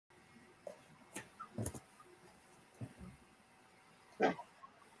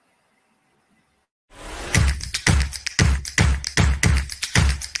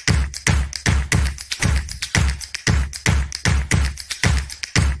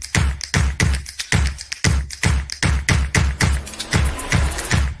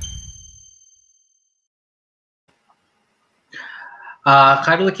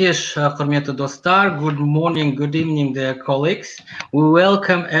Hormetu Dostar. Good morning, good evening, dear colleagues. We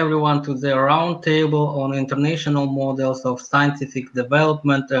welcome everyone to the roundtable on international models of scientific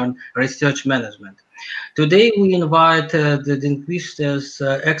development and research management. Today, we invite the distinguished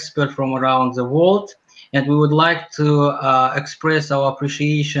experts from around the world, and we would like to express our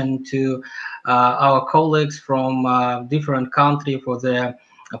appreciation to our colleagues from different countries for their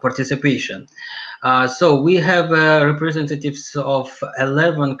participation. So we have representatives of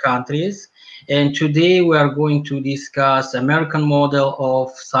 11 countries, and today we are going to discuss American model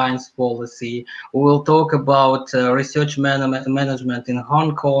of science policy. We will talk about research management in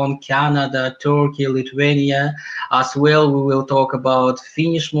Hong Kong, Canada, Turkey, Lithuania. As well, we will talk about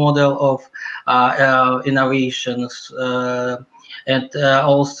Finnish model of innovations. And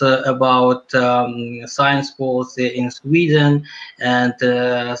also about science policy in Sweden and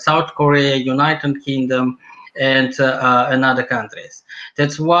South Korea, United Kingdom, and other countries.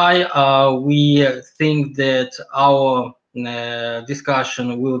 That's why we think that our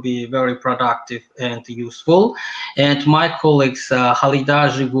discussion will be very productive and useful. And my colleagues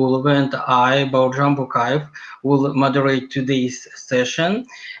Halida Zhigulova and I, Baurjan Bukayev, will moderate today's session.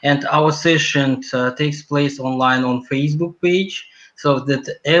 And our session takes place online on Facebook page, so that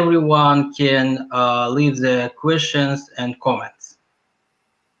everyone can leave their questions and comments.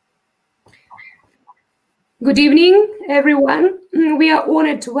 Good evening, everyone. We are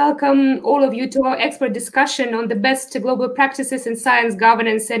honored to welcome all of you to our expert discussion on the best global practices in science,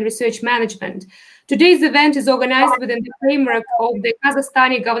 governance, and research management. Today's event is organized within the framework of the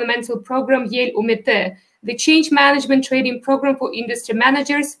Kazakhstani governmental program Yel Umiti, the Change Management Training Program for Industry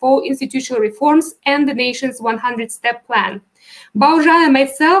Managers for Institutional Reforms, and the nation's 100-step plan. Baurjan and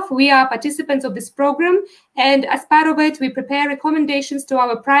myself, we are participants of this program, and as part of it, we prepare recommendations to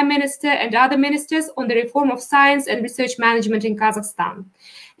our Prime Minister and other ministers on the reform of science and research management in Kazakhstan.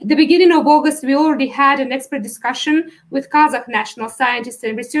 At the beginning of August, we already had an expert discussion with Kazakh national scientists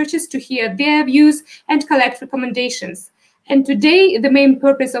and researchers to hear their views and collect recommendations. And today, the main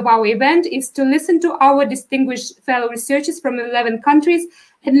purpose of our event is to listen to our distinguished fellow researchers from 11 countries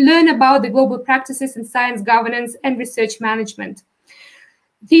and learn about the global practices in science, governance, and research management.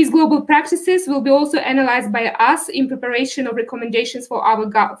 These global practices will be also analyzed by us in preparation of recommendations for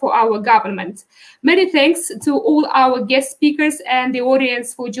our government. Many thanks to all our guest speakers and the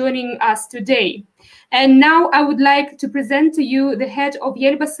audience for joining us today. And now I would like to present to you the head of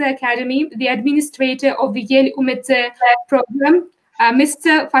Yelbasi Academy, the administrator of the Yel Umiti program,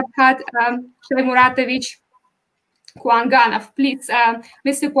 Mr. Farhad Shaymuratovich Kuanganov. Please,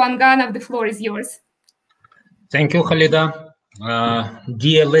 Mr. Kuanganov, the floor is yours. Thank you, Khalida.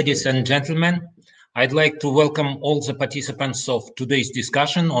 Dear ladies and gentlemen, I'd like to welcome all the participants of today's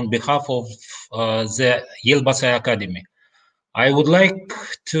discussion on behalf of the Yelbasi Academy. I would like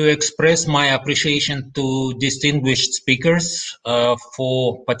to express my appreciation to distinguished speakers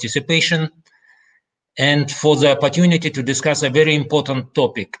for participation and for the opportunity to discuss a very important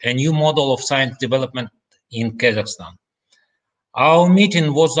topic, a new model of science development in Kazakhstan. Our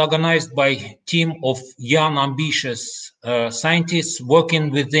meeting was organized by a team of young, ambitious scientists working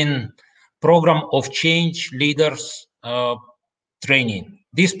within program of Change Leaders Training.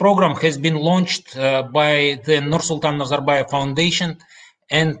 This program has been launched by the Nur-Sultan Nazarbayev Foundation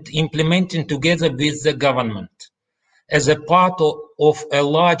and implemented together with the government as a part of a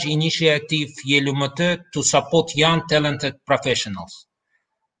large initiative Yel Umiti to support young, talented professionals.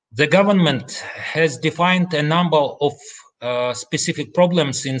 The government has defined a number of specific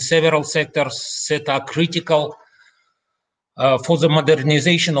problems in several sectors that are critical for the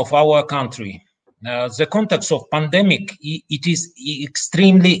modernization of our country. The context of pandemic, it is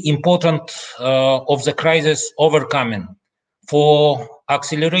extremely important of the crisis overcoming for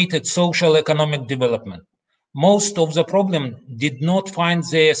accelerated social economic development. Most of the problem did not find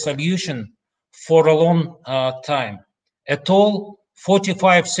their solution for a long time. At all,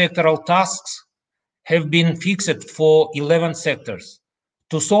 45 sectoral tasks have been fixed for 11 sectors.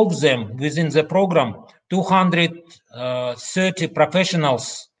 To solve them within the program, 230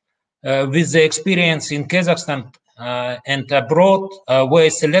 professionals with the experience in Kazakhstan and abroad were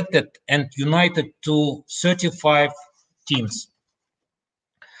selected and united to 35 teams.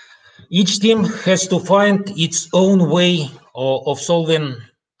 Each team has to find its own way of solving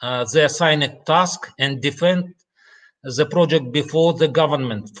the assigned task and defend the project before the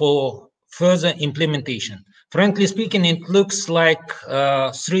government for further implementation. Frankly speaking, it looks like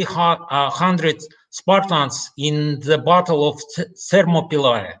 300 Spartans in the Battle of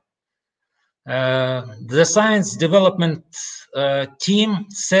Thermopylae. The science development team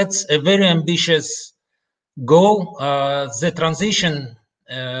sets a very ambitious go the transition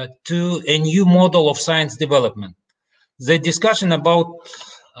to a new model of science development. The discussion about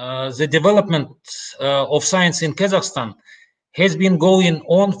the development of science in Kazakhstan has been going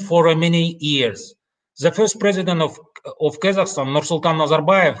on for many years. The first president of Kazakhstan, Nur-Sultan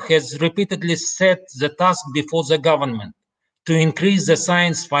Nazarbayev, has repeatedly set the task before the government to increase the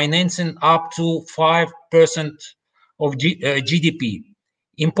science financing up to 5% of GDP.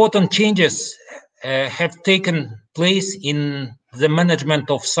 Important changes have taken place in the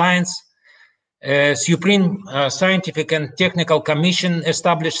management of science. Supreme Scientific and Technical Commission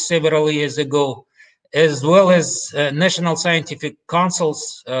established several years ago, as well as national scientific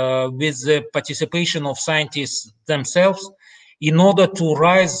councils with the participation of scientists themselves in order to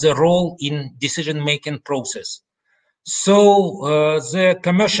raise the role in decision-making process. So the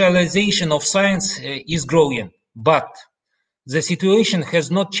commercialization of science is growing, but the situation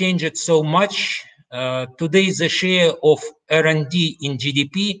has not changed so much. Today, the share of R&D in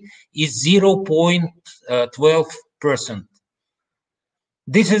GDP is 0.12%.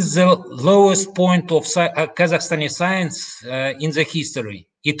 This is the lowest point of Kazakhstani science in the history.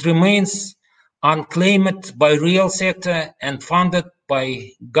 It remains unclaimed by real sector and funded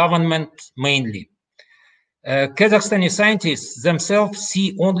by government mainly. Kazakhstani scientists themselves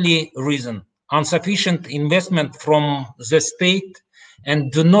see only reason: insufficient investment from the state,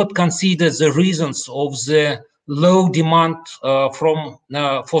 and do not consider the reasons of the low demand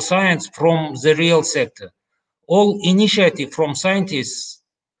for science from the real sector. All initiatives from scientists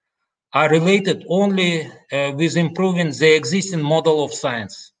are related only with improving the existing model of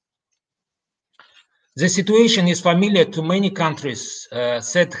science. The situation is familiar to many countries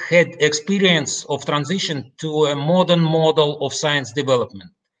that had experience of transition to a modern model of science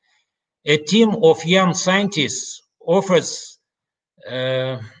development. A team of young scientists offers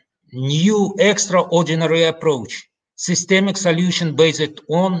a new extraordinary approach, systemic solution based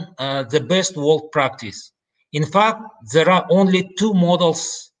on the best world practice. In fact, there are only two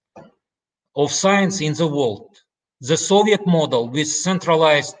models of science in the world: the Soviet model with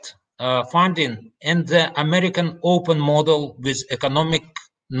centralized funding and the American open model with economic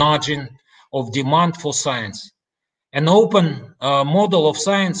nudging of demand for science. An open model of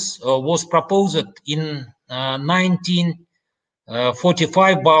science was proposed in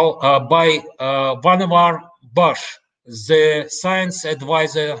 1945 by Vannevar Bush, the science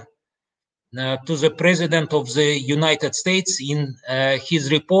advisor to the President of the United States, in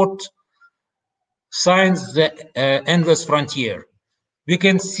his report, Science, the Endless Frontier. We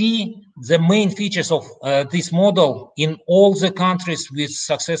can see the main features of this model in all the countries with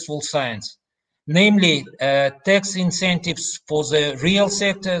successful science, namely tax incentives for the real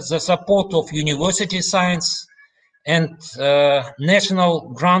sector, the support of university science, and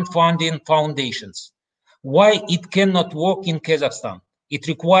national grant funding foundations. Why it cannot work in Kazakhstan? It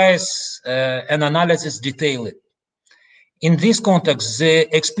requires an analysis detailed. In this context, the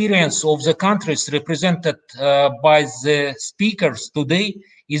experience of the countries represented by the speakers today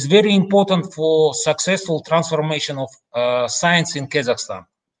is very important for successful transformation of science in Kazakhstan.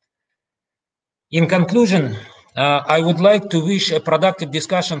 In conclusion, I would like to wish a productive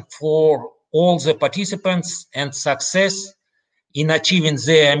discussion for all the participants and success in achieving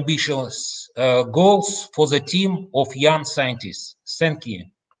their ambitious goals for the team of young scientists. Thank you.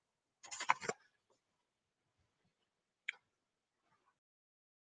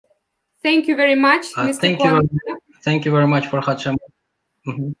 Thank you very much, Mr. Thank you very much, Farhad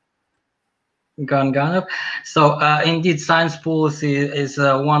Ganganov. So indeed, science policy is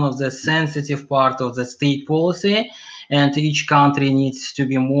one of the sensitive part of the state policy, and each country needs to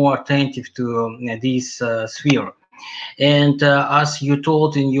be more attentive to this sphere. And as you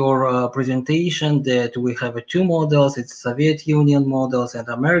told in your presentation that we have two models, it's Soviet Union models and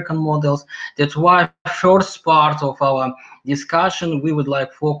American models. That's why first part of our discussion, we would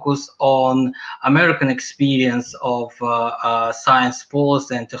like focus on American experience of science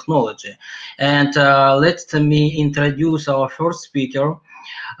policy and technology. And let me introduce our first speaker,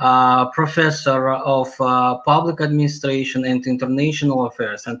 Professor of Public Administration and International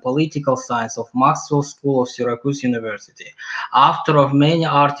Affairs and Political Science of Maxwell School of Syracuse University, author of many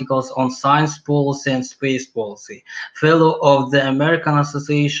articles on science policy and space policy, fellow of the American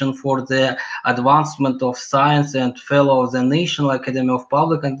Association for the Advancement of Science, and fellow of the National Academy of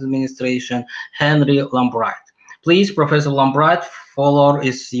Public Administration, Henry Lambright. Please, Professor Lambright, floor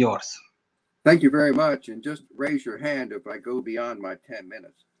is yours. Thank you very much, and just raise your hand if I go beyond my 10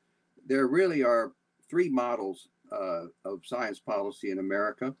 minutes. There really are three models of science policy in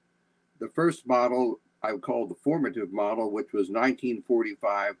America. The first model I would call the formative model, which was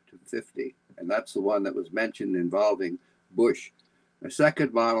 1945 to 50. and that's the one that was mentioned involving Bush. A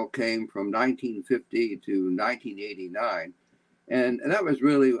second model came from 1950 to 1989, and that was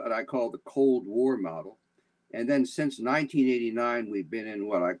really what I call the Cold War model. And then since 1989, we've been in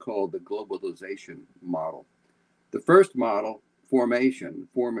what I call the globalization model. The first model,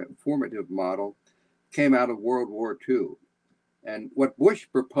 formative model, came out of World War II. And what Bush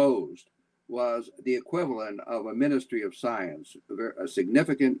proposed was the equivalent of a Ministry of Science, a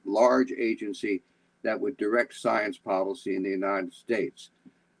significant, large agency that would direct science policy in the United States.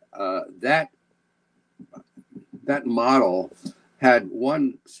 That model had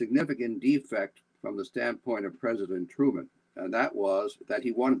one significant defect from the standpoint of President Truman, and that was that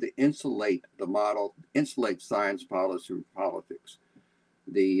he wanted to insulate science policy from politics.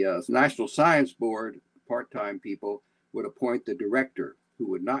 The National Science Board, part-time people, would appoint the director, who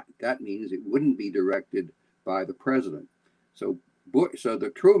would not, that means it wouldn't be directed by the president. So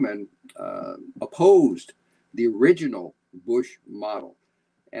the Truman opposed the original Bush model,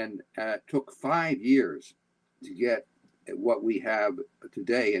 and it took 5 years to get what we have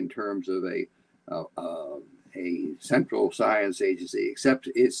today in terms of a central science agency,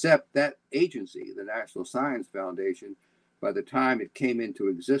 except that agency, the National Science Foundation, by the time it came into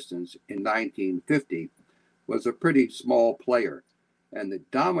existence in 1950, was a pretty small player. And the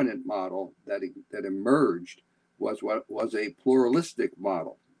dominant model that emerged was a pluralistic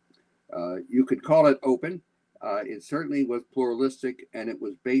model. You could call it open. It certainly was pluralistic, and it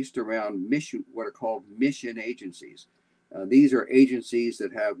was based around what are called mission agencies. These are agencies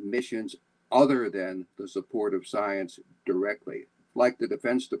that have missions other than the support of science directly, like the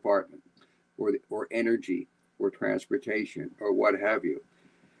Defense Department or energy or transportation or what have you.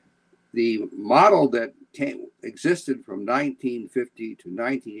 The model that existed from 1950 to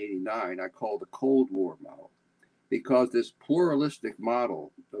 1989, I call the Cold War model, because this pluralistic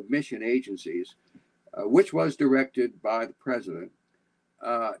model of mission agencies, which was directed by the president,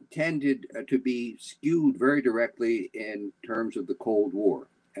 tended to be skewed very directly in terms of the Cold War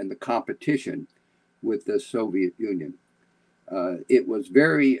and the competition with the Soviet Union. It was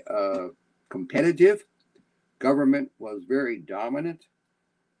very competitive. Government was very dominant.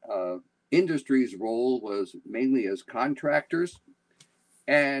 Industry's role was mainly as contractors,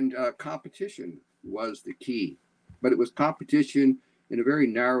 and competition was the key. But it was competition in a very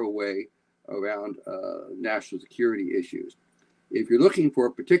narrow way around national security issues. If you're looking for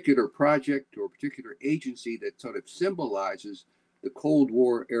a particular project or a particular agency that sort of symbolizes the Cold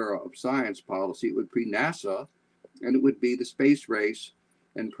War era of science policy, it would be NASA, and it would be the space race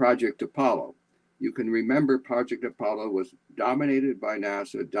and Project Apollo. You can remember Project Apollo was dominated by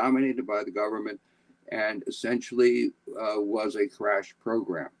NASA, dominated by the government, and essentially was a crash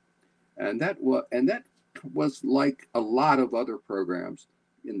program. And that was like a lot of other programs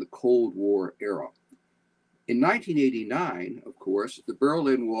in the Cold War era. In 1989, of course, the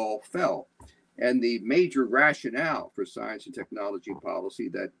Berlin Wall fell, and the major rationale for science and technology policy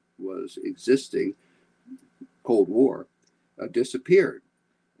that was existing, Cold War, disappeared.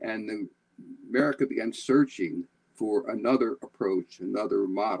 And America began searching for another approach, another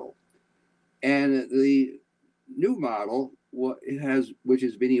model. And the new model, which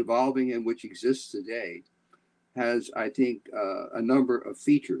has been evolving and which exists today, has, I think, a number of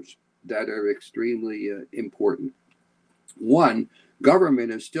features that are extremely important. One,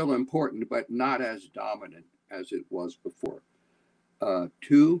 government is still important, but not as dominant as it was before.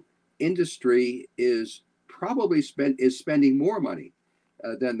 Two, industry is probably spending more money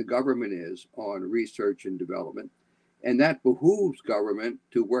than the government is on research and development. And that behooves government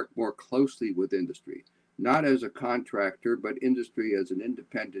to work more closely with industry, not as a contractor, but industry as an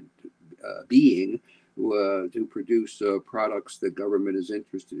independent being to produce products that government is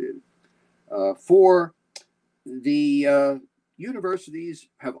interested in. Four, the universities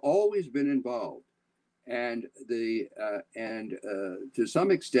have always been involved, and to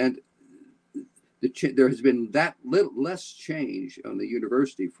some extent, there has been that less change on the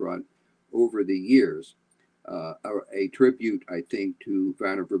university front over the years. A tribute, I think, to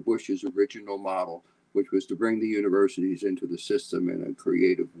Vannevar Bush's original model, which was to bring the universities into the system in a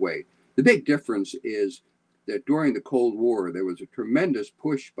creative way. The big difference is that during the Cold War, there was a tremendous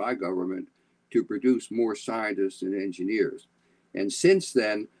push by government to produce more scientists and engineers. And since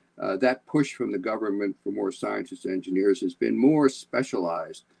then, that push from the government for more scientists and engineers has been more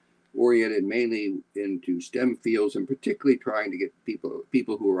specialized, oriented mainly into STEM fields, and particularly trying to get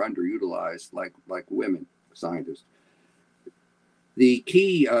people who are underutilized, like women scientists. The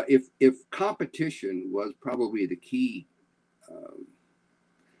key, if competition was probably the key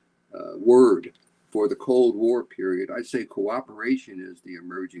word for the Cold War period, I'd say cooperation is the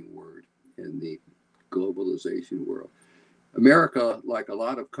emerging word. in the globalization world. America, like a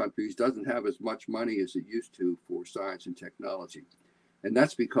lot of countries, doesn't have as much money as it used to for science and technology. And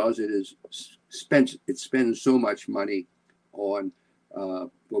that's because it spends so much money on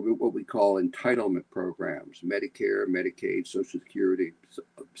what we call entitlement programs, Medicare, Medicaid, Social Security,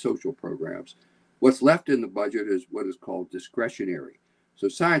 social programs. What's left in the budget is what is called discretionary. So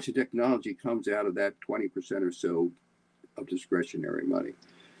science and technology comes out of that 20% or so of discretionary money.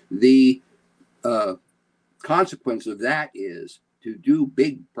 The consequence of that is to do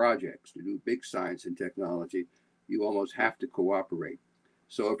big projects, to do big science and technology, you almost have to cooperate.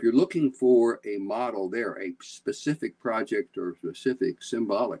 So if you're looking for a model there, a specific project or a specific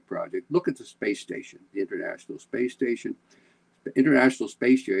symbolic project, look at the space station, the International Space Station. The International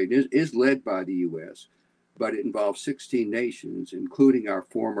Space Station is led by the US, but it involves 16 nations, including our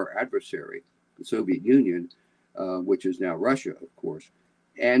former adversary, the Soviet Union, which is now Russia, of course.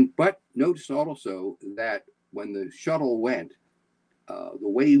 But notice also that when the shuttle went, the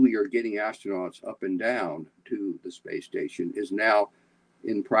way we are getting astronauts up and down to the space station is now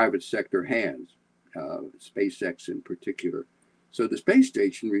in private sector hands, SpaceX in particular. So the space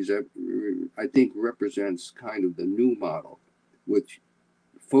station, I think, represents kind of the new model, which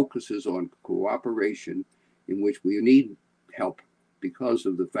focuses on cooperation, in which we need help because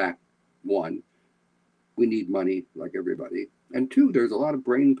of the fact, one, we need money like everybody, and two, there's a lot of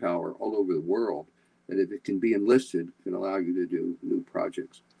brain power all over the world that, if it can be enlisted, can allow you to do new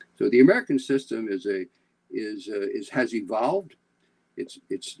projects. So the American system has evolved. It's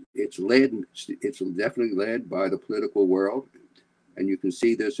definitely led by the political world, and you can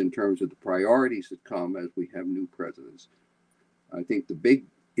see this in terms of the priorities that come as we have new presidents. I think the big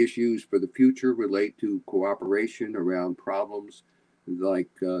issues for the future relate to cooperation around problems like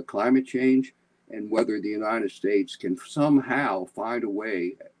climate change, and whether the United States can somehow find a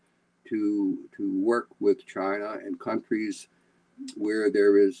way to work with China and countries where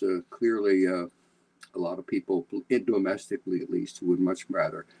there is clearly a lot of people, domestically at least, who would much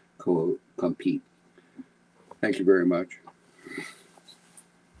rather compete. Thank you very much.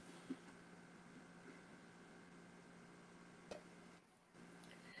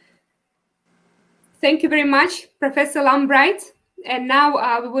 Thank you very much, Professor Lambright. And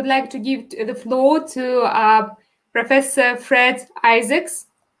now we would like to give the floor to Professor Fred Isaacs.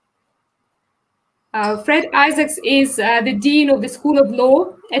 Fred Isaacs is the Dean of the School of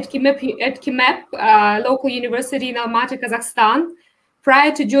Law at KIMEP, local university in Almaty, Kazakhstan.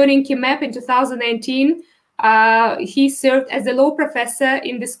 Prior to joining KIMEP in 2019, he served as a law professor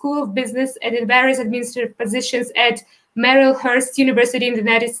in the School of Business and in various administrative positions at Marylhurst University in the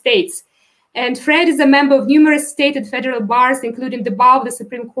United States. And Fred is a member of numerous state and federal bars, including the Bar of the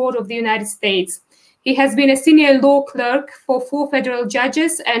Supreme Court of the United States. He has been a senior law clerk for 4 federal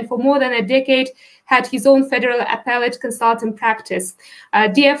judges and for more than a decade had his own federal appellate consultant practice.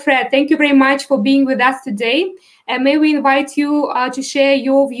 Dear Fred, thank you very much for being with us today. And may we invite you to share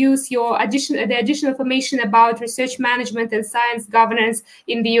your views, the additional information about research management and science governance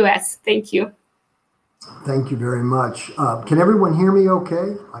in the US. Thank you. Thank you very much. Can everyone hear me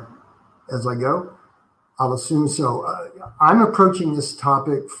okay as I go? I'll assume so. I'm approaching this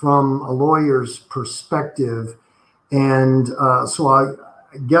topic from a lawyer's perspective. And so I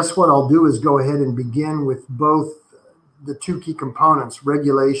guess what I'll do is go ahead and begin with both the 2 key components,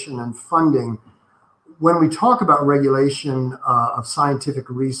 regulation and funding. When we talk about regulation of scientific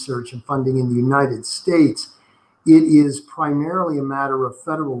research and funding in the United States, it is primarily a matter of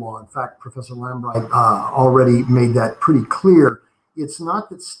federal law. In fact, Professor Lambright already made that pretty clear. It's not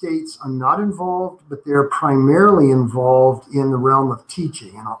that states are not involved, but they're primarily involved in the realm of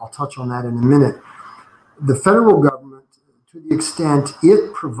teaching, and I'll touch on that in a minute. The federal government, to the extent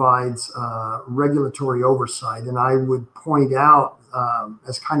it provides regulatory oversight, and I would point out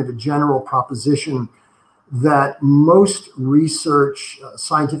as kind of a general proposition that most research,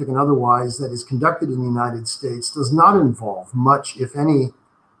 scientific and otherwise, that is conducted in the United States does not involve much, if any,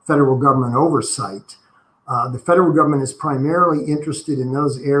 federal government oversight. The federal government is primarily interested in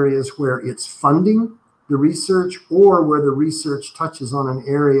those areas where it's funding the research or where the research touches on an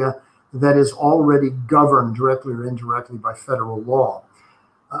area that is already governed directly or indirectly by federal law.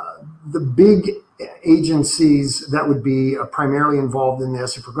 The big agencies that would be primarily involved in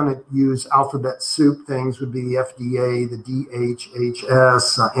this, if we're going to use alphabet soup things, would be the FDA, the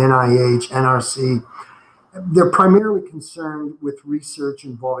DHHS, NIH, NRC. They're primarily concerned with research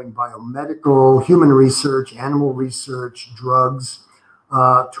involving biomedical, human research, animal research, drugs,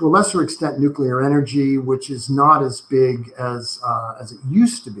 to a lesser extent nuclear energy, which is not as big as it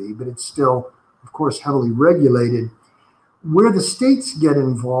used to be, but it's still, of course, heavily regulated. Where the states get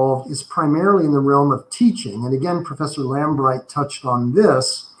involved is primarily in the realm of teaching. And again, Professor Lambright touched on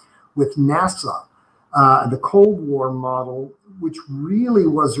this with NASA, the Cold War model, which really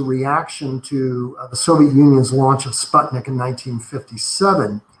was a reaction to the Soviet Union's launch of Sputnik in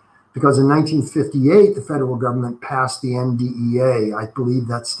 1957. Because in 1958, the federal government passed the NDEA. I believe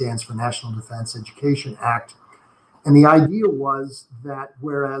that stands for National Defense Education Act. And the idea was that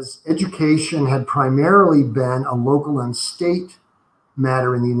whereas education had primarily been a local and state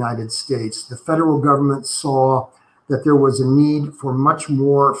matter in the United States, the federal government saw that there was a need for much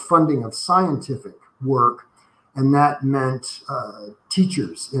more funding of scientific work. And that meant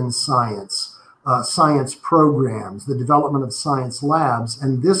teachers in science, science programs, the development of science labs.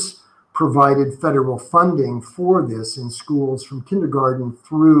 And this provided federal funding for this in schools from kindergarten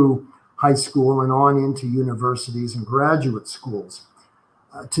through high school and on into universities and graduate schools.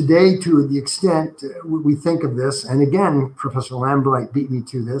 Today, to the extent we think of this, and again, Professor Lambright beat me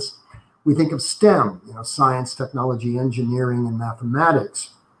to this, we think of STEM, science, technology, engineering, and mathematics.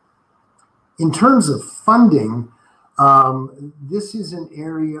 In terms of funding, this is an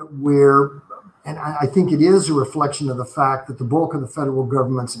area where, and I think it is a reflection of the fact that the bulk of the federal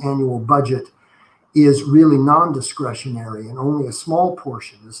government's annual budget is really non-discretionary and only a small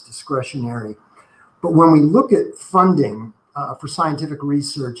portion is discretionary. But when we look at funding for scientific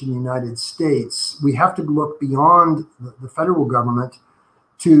research in the United States, we have to look beyond the federal government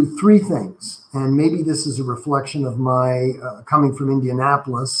to three things. And maybe this is a reflection of my coming from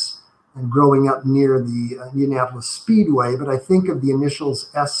Indianapolis and growing up near the Indianapolis Speedway, but I think of the initials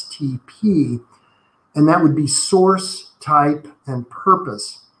STP, and that would be source, type, and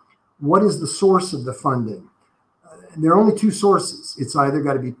purpose. What is the source of the funding? There are only two sources. It's either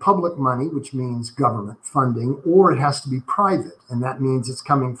got to be public money, which means government funding, or it has to be private. And that means it's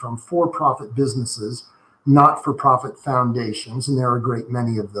coming from for-profit businesses, not-for-profit foundations. And there are a great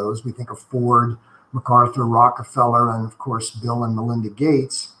many of those. We think of Ford, MacArthur, Rockefeller, and of course, Bill and Melinda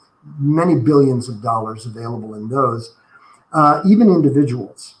Gates. Many billions of dollars available in those. Even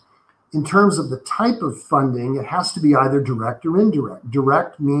individuals. In terms of the type of funding, it has to be either direct or indirect.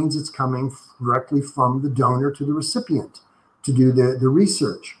 Direct means it's coming directly from the donor to the recipient to do the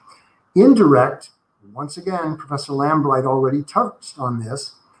research. Indirect, once again, Professor Lambright already touched on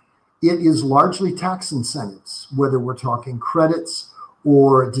this, it is largely tax incentives, whether we're talking credits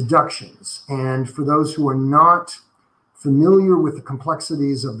or deductions. And for those who are not familiar with the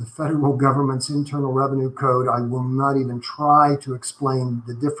complexities of the federal government's Internal Revenue Code, I will not even try to explain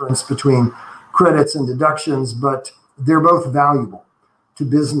the difference between credits and deductions, but they're both valuable to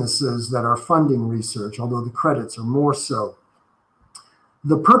businesses that are funding research, although the credits are more so.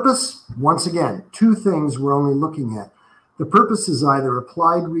 The purpose, once again, two things we're only looking at. The purpose is either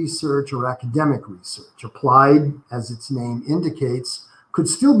applied research or academic research. Applied, as its name indicates, could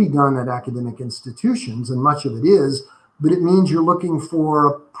still be done at academic institutions, and much of it is, but it means you're looking for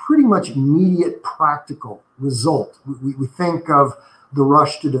a pretty much immediate practical result. We think of the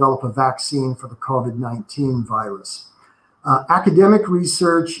rush to develop a vaccine for the COVID-19 virus. Academic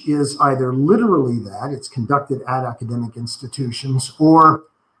research is either literally that, it's conducted at academic institutions, or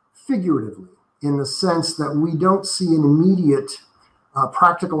figuratively, in the sense that we don't see an immediate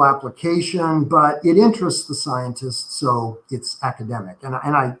practical application, but it interests the scientists, so it's academic. And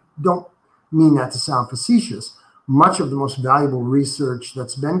I don't mean that to sound facetious. Much of the most valuable research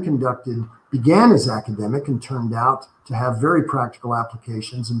that's been conducted began as academic and turned out to have very practical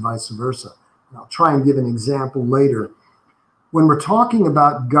applications and vice versa. And I'll try and give an example later. When we're talking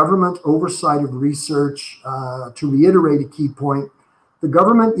about government oversight of research, to reiterate a key point, the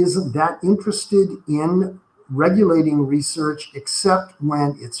government isn't that interested in regulating research except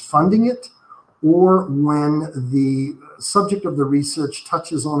when it's funding it or when the subject of the research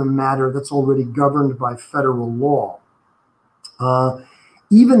touches on a matter that's already governed by federal law.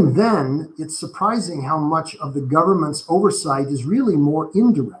 Even then, it's surprising how much of the government's oversight is really more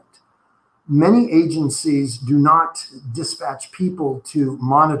indirect. Many agencies do not dispatch people to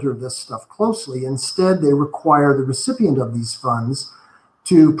monitor this stuff closely. Instead, they require the recipient of these funds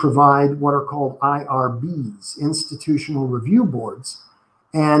to provide what are called IRBs, institutional review boards.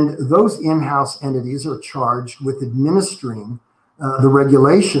 And those in-house entities are charged with administering the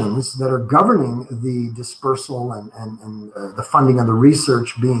regulations that are governing the dispersal and the funding of the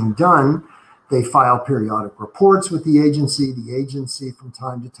research being done. They file periodic reports with the agency. The agency from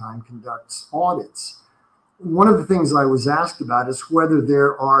time to time conducts audits. One of the things I was asked about is whether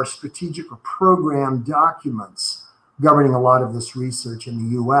there are strategic or program documents governing a lot of this research in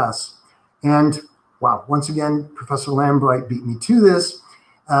the US. And wow, once again, Professor Lambright beat me to this.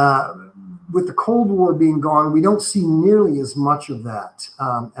 with the Cold War being gone, we don't see nearly as much of that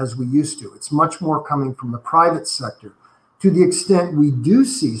as we used to. It's much more coming from the private sector. To the extent we do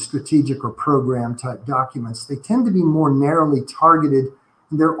see strategic or program type documents, they tend to be more narrowly targeted.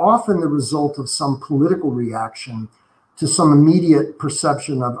 And they're often the result of some political reaction to some immediate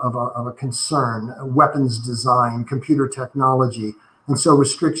perception of a concern, weapons design, computer technology. And so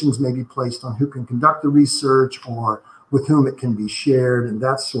restrictions may be placed on who can conduct the research or with whom it can be shared and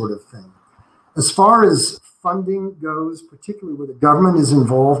that sort of thing. As far as funding goes, particularly where the government is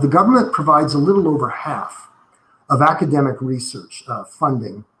involved, the government provides a little over half of academic research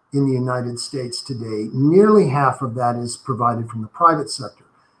funding in the United States today. Nearly half of that is provided from the private sector.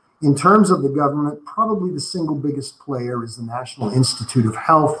 In terms of the government, probably the single biggest player is the National Institute of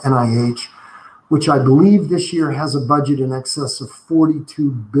Health, NIH, which I believe this year has a budget in excess of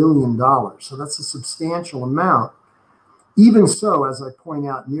 $42 billion. So that's a substantial amount. Even so, as I point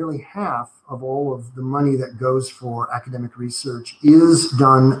out, nearly half of all of the money that goes for academic research is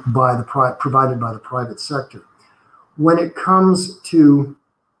done by the provided by the private sector. When it comes to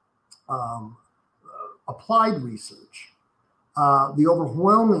applied research, the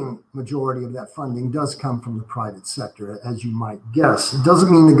overwhelming majority of that funding does come from the private sector, as you might guess. It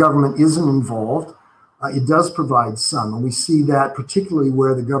doesn't mean the government isn't involved. It does provide some, and we see that particularly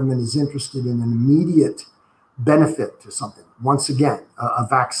where the government is interested in an immediate benefit to something. Once again, a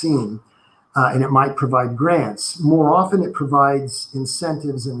vaccine, and it might provide grants. More often it provides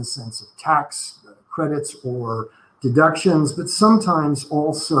incentives in the sense of tax credits or deductions, but sometimes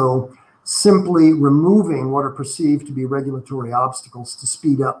also simply removing what are perceived to be regulatory obstacles to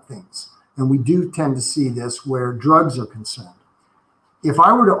speed up things. And we do tend to see this where drugs are concerned. If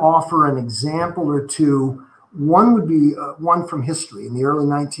I were to offer an example or two, one would be one from history. In the early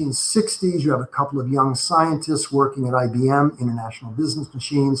 1960s, you have a couple of young scientists working at IBM, International Business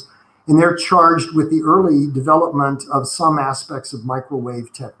Machines, and they're charged with the early development of some aspects of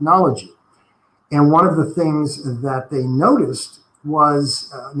microwave technology. And one of the things that they noticed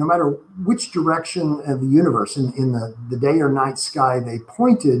was no matter which direction of the universe, in the day or night sky, they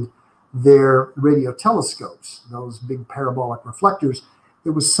pointed their radio telescopes, those big parabolic reflectors,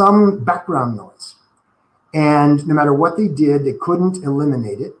 there was some background noise. And no matter what they did, they couldn't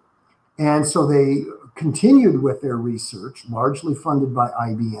eliminate it. And so they continued with their research, largely funded by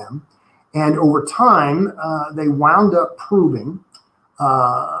IBM. And over time, they wound up proving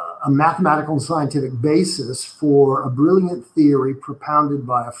a mathematical and scientific basis for a brilliant theory propounded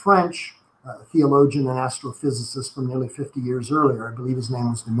by a French theologian and astrophysicist from nearly 50 years earlier. I believe his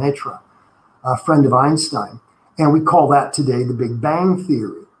name was Lemaitre, a friend of Einstein. And we call that today the Big Bang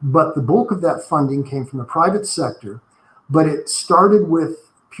Theory. But the bulk of that funding came from the private sector, but it started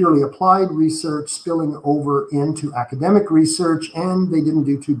with purely applied research spilling over into academic research, and they didn't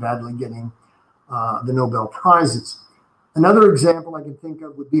do too badly getting the Nobel Prizes. Another example I can think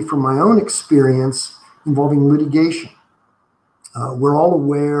of would be from my own experience involving litigation. We're all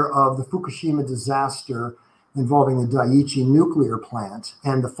aware of the Fukushima disaster involving the Daiichi nuclear plant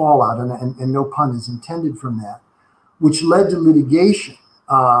and the fallout, and no pun is intended from that, which led to litigation.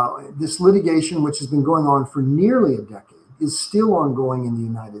 This litigation, which has been going on for nearly a decade, is still ongoing in the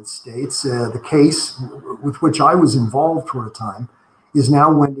United States. The case with which I was involved for a time is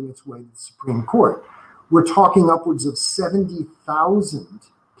now wending its way to the Supreme Court. We're talking upwards of 70,000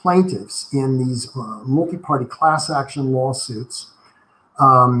 plaintiffs in these multi-party class action lawsuits.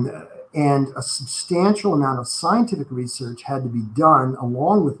 And a substantial amount of scientific research had to be done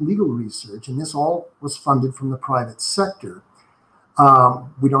along with legal research, and this all was funded from the private sector.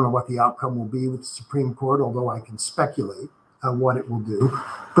 We don't know what the outcome will be with the Supreme Court, although I can speculate what it will do.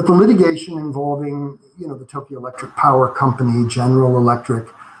 But the litigation involving, the Tokyo Electric Power Company, General Electric,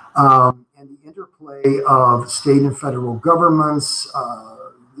 and the interplay of state and federal governments,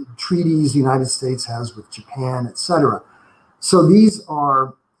 treaties the United States has with Japan, etc. So these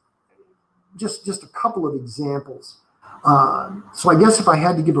are just a couple of examples. So I guess if I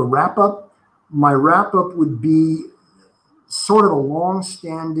had to give a wrap-up, my wrap-up would be sort of a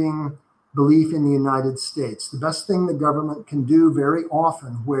long-standing belief in the United States. The best thing the government can do very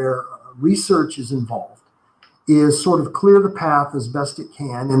often where research is involved is sort of clear the path as best it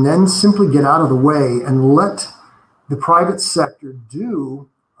can and then simply get out of the way and let the private sector do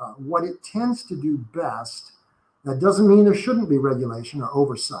what it tends to do best. That doesn't mean there shouldn't be regulation or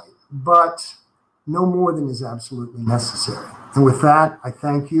oversight, but no more than is absolutely necessary. And with that, I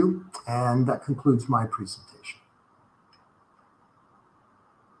thank you, and that concludes my presentation.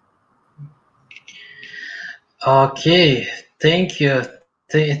 Okay, thank you.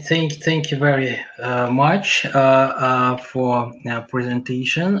 Thank you very much for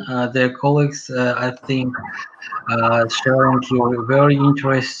presentation. Dear colleagues, I think sharing your very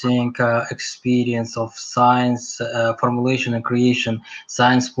interesting experience of science formulation and creation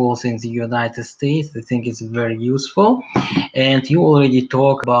science policy in the United States. I think it's very useful. And you already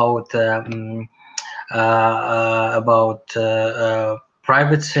talked about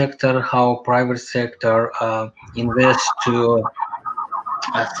private sector, how private sector invests to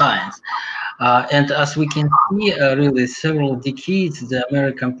science. And as we can see, really several decades, the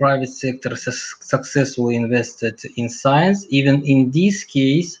American private sector successfully invested in science. Even in this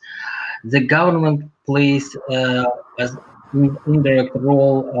case, the government plays as indirect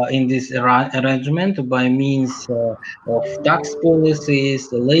role in this arrangement by means of tax policies,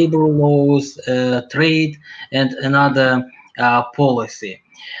 the labor laws, trade, and another policy.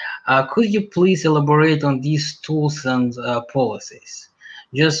 Could you please elaborate on these tools and policies?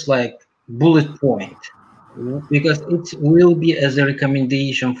 Just like bullet point, because it will be as a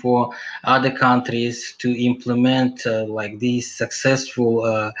recommendation for other countries to implement like this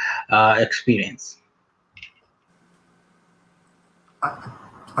successful experience.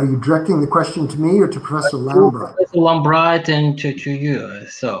 Are you directing the question to me or to Professor Lambright? Professor Lambright and to you.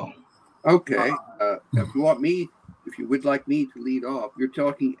 So, okay, if you would like me to lead off, you're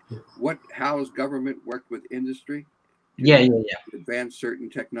talking how has government worked with industry? To advance certain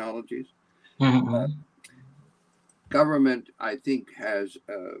technologies. Government, I think, has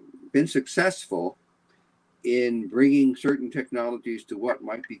been successful in bringing certain technologies to what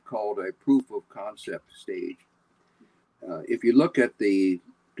might be called a proof of concept stage. If you look at the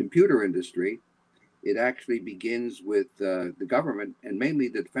computer industry, it actually begins with the government, and mainly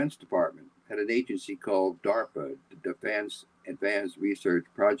the Defense Department had an agency called DARPA, the Defense Advanced Research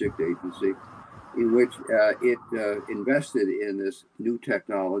Project Agency, in which it invested in this new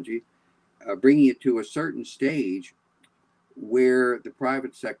technology, bringing it to a certain stage where the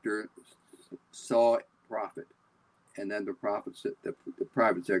private sector saw profit, and then the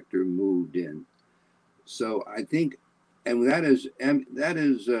private sector moved in. So I think, and that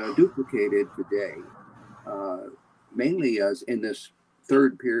is duplicated today, mainly as in this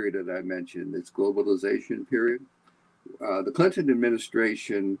third period that I mentioned, this globalization period. The Clinton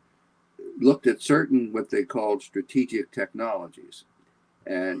administration looked at certain what they called strategic technologies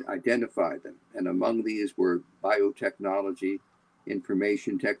and identified them. And among these were biotechnology,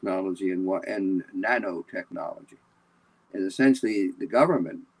 information technology, and nanotechnology. And essentially the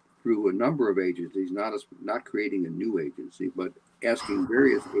government, through a number of agencies, not creating a new agency, but asking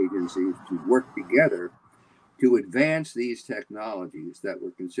various agencies to work together to advance these technologies that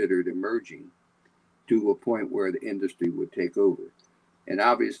were considered emerging to a point where the industry would take over. And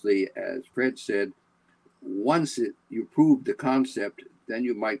obviously, as Fred said, once you prove the concept, then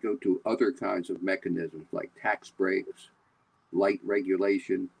you might go to other kinds of mechanisms like tax breaks, light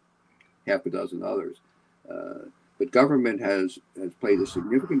regulation, half a dozen others. But government has played a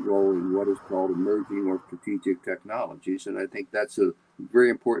significant role in what is called emerging or strategic technologies. And I think that's a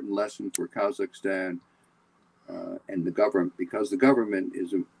very important lesson for Kazakhstan and the government, because the government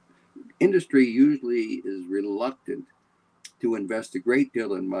industry usually is reluctant to invest a great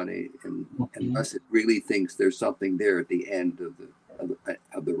deal in money unless it really thinks there's something there at the end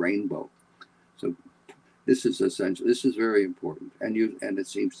of the rainbow. So this is essential. This is very important, and it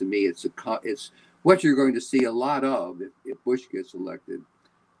seems to me it's what you're going to see a lot of if Bush gets elected,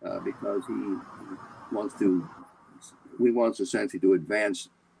 because he wants essentially to advance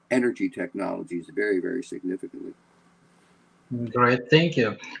energy technologies very, very significantly. Great, thank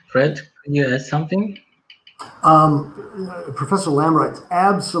you. Fred, can you add something? Professor Lambright's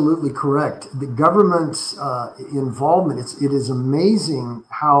absolutely correct. The government's involvement, it is amazing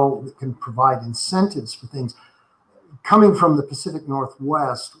how it can provide incentives for things. Coming from the Pacific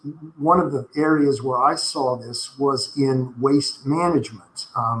Northwest, one of the areas where I saw this was in waste management,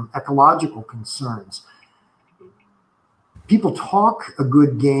 ecological concerns. People talk a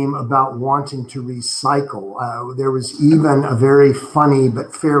good game about wanting to recycle. There was even a very funny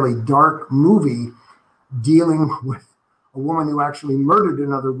but fairly dark movie dealing with a woman who actually murdered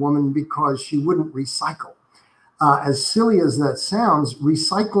another woman because she wouldn't recycle. As silly as that sounds,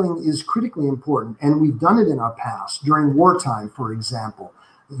 recycling is critically important, and we've done it in our past. During wartime, for example,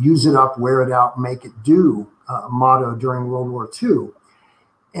 use it up, wear it out, make it do motto during World War II.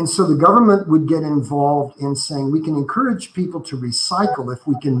 And so the government would get involved in saying we can encourage people to recycle if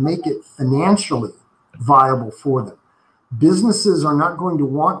we can make it financially viable for them. Businesses are not going to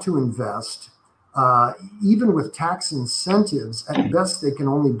want to invest. Even with tax incentives, at best they can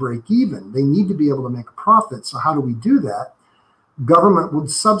only break even. They need to be able to make a profit. So how do we do that? government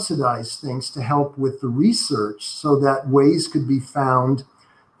would subsidize things to help with the research so that ways could be found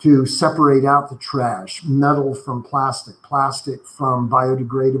to separate out the trash, metal from plastic, plastic from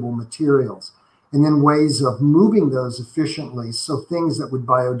biodegradable materials, and then ways of moving those efficiently so things that would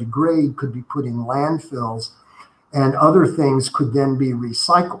biodegrade could be put in landfills and other things could then be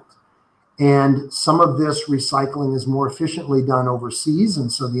recycled. And some of this recycling is more efficiently done overseas.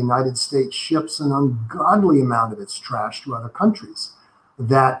 And so the United States ships an ungodly amount of its trash to other countries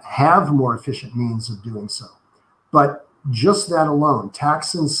that have more efficient means of doing so. But just that alone,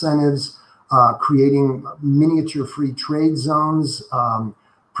 tax incentives, creating miniature free trade zones,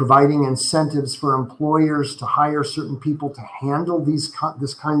 providing incentives for employers to hire certain people to handle this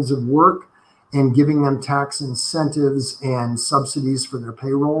kinds of work and giving them tax incentives and subsidies for their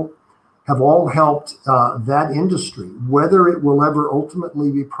payroll have all helped that industry. Whether it will ever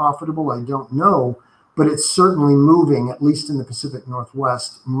ultimately be profitable, I don't know, but it's certainly moving, at least in the Pacific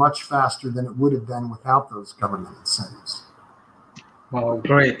Northwest, much faster than it would have been without those government incentives. Well,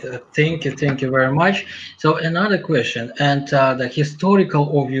 great. Thank you very much. So another question, and the historical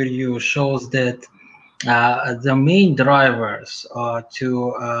overview shows that the main drivers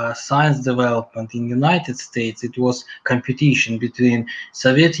to science development in United States, it was competition between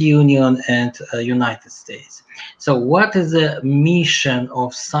Soviet Union and United States. So what is the mission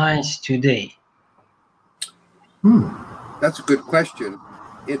of science today? That's a good question.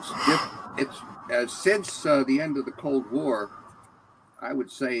 It's since the end of the Cold War, I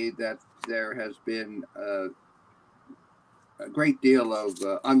would say that there has been a great deal of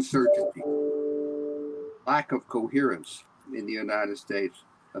uncertainty, lack of coherence in the United States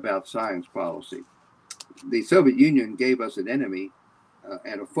about science policy. The Soviet Union gave us an enemy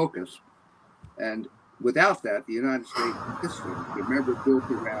and a focus, and without that, the United States system, remember, built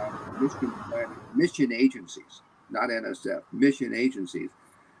around mission agencies, not NSF, mission agencies,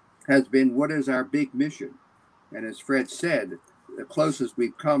 has been what is our big mission. And as Fred said, the closest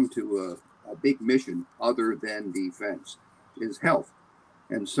we've come to a big mission other than defense is health.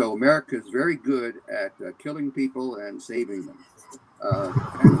 And so America is very good at killing people and saving them.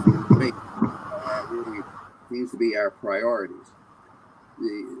 That really seems to be our priorities.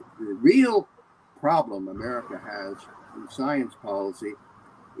 The real problem America has in science policy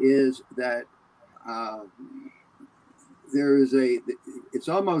is that it's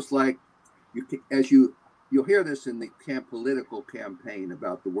almost like, you'll hear this in the political campaign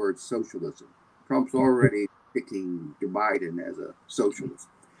about the word socialism. Trump's already picking Biden as a socialist.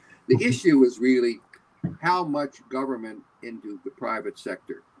 The issue is really how much government into the private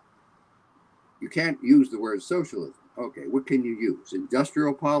sector. You can't use the word socialism. Okay, what can you use?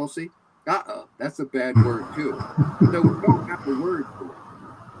 Industrial policy? That's a bad word too. So we don't have the word for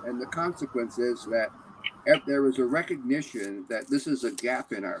it. And the consequence is that there is a recognition that this is a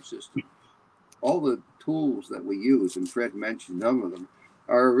gap in our system. All the tools that we use, and Fred mentioned some of them,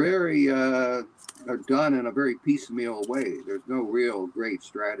 are done in a very piecemeal way. There's no real great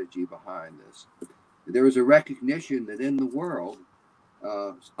strategy behind this. There is a recognition that in the world,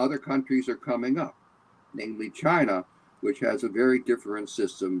 other countries are coming up, namely China, which has a very different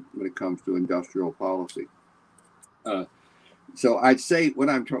system when it comes to industrial policy. So I'd say what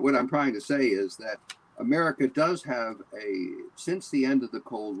I'm trying to say is that America does have since the end of the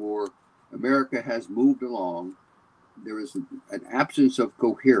Cold War, America has moved along. There is an absence of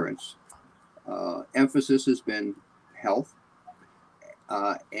coherence. Emphasis has been health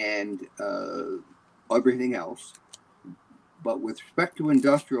and everything else. But with respect to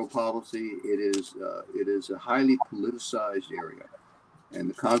industrial policy, it is a highly politicized area, and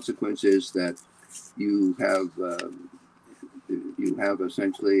the consequence is that you have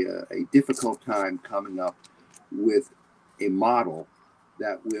essentially a difficult time coming up with a model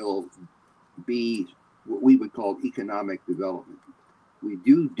that will be what we would call economic development. We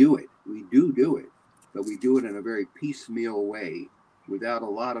do it, but we do it in a very piecemeal way without a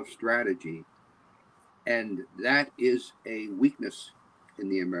lot of strategy. And that is a weakness in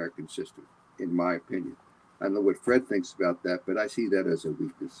the American system, in my opinion. I don't know what Fred thinks about that, but I see that as a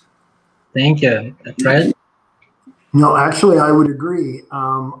weakness. Thank you. Fred? No, actually, I would agree.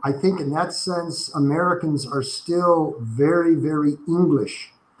 I think in that sense, Americans are still very, very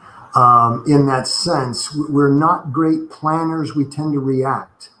English in that sense. We're not great planners. We tend to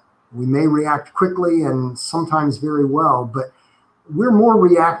react. We may react quickly and sometimes very well, but we're more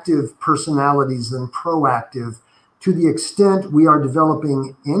reactive personalities than proactive to the extent we are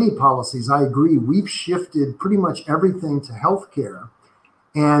developing any policies. I agree. We've shifted pretty much everything to healthcare.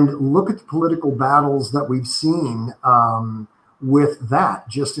 And look at the political battles that we've seen with that,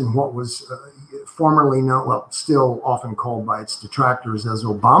 just in what was formerly known, well, still often called by its detractors as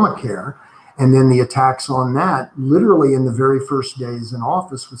Obamacare, and then the attacks on that literally in the very first days in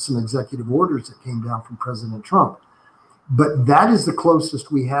office with some executive orders that came down from President Trump. But that is the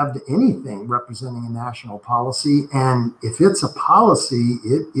closest we have to anything representing a national policy. And if it's a policy,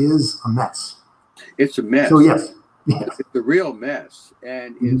 it is a mess. It's a mess. So, yes. It's a real mess.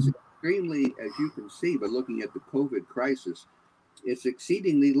 And it's extremely, as you can see, by looking at the COVID crisis, it's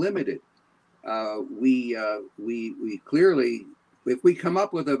exceedingly limited. We clearly, if we come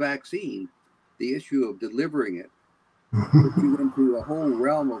up with a vaccine, the issue of delivering it puts you into a whole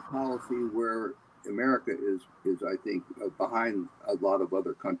realm of policy where America is I think, behind a lot of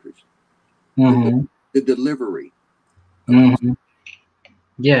other countries. The delivery.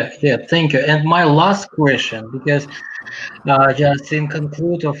 Yeah, thank you. And my last question, because just in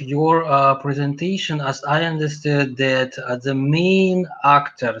conclude of your presentation, as I understood that the main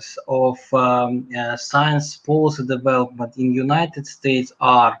actors of science policy development in United States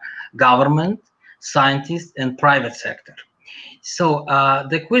are government, scientists, and private sector. So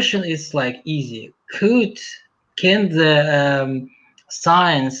the question is like easy. Can the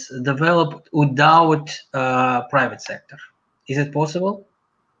science develop without private sector? Is it possible?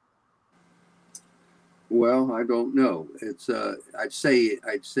 Well, I don't know. It's I'd say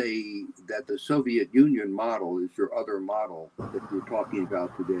that the Soviet Union model is your other model that we're talking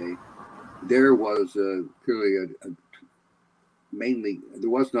about today. There was clearly mainly there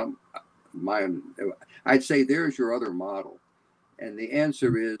was not my. I'd say there's your other model, and the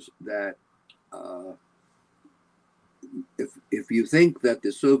answer is that if you think that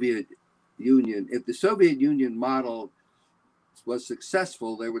the Soviet Union, if the Soviet Union model was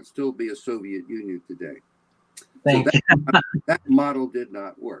successful, there would still be a Soviet Union today. Thank you. That model did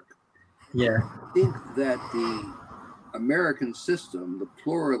not work. Yeah. I think that the American system, the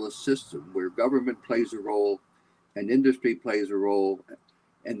pluralist system, where government plays a role and industry plays a role,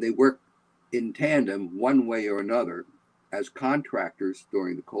 and they work in tandem one way or another as contractors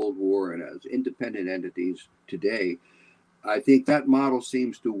during the Cold War and as independent entities today, I think that model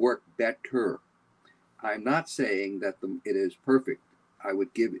seems to work better. I'm not saying that it is perfect. I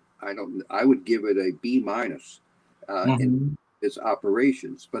would give it a B- in its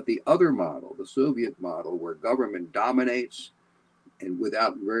operations. But the other model, the Soviet model, where government dominates and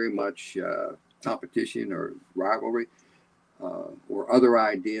without very much competition or rivalry or other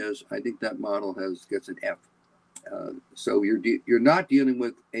ideas, I think that model gets an F. So you're not dealing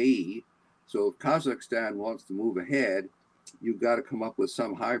with A. So if Kazakhstan wants to move ahead, you've got to come up with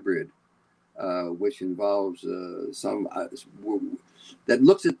some hybrid. Which involves some that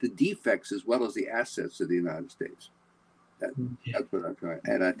looks at the defects as well as the assets of the United States. That's what I'm trying.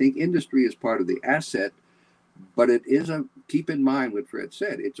 And I think industry is part of the asset, but it is keep in mind what Fred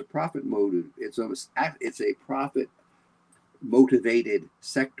said. It's a profit motive. It's a profit motivated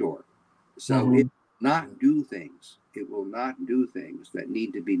sector. So it will not do things. It will not do things that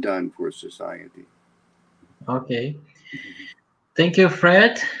need to be done for society. Okay. Thank you,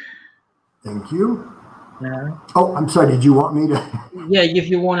 Fred. Thank you. Yeah. Oh, I'm sorry. Did you want me to? Yeah, if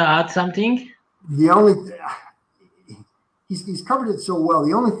you want to add something. The only he's covered it so well.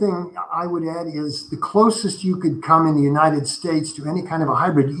 The only thing I would add is the closest you could come in the United States to any kind of a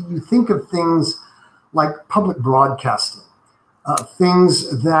hybrid. You think of things like public broadcasting,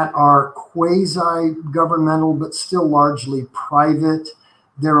 things that are quasi-governmental but still largely private.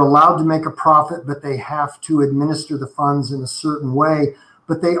 They're allowed to make a profit, but they have to administer the funds in a certain way.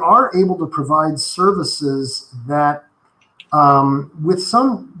 But they are able to provide services that, with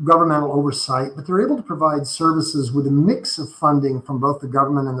some governmental oversight, but they're able to provide services with a mix of funding from both the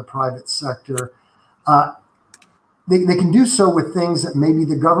government and the private sector. They can do so with things that maybe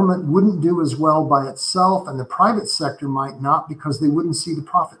the government wouldn't do as well by itself, and the private sector might not because they wouldn't see the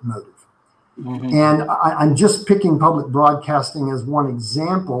profit motive. And I'm just picking public broadcasting as one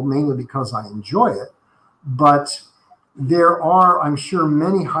example, mainly because I enjoy it. But there are, I'm sure,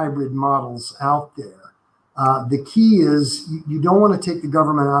 many hybrid models out there. The key is you don't want to take the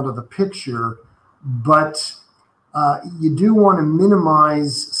government out of the picture, but you do want to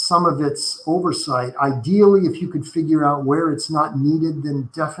minimize some of its oversight. Ideally, if you could figure out where it's not needed, then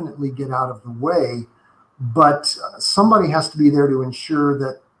definitely get out of the way. But somebody has to be there to ensure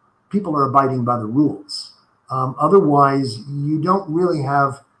that people are abiding by the rules. Otherwise, you don't really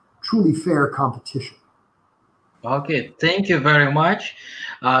have truly fair competition. Okay, thank you very much.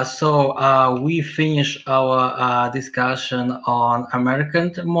 So we finish our discussion on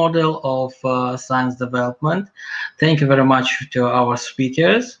American model of science development. Thank you very much to our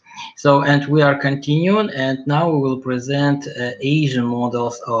speakers. So, and we are continuing, and now we will present Asian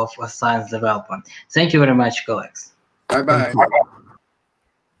models of science development. Thank you very much, colleagues. Bye-bye.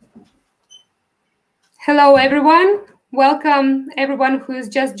 Hello, everyone. Welcome, everyone who is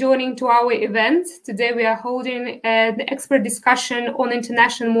just joining to our event. Today, we are holding an expert discussion on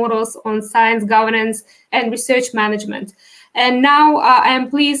international models on science governance and research management. And now I am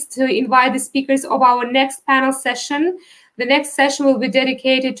pleased to invite the speakers of our next panel session. The next session will be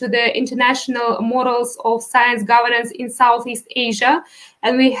dedicated to the international models of science governance in Southeast Asia.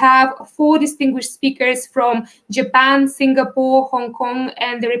 And we have 4 distinguished speakers from Japan, Singapore, Hong Kong,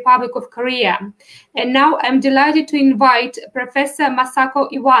 and the Republic of Korea. And now I'm delighted to invite Professor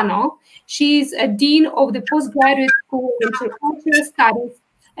Masako Iwano. She is a Dean of the Postgraduate School of Intercultural Studies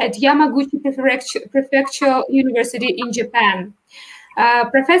at Yamaguchi Prefectural University in Japan.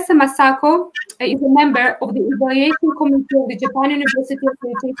 Professor Masako is a member of the Evaluation Committee of the Japan University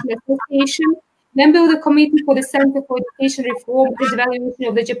Accreditation Association, member of the Committee for the Center for Education Reform and Evaluation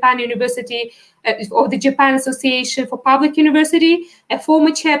of the Japan University of the Japan Association for Public University, a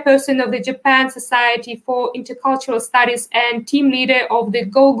former chairperson of the Japan Society for Intercultural Studies, and team leader of the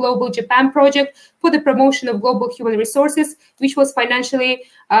Go Global Japan project for the promotion of global human resources, which was financially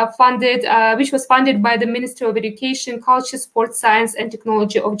funded by the Ministry of Education, Culture, Sports, Science, and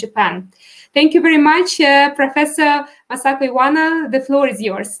Technology of Japan. Thank you very much, Professor Masako Iwano. The floor is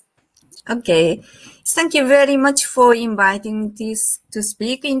yours. Okay, thank you very much for inviting this to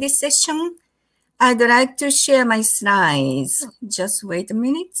speak in this session. I'd like to share my slides. Just wait a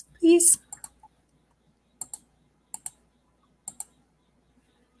minute, please.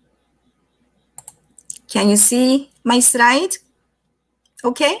 Can you see my slide?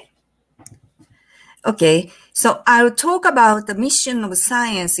 Okay? Okay, so I'll talk about the mission of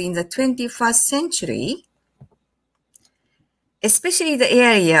science in the 21st century, especially the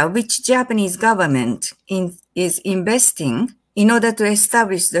area which Japanese government is investing in order to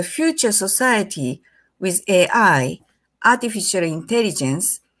establish the future society with AI, artificial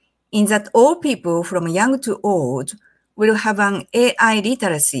intelligence, in that all people from young to old will have an AI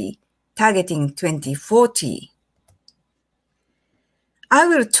literacy targeting 2040. I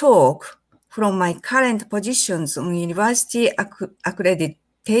will talk from my current positions on university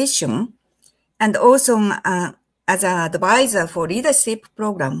accreditation and also as an advisor for leadership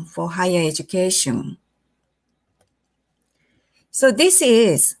program for higher education. So this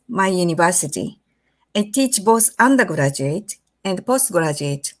is my university. I teach both undergraduate and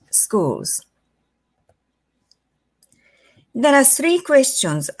postgraduate schools. There are 3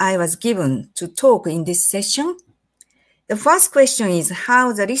 questions I was given to talk in this session. The first question is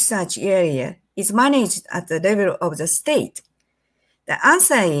how the research area is managed at the level of the state. The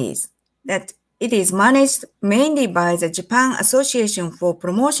answer is that it is managed mainly by the Japan Association for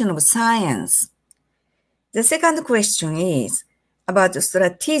Promotion of Science. The second question is about the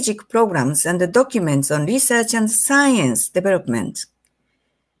strategic programs and the documents on research and science development.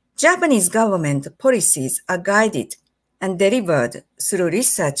 Japanese government policies are guided and delivered through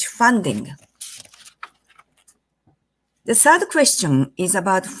research funding. The third question is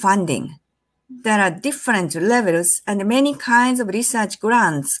about funding. There are different levels and many kinds of research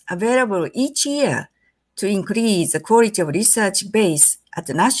grants available each year to increase the quality of research base at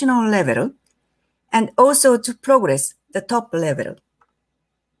the national level and also to progress the top level.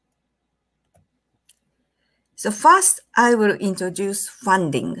 So first, I will introduce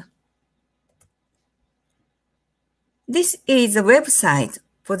funding. This is a website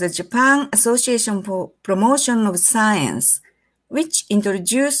for the Japan Association for Promotion of Science, which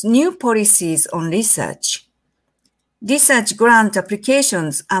introduced new policies on research. Research grant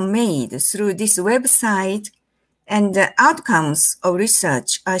applications are made through this website, and the outcomes of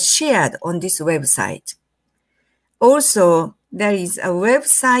research are shared on this website. Also, there is a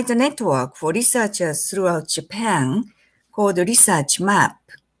website network for researchers throughout Japan called Research Map.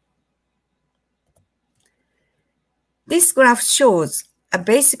 This graph shows a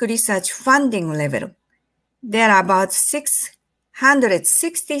basic research funding level. There are about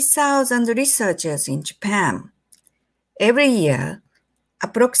 660,000 researchers in Japan. Every year,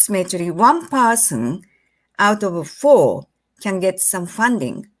 approximately 1 person out of 4 can get some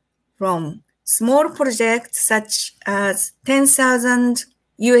funding from small projects such as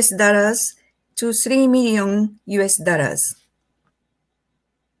 $10,000 to $3 million.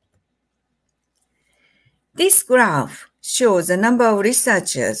 This graph shows the number of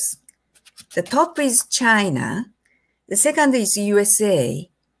researchers. The top is China, the second is USA,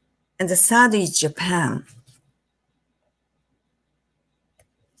 and the third is Japan.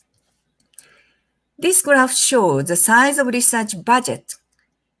 This graph shows the size of research budget.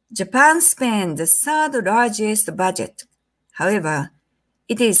 Japan spends the third largest budget. However,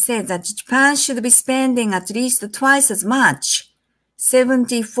 it is said that Japan should be spending at least twice as much,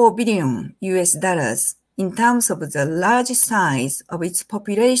 $74 billion in terms of the large size of its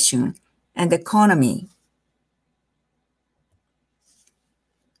population and economy.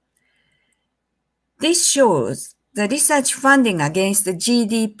 This shows the research funding against the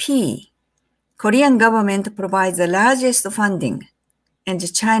GDP. Korean government provides the largest funding,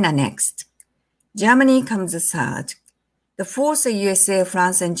 and China next. Germany comes third. The fourth are USA,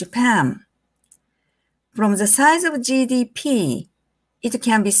 France, and Japan. From the size of GDP, it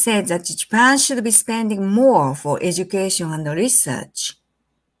can be said that Japan should be spending more for education and research.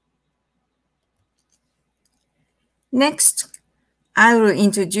 Next, I will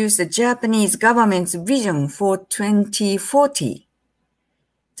introduce the Japanese government's vision for 2040.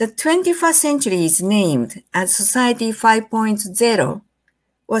 The 21st century is named as Society 5.0,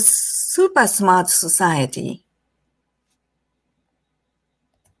 or Super Smart Society.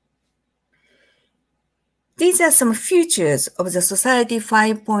 These are some features of the Society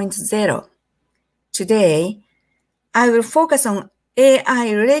 5.0. Today, I will focus on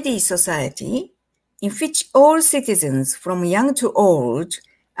AI-ready society, in which all citizens from young to old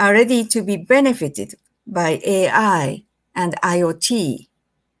are ready to be benefited by AI and IoT.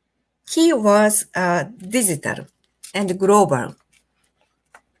 Key words are digital and global.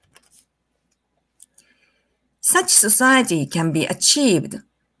 Such society can be achieved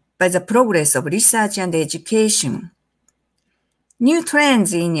by the progress of research and education. New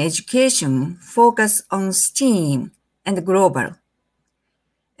trends in education focus on STEAM and global.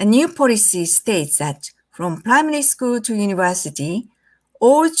 A new policy states that from primary school to university,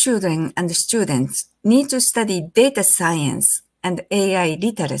 all children and students need to study data science and AI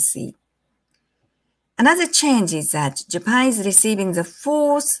literacy. Another change is that Japan is receiving the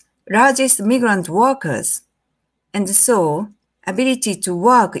fourth largest migrant workers, and so ability to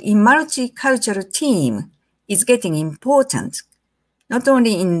work in multicultural team is getting important, not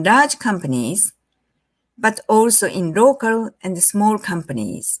only in large companies, but also in local and small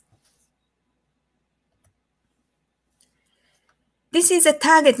companies. This is the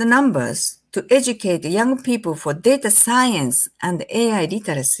target numbers to educate young people for data science and AI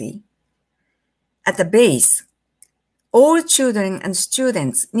literacy. At the base, all children and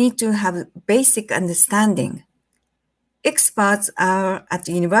students need to have basic understanding. Experts are at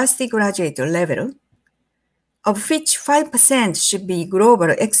university graduate level, of which 5% should be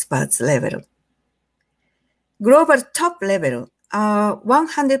global experts level. Global top level are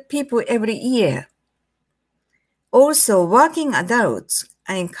 100 people every year. Also, working adults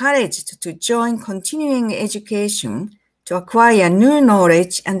are encouraged to join continuing education to acquire new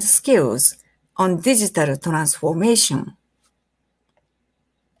knowledge and skills on digital transformation.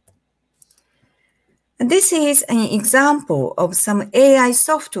 This is an example of some AI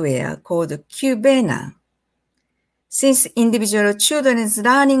software called Cubena. Since individual children's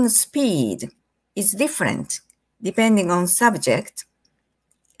learning speed is different depending on subject,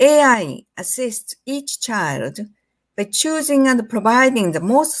 AI assists each child by choosing and providing the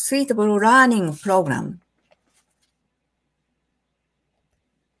most suitable learning program.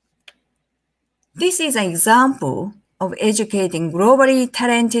 This is an example of educating globally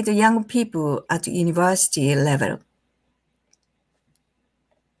talented young people at university level.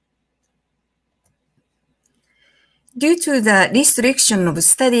 Due to the restriction of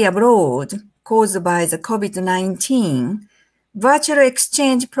study abroad caused by the COVID-19, virtual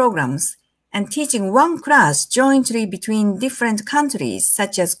exchange programs and teaching one class jointly between different countries,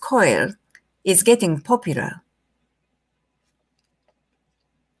 such as COIL, is getting popular.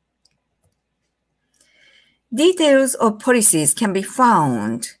 Details of policies can be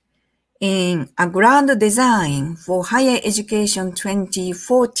found in a grand design for higher education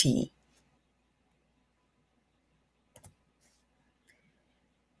 2040.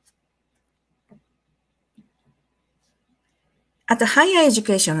 At the higher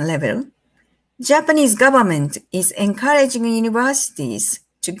education level, Japanese government is encouraging universities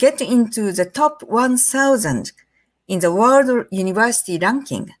to get into the top 1,000 in the world university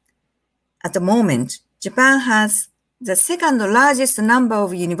ranking. At the moment, Japan has the second largest number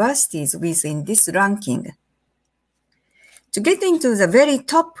of universities within this ranking. To get into the very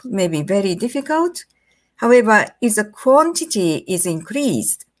top may be very difficult. However, if the quantity is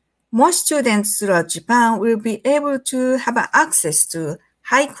increased, more students throughout Japan will be able to have access to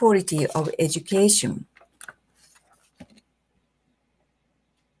high quality of education.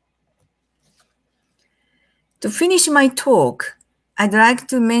 To finish my talk, I'd like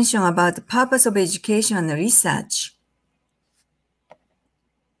to mention about the purpose of education and research.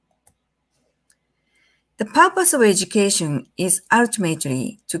 The purpose of education is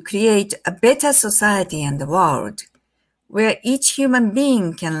ultimately to create a better society and world where each human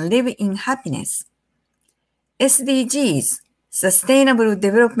being can live in happiness. SDGs, Sustainable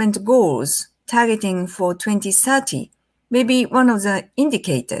Development Goals, targeting for 2030 may be one of the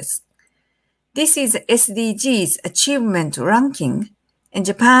indicators. This is SDGs achievement ranking, and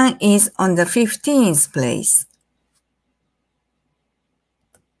Japan is on the 15th place.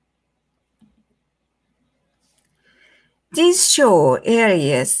 These show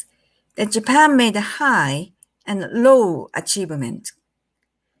areas that Japan made high and low achievement.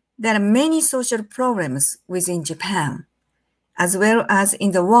 There are many social problems within Japan, as well as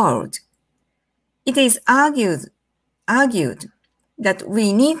in the world. It is argued that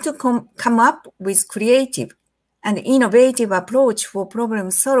we need to come up with creative and innovative approach for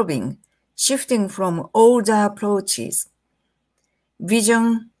problem solving, shifting from older approaches.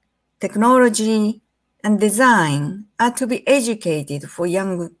 Vision, technology, and design are to be educated for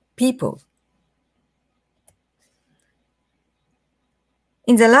young people.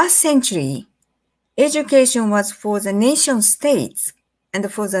 In the last century, education was for the nation states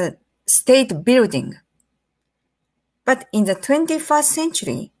and for the state building. But in the 21st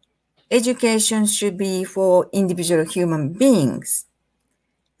century, education should be for individual human beings.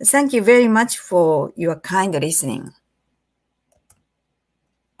 Thank you very much for your kind listening.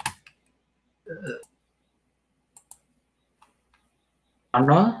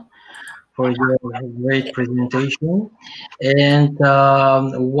 Anna, for your great presentation. And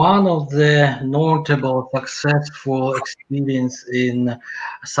one of the notable successful experience in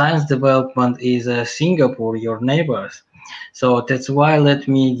science development is Singapore, your neighbors. So that's why let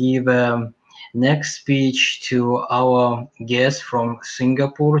me give next speech to our guest from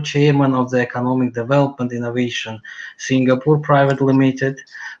Singapore, Chairman of the Economic Development Innovation Singapore Private Limited,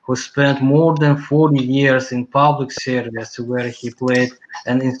 who spent more than 40 years in public service, where he played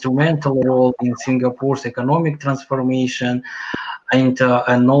an instrumental role in Singapore's economic transformation into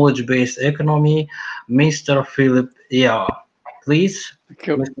a knowledge-based economy, Mr. Philip Yeo. Please,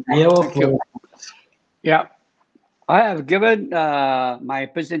 Mr. Yeo. Yeah, I have given my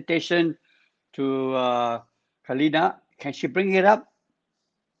presentation to Kalina. Can she bring it up?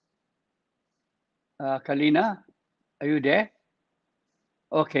 Kalina, are you there?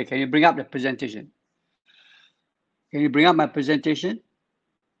 Okay, can you bring up the presentation? Can you bring up my presentation?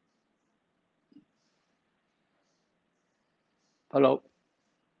 Hello.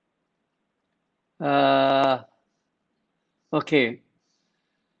 Okay.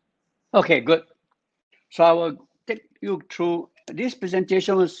 Okay, good. So I will take you through. This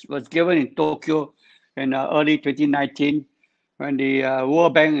presentation was given in Tokyo in early 2019 when the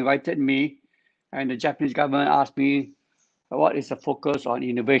World Bank invited me and the Japanese government asked me what is the focus on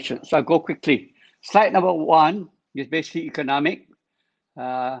innovation. So I'll go quickly. Slide number 1 is basically economic,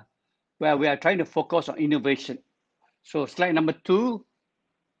 where we are trying to focus on innovation. So slide number 2.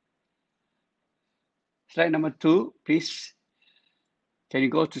 Slide number 2, please. Can you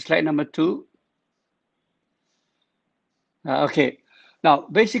go to slide number 2? Okay. Now,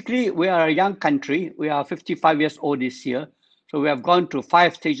 basically, we are a young country. We are 55 years old this year. So we have gone through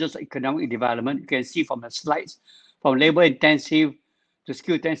 5 stages of economic development. You can see from the slides, from labor intensive to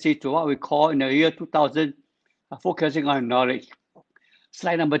skill intensive to what we call in the year 2000, focusing on knowledge.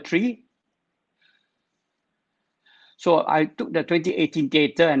 Slide number 3. So I took the 2018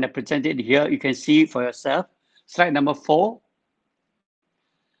 data and I presented it here. You can see for yourself. Slide number 4.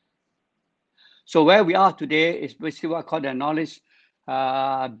 So where we are today is basically what I call the knowledge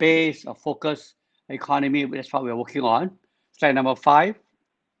base or focus economy. That's what we're working on. Slide number 5.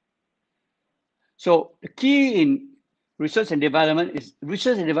 So the key in research and development is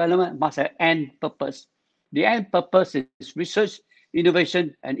research and development must have end purpose. The end purpose is research,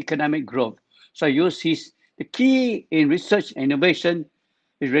 innovation, and economic growth. So I use the key in research and innovation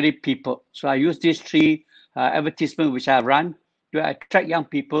is really people. So I use these 3 advertisements which I run to attract young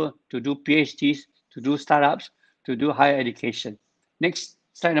people to do PhDs, to do startups, to do higher education. Next,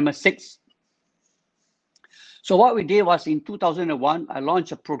 slide number 6. So what we did was in 2001, I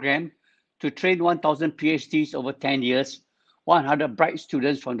launched a program to train 1,000 PhDs over 10 years, 100 bright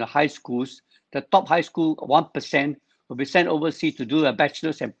students from the high schools. The top high school, 1%, will be sent overseas to do a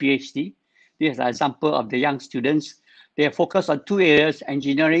bachelor's and PhD. This is an example of the young students. They are focused on 2 areas,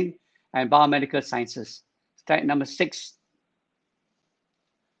 engineering and biomedical sciences. Slide number 6.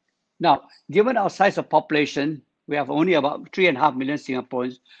 Now, given our size of population, we have only about 3.5 million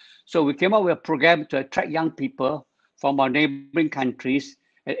Singaporeans. So we came up with a program to attract young people from our neighboring countries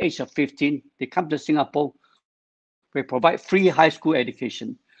at the age of 15. They come to Singapore. We provide free high school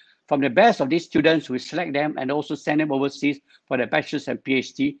education. From the best of these students, we select them and also send them overseas for their bachelor's and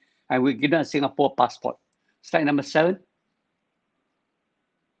PhD, and we give them a Singapore passport. Slide number 7.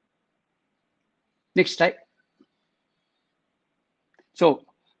 Next slide. So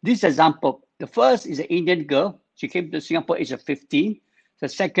this example, the first is an Indian girl. She came to Singapore age of 15. The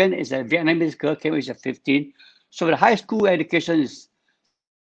second is a Vietnamese girl, came age of 15. So the high school education is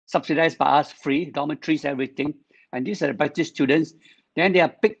subsidized by us, free, dormitories, everything. And these are the British students. Then they are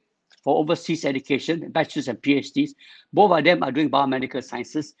picked for overseas education, bachelor's and PhDs. Both of them are doing biomedical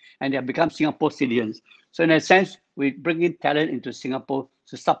sciences, and they have become Singapore citizens. So in a sense, we bring in talent into Singapore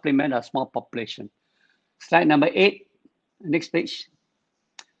to supplement our small population. Slide number 8, next page.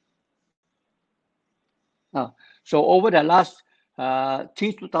 So over the last,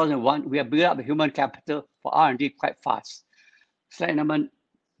 since 2001, we have built up the human capital for R&D quite fast. Slide number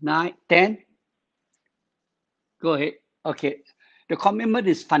 9, 10. Go ahead. Okay. The commitment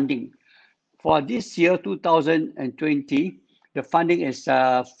is funding. For this year, 2020, the funding is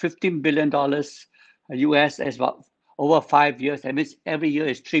 $15 billion US, as about over 5 years. That means every year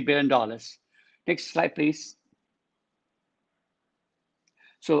is $3 billion. Next slide, please.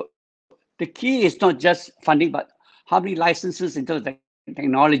 So the key is not just funding, but how many licenses in terms of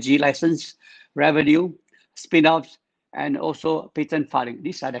technology, license, revenue, spin-offs, and also patent filing.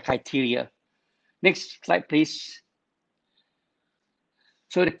 These are the criteria. Next slide, please.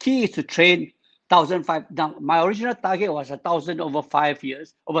 So the key is to train 1,005. Now, my original target was 1,000 over 5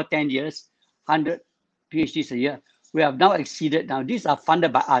 years, over 10 years, 100 PhDs a year. We have now exceeded. Now, these are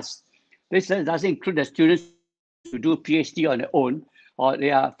funded by us. This doesn't include the students who do PhD on their own, or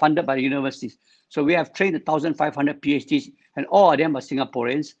they are funded by the universities. So we have trained 1,500 PhDs, and all of them are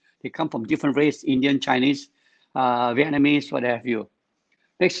Singaporeans. They come from different race, Indian, Chinese, Vietnamese, what have you.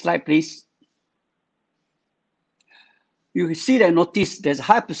 Next slide, please. You can see that notice there's a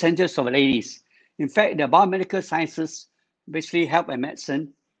high percentage of ladies. In fact, the biomedical sciences, basically health and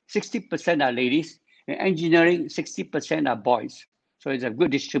medicine, 60% are ladies. In engineering, 60% are boys. So it's a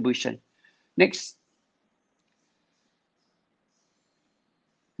good distribution. Next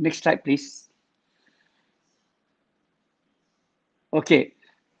slide, please. Okay.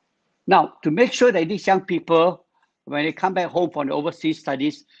 Now, to make sure that these young people, when they come back home from the overseas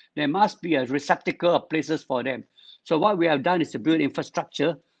studies, there must be a receptacle of places for them. So what we have done is to build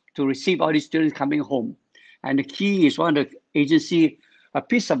infrastructure to receive all these students coming home. And the key is one of the agency, a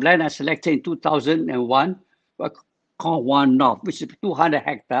piece of land I selected in 2001, called One North, which is 200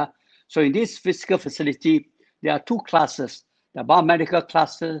 hectares. So in this physical facility, there are 2 clusters, the biomedical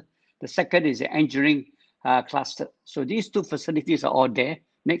cluster, the second is the engineering cluster. So these 2 facilities are all there.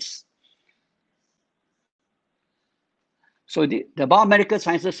 Next. So the biomedical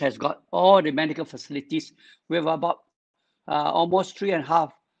sciences has got all the medical facilities. We have about almost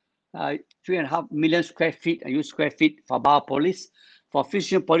 3.5 million square feet, square feet for Biopolis. For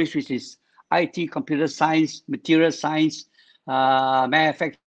Fusion Polis, which is IT, computer science, material science,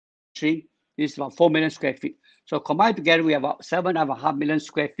 manufacturing, is about 4 million square feet. So combined together, we have about 7.5 million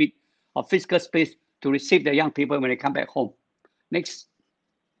square feet of physical space to receive the young people when they come back home. Next.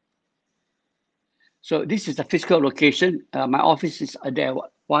 So this is the physical location. My office is there,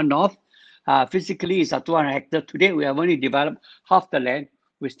 One North. Physically, it's 200 hectares. Today, we have only developed half the land.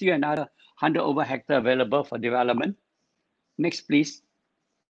 We still have another 100 over hectares available for development. Next, please.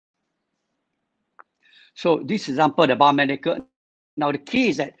 So this example, the biomedical. Now, the key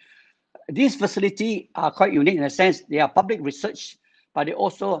is that these facilities are quite unique in a sense. They are public research, but they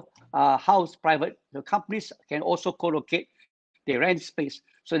also house private. The companies can also co-locate. They rent space.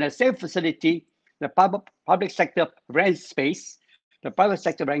 So in the same facility, the public sector rents space, the private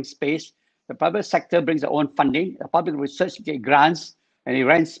sector rents space, the private sector brings their own funding, the public research get grants, and it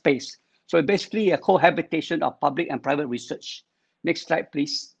rents space. So basically a cohabitation of public and private research. Next slide,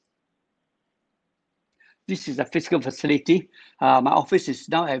 please. This is a physical facility. My office is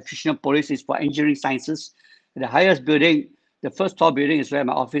now at Fusion Polis, is for engineering sciences. The highest building, the first tall building is where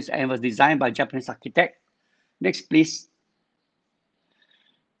my office and was designed by a Japanese architect. Next, please.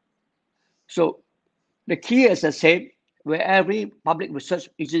 So the key, as I said, where every public research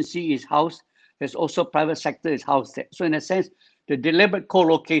agency is housed, there's also private sector is housed there. So in a sense, the deliberate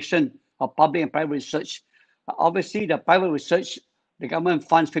co-location of public and private research, obviously the private research, the government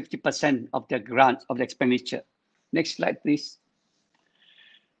funds 50% of their grants, of the expenditure. Next slide, please.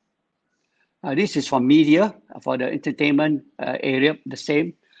 This is for media, for the entertainment area, the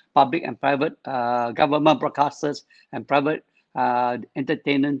same, public and private, government broadcasters and private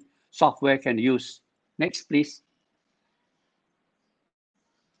entertainment software can use. Next, please.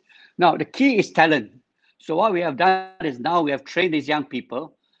 Now, the key is talent. So what we have done is now we have trained these young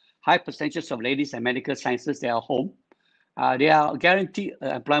people. high percentages of ladies in medical sciences, they are home. They are guaranteed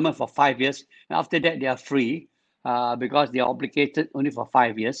employment for 5 years. And after that, they are free because they are obligated only for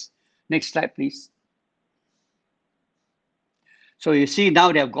 5 years. Next slide, please. So you see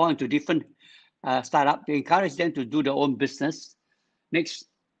now they have gone to different startups. They encourage them to do their own business. Next.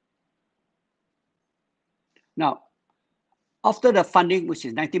 Now, after the funding, which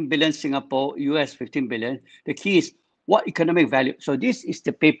is 19 billion Singapore, US 15 billion, the key is what economic value. So this is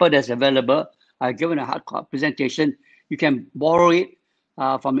the paper that's available. I've given a hard presentation. You can borrow it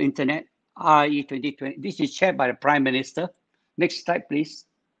from the internet, RE 2020. This is chaired by the Prime Minister. Next slide, please.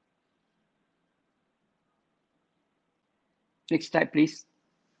 Next slide, please.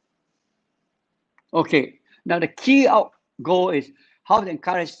 Okay, now the key goal is how to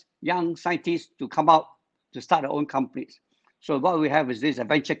encourage young scientists to come out to start their own companies. So what we have is this a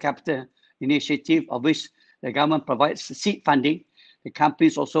venture capital initiative of which the government provides seed funding. The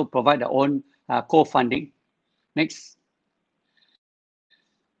companies also provide their own co-funding. Next.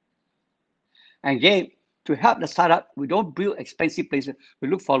 And again, to help the startup, we don't build expensive places. We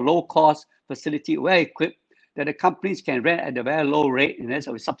look for low-cost facility, well-equipped, that the companies can rent at a very low rate, and then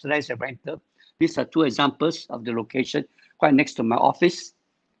so we subsidize the rental. These are two examples of the location, quite next to my office.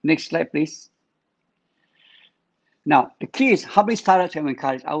 Next slide, please. Now, the key is how many startups have we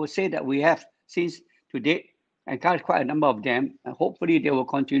encouraged? I would say that we have, since to date, encouraged quite a number of them, and hopefully they will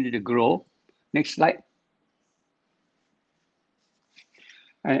continue to grow. Next slide.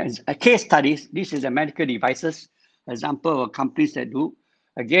 And as a case studies, this is a medical devices example of companies that do.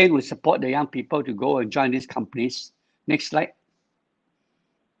 Again, we support the young people to go and join these companies. Next slide.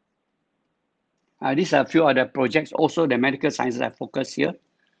 These are a few other projects. Also, the medical sciences are focused here.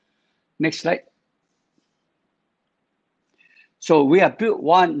 Next slide. So we have built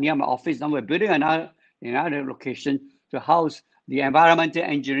one near my office. Now we're building another in another location to house the environmental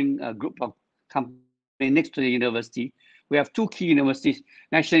engineering group of companies next to the university. We have two key universities,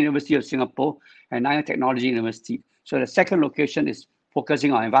 National University of Singapore and Nanyang Technology University. So the second location is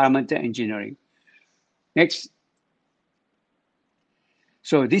focusing on environmental engineering. Next.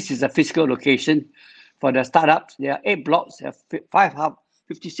 So this is a physical location for the startups. There are 8 blocks, there are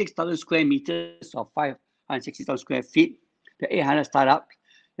 56,000 square meters or 560,000 square feet. There are 800 startups.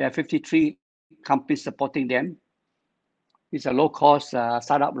 There are 53 companies supporting them. These are low-cost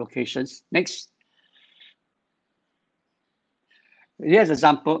startup locations. Next. Here's an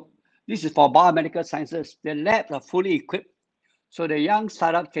example. This is for biomedical sciences. The labs are fully equipped, so the young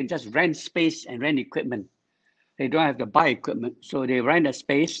startup can just rent space and rent equipment. They don't have to buy equipment, so they rent a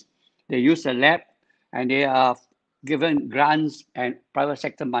space, they use the lab, and they are given grants and private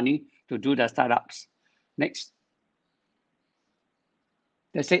sector money to do the startups. Next.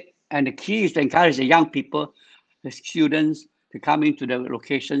 That's it. And the key is to encourage the young people, the students, to come into the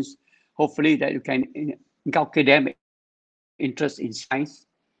locations. Hopefully that you can inculcate them interest in science.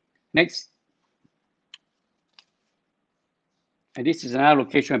 Next. And this is another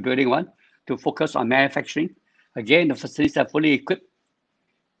location we're building one to focus on manufacturing. Again, the facilities are fully equipped.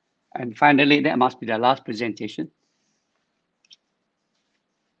 And finally, that must be the last presentation.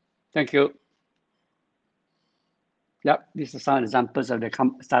 Thank you. Yep, these are some examples of the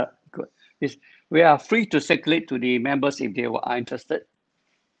startup. We are free to circulate to the members if they are interested.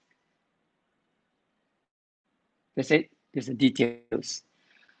 That's it. These are details.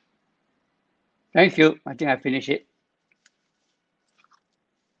 Thank you. I think I finished it.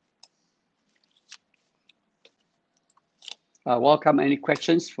 Welcome any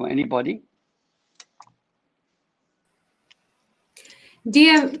questions from anybody.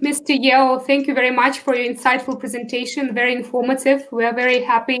 Dear Mr. Yeo, thank you very much for your insightful presentation, very informative. We are very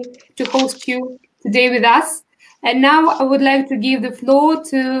happy to host you today with us. And now I would like to give the floor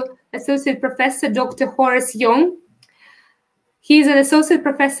to Associate Professor Dr. Horace Young. He is an Associate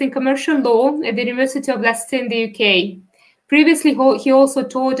Professor in Commercial Law at the University of Leicester in the UK. Previously, he also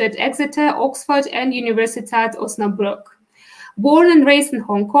taught at Exeter, Oxford, and Universitat Osnabrück. Born and raised in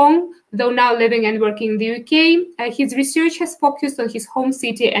Hong Kong, though now living and working in the UK, his research has focused on his home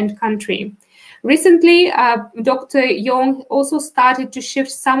city and country. Recently, Dr. Young also started to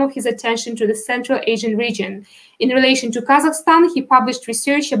shift some of his attention to the Central Asian region. In relation to Kazakhstan, he published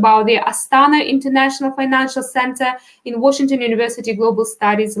research about the Astana International Financial Center in Washington University Global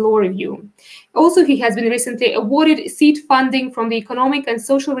Studies Law Review. Also, he has been recently awarded seed funding from the Economic and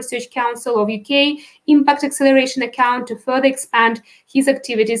Social Research Council of UK Impact Acceleration Account to further expand his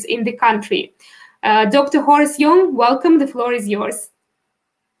activities in the country. Dr. Horace Young, welcome. The floor is yours.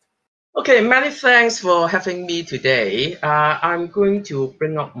 Okay, many thanks for having me today. I'm going to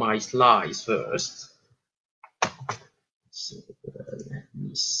bring up my slides first. So let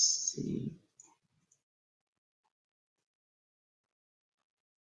me see.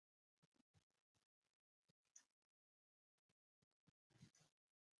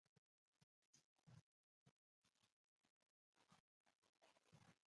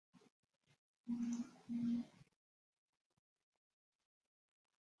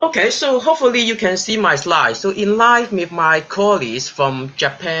 Okay, so hopefully you can see my slides. So in line with my colleagues from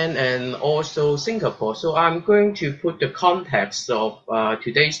Japan and also Singapore, so I'm going to put the context of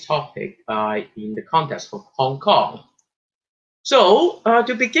today's topic in the context of Hong Kong. So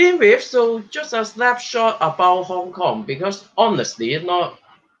to begin with, so just a snapshot about Hong Kong, because honestly, not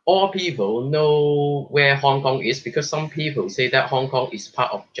all people know where Hong Kong is, because some people say that Hong Kong is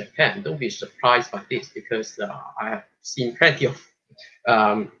part of Japan. Don't be surprised by this, because I have seen plenty of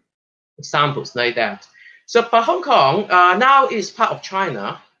examples like that. So, but Hong Kong now is part of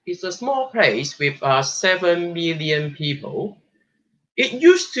China. It's a small place with 7 million people. It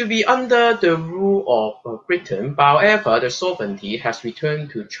used to be under the rule of Britain. However, the sovereignty has returned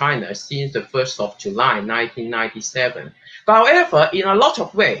to China since the 1st of July 1997. However, in a lot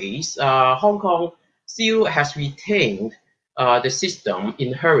of ways, Hong Kong still has retained the system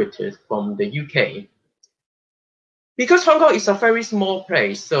inherited from the UK. Because Hong Kong is a very small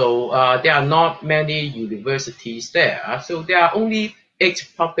place, so there are not many universities there. So there are only 8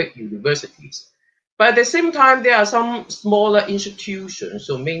 public universities. But at the same time, there are some smaller institutions,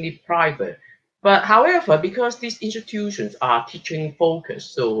 so mainly private. But however, because these institutions are teaching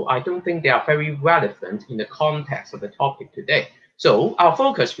focused, so I don't think they are very relevant in the context of the topic today. So our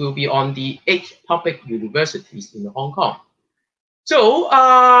focus will be on the 8 public universities in Hong Kong. So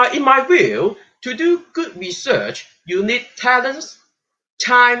in my view, to do good research, you need talents,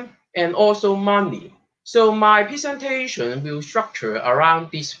 time, and also money. So my presentation will structure around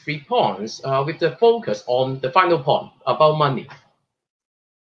these 3 points with the focus on the final point about money.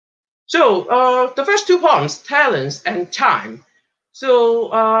 So the first 2 points, talents and time. So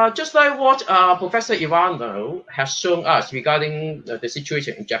just like what Professor Ivano has shown us regarding the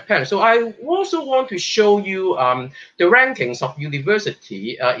situation in Japan, so I also want to show you the rankings of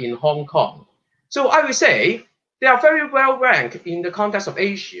university in Hong Kong. So I will say they are very well ranked in the context of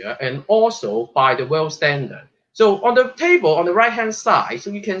Asia and also by the world standard. So on the table on the right-hand side, so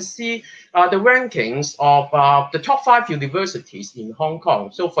you can see the rankings of the top 5 universities in Hong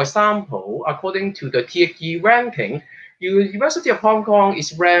Kong. So for example, according to the TAE ranking, University of Hong Kong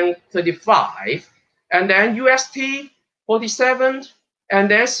is ranked 35, and then UST 47, and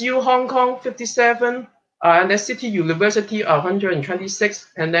then CU Hong Kong 57, and then City University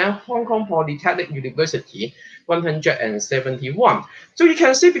 126, and then Hong Kong Polytechnic University 171. So you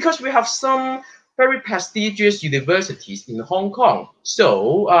can see because we have some very prestigious universities in Hong Kong,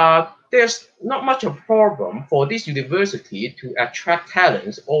 so there's not much of a problem for this university to attract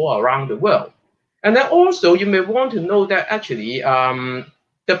talents all around the world. And then also you may want to know that actually the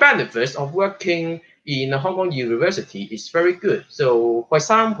benefits of working in a Hong Kong university is very good. So for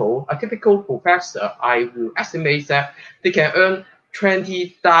example, a typical professor, I will estimate that they can earn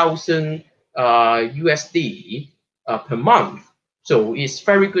 20,000 USD per month. So it's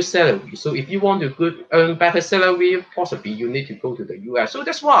very good salary. So if you want to earn better salary, possibly you need to go to the US. So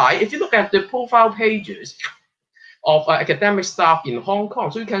that's why if you look at the profile pages of academic staff in Hong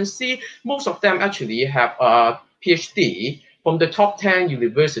Kong, so you can see most of them actually have a PhD from the top 10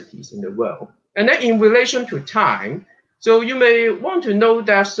 universities in the world. And then in relation to time, so you may want to know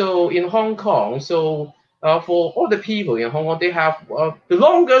that so in Hong Kong, so for all the people in Hong Kong, they have the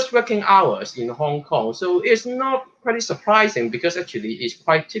longest working hours in Hong Kong. So it's not pretty surprising because actually it's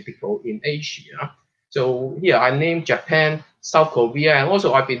quite typical in Asia. So here I named Japan, South Korea, and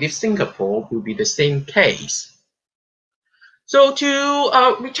also I believe Singapore will be the same case. So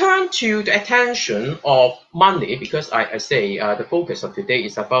to return to the attention of money, because I say the focus of today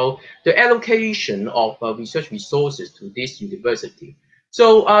is about the allocation of research resources to this university.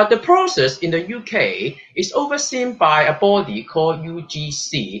 So the process in the UK is overseen by a body called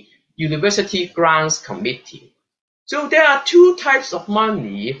UGC, University Grants Committee. So there are 2 types of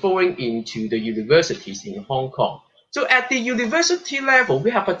money flowing into the universities in Hong Kong. So at the university level,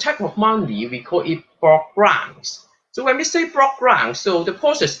 we have a type of money, we call it block grants. So when we say block grants, so the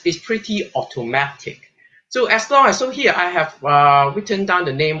process is pretty automatic. So as long as, so here I have written down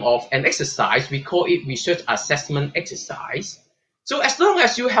the name of an exercise, we call it research assessment exercise. So as long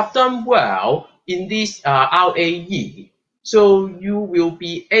as you have done well in this RAE, so you will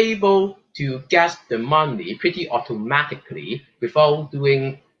be able to get the money pretty automatically without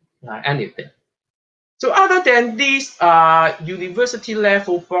doing anything. So other than these university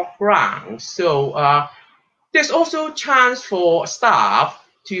level block grants, so there's also chance for staff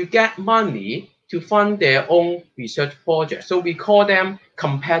to get money to fund their own research projects. So we call them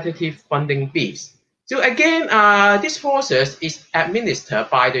competitive funding bids. So again, this process is administered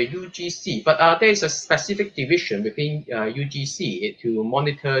by the UGC, but there is a specific division within UGC to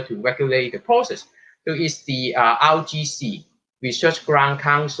monitor, to regulate the process. So it's the RGC, Research Grant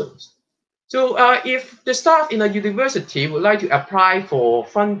Councils. So if the staff in a university would like to apply for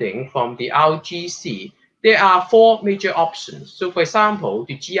funding from the RGC, there are 4 major options. So for example,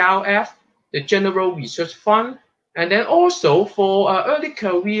 the GRF, the General Research Fund, and then also for early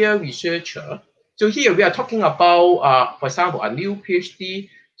career researcher. So here we are talking about, for example, a new PhD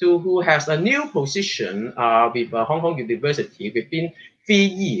who has a new position with Hong Kong University within 3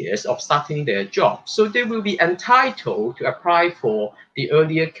 years of starting their job. So they will be entitled to apply for the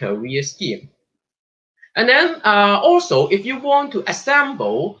earlier career scheme. And then also, if you want to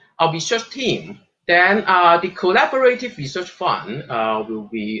assemble a research team, then the Collaborative Research Fund will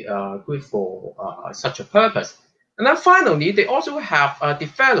be good for such a purpose. And then finally, they also have the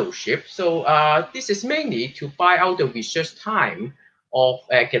fellowship. So this is mainly to buy out the research time of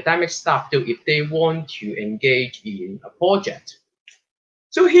academic staff if they want to engage in a project.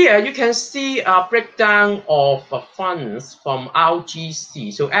 So here you can see a breakdown of funds from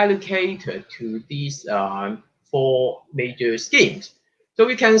RGC, so allocated to these 4 major schemes. So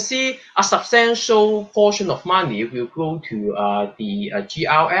we can see a substantial portion of money will go to the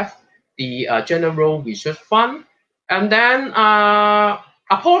GRF, the General Research Fund, and then a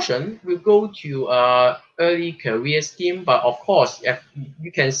portion will go to early career scheme. But of course,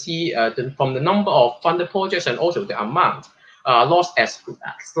 you can see from the number of funded projects and also the amount, lost as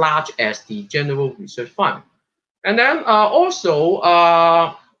large as the General Research Fund. And then also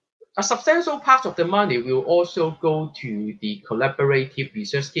a substantial part of the money will also go to the collaborative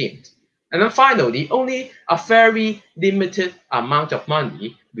research schemes. And then finally, only a very limited amount of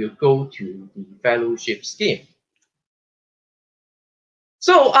money will go to the fellowship scheme.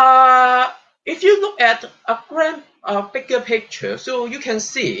 So if you look at a bigger picture, so you can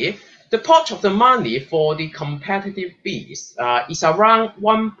see the pot of the money for the competitive bids is around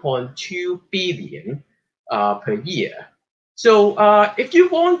 1.2 billion per year. So if you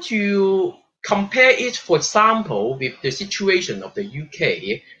want to compare it, for example, with the situation of the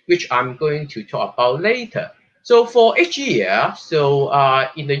UK, which I'm going to talk about later. So for each year, so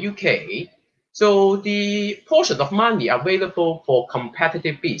in the UK, so the portion of money available for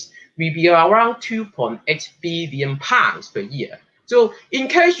competitive bids will be around 2.8 billion pounds per year. So in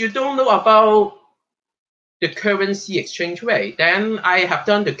case you don't know about the currency exchange rate, then I have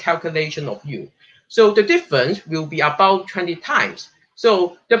done the calculation of you. So the difference will be about 20 times.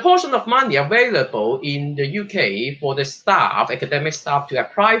 So the portion of money available in the UK for the staff, academic staff to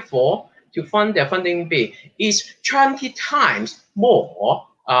apply for, to fund their funding bid is 20 times more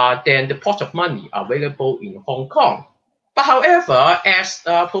than the pot of money available in Hong Kong. But however, as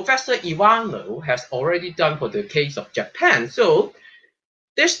Professor Iwano has already done for the case of Japan, so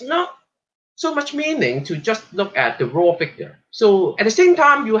there's not so much meaning to just look at the raw figure. So at the same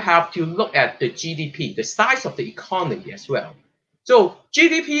time, you have to look at the GDP, the size of the economy as well. So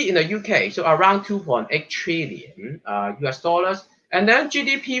GDP in the UK, so around 2.8 trillion US dollars, and then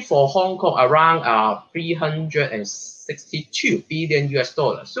GDP for Hong Kong around 362 billion US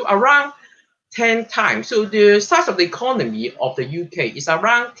dollars. So around 10 times. So the size of the economy of the UK is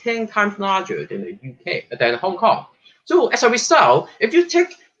around 10 times larger than the UK, than Hong Kong. So as a result, if you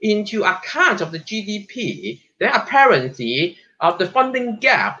take into account of the GDP, then apparently the funding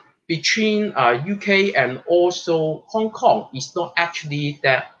gap between UK and also Hong Kong is not actually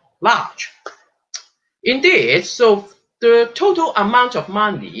that large. Indeed, so the total amount of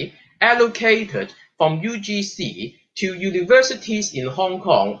money allocated from UGC to universities in Hong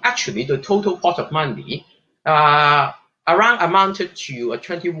Kong, actually the total pot of money around amounted to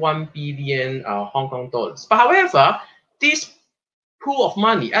 21 billion Hong Kong dollars. But however, this pool of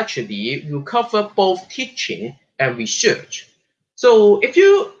money actually will cover both teaching and research. So if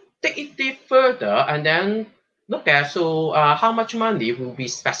you take it deep further and then look at how much money will be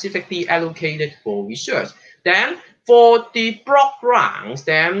specifically allocated for research, then for the block grants,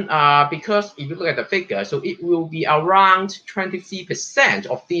 then because if you look at the figure, so it will be around 23%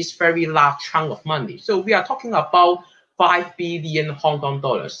 of this very large chunk of money. So we are talking about 5 billion Hong Kong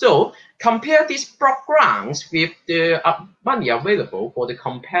dollars. So compare these block grants with the money available for the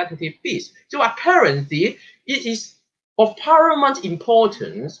competitive bids. So apparently, it is of paramount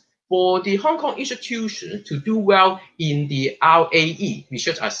importance for the Hong Kong institution to do well in the RAE,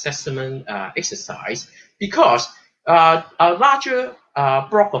 Research Assessment exercise, because a larger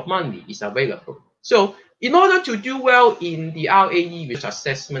block of money is available. So in order to do well in the RAE research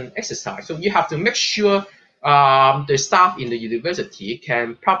assessment exercise, so you have to make sure the staff in the university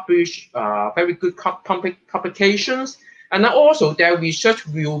can publish very good publications, and also their research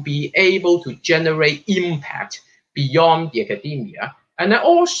will be able to generate impact beyond the academia. And then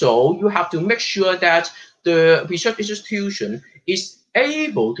also you have to make sure that the research institution is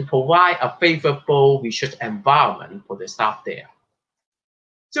able to provide a favorable research environment for the staff there.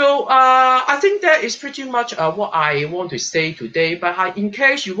 So I think that is pretty much what I want to say today. But in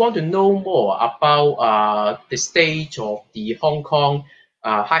case you want to know more about the state of the Hong Kong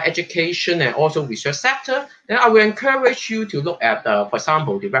higher education and also research sector, then I will encourage you to look at, for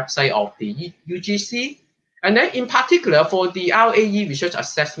example, the website of the UGC. And then in particular for the RAE research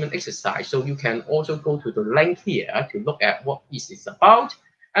assessment exercise, so you can also go to the link here to look at what this is about.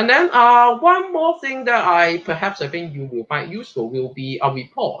 And then one more thing that I think you will find useful will be a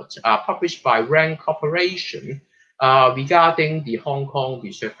report published by RAND Corporation regarding the Hong Kong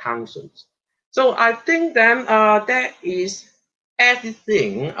Research Councils. So I think then that is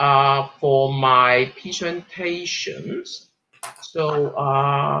everything for my presentations. So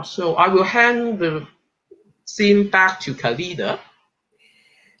I will hand the scene back to Khalida.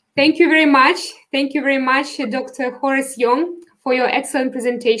 Thank you very much. Thank you very much, Dr. Horace Young, for your excellent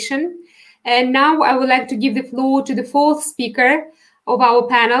presentation. And now I would like to give the floor to the fourth speaker of our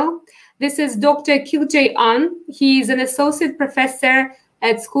panel. This is Dr. Kyljay An. He is an associate professor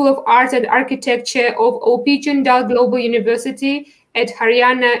at School of Art and Architecture of O.P. Jindal Global University at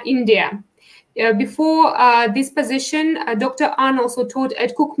Haryana, India. Before this position, Dr. An also taught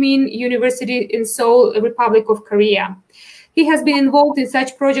at Kookmin University in Seoul, Republic of Korea. He has been involved in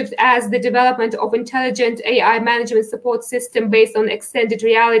such projects as the development of intelligent AI management support system based on extended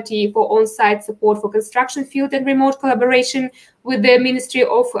reality for on-site support for construction field and remote collaboration with the Ministry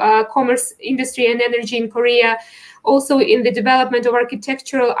of Commerce, Industry and Energy in Korea. Also in the development of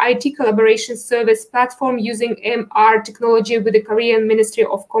architectural IT collaboration service platform using MR technology with the Korean Ministry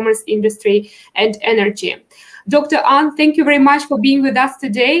of Commerce, Industry and Energy. Dr. An, thank you very much for being with us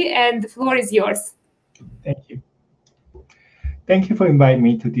today, and the floor is yours. Thank you. Thank you for inviting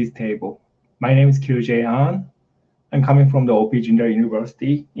me to this table. My name is Kyljay An. I'm coming from the O.P. Jindal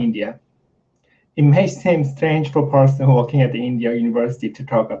University, India. It may seem strange for a person working at the India University to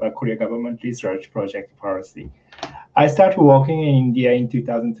talk about Korea government research project policy. I started working in India in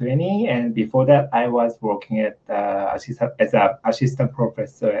 2020, and before that, I was working at as an assistant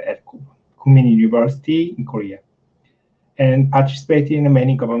professor at Kookmin University in Korea, and participated in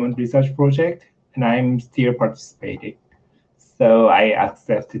many government research projects, and I'm still participating. So I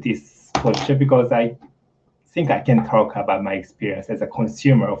accepted this position because I think I can talk about my experience as a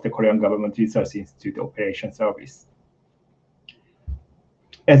consumer of the Korean Government Research Institute Operation Service.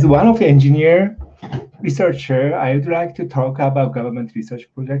 As one of the engineer researcher, I would like to talk about government research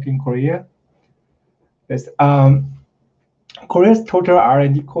project in Korea. Yes, Korea's total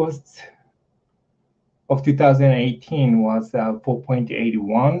R&D costs of 2018 was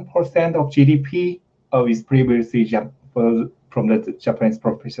 4.81% of GDP. Is previously from the Japanese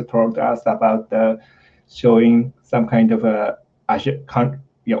professor told us about showing some kind of a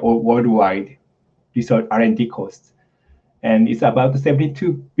worldwide research R&D costs, and it's about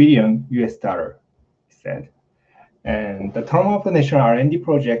 72 billion US dollar, he said. And the term of the national R&D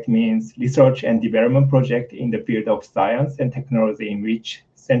project means research and development project in the field of science and technology in which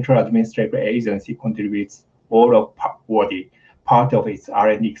central administrative agency contributes all of part of its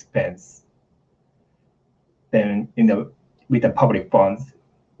R&D expense. Then with the public funds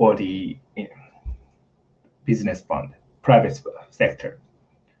or the business fund, private sector.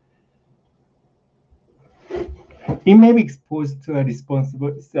 It may be exposed to a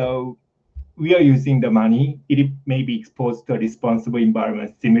responsible, so we are using the money. It may be exposed to a responsible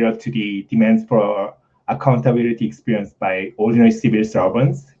environment similar to the demands for accountability experienced by ordinary civil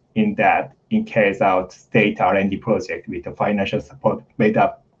servants, in that it carries out state R&D project with the financial support made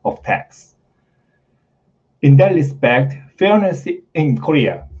up of tax. In that respect, fairness in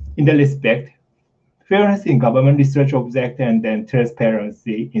Korea, fairness in government research object and then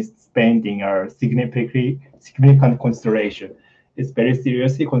transparency in spending are significant consideration. It's very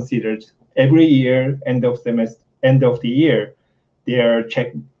seriously considered. Every year, end of the year, they are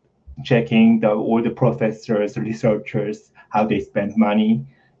checking all the professors, researchers, how they spend money,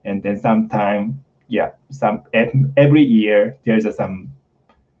 and then every year there's some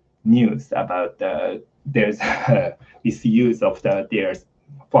news about there's misuse of their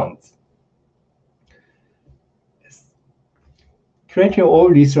funds. Currently, all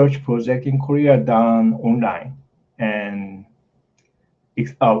research projects in Korea are done online, and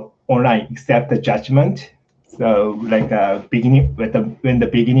online except the judgment. So like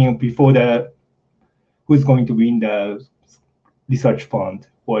beginning before who's going to win the research fund,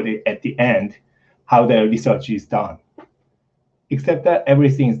 or at the end, how the research is done. Except that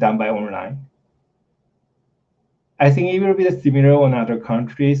everything is done by online. I think it will be similar in other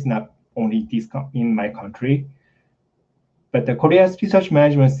countries, not only this in my country. But the Korea's research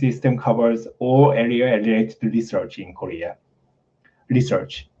management system covers all areas related to research in Korea.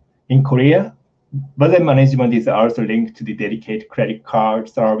 In Korea, budget management is also linked to the dedicated credit card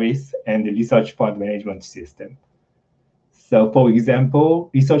service and the research fund management system. So for example,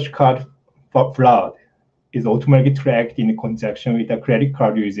 research card fraud is automatically tracked in conjunction with the credit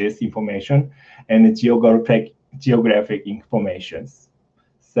card users information and the geographic information.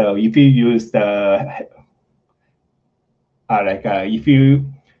 So if you use the if you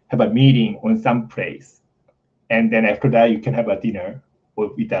have a meeting on some place, and then after that you can have a dinner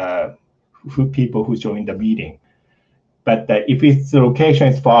with people who join the meeting. But if its location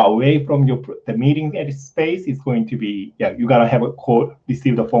is far away from the meeting space, it's going to be, you gotta have a call,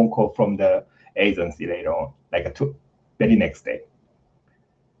 receive the phone call from the agency later on, like very next day.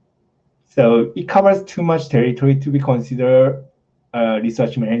 So it covers too much territory to be considered a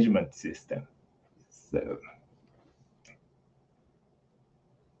research management system. So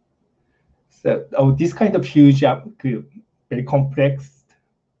this kind of huge, very complex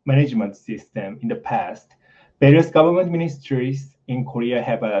management system in the past, various government ministries in Korea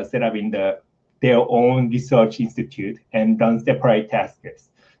have set up in their own research institute and done separate tasks.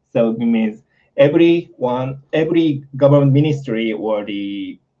 So it means every government ministry or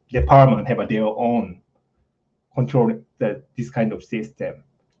the department have their own control this kind of system.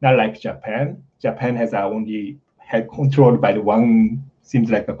 Not like Japan. Japan has only controlled by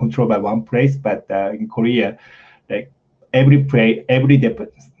seems like a control by one place, but in Korea, like every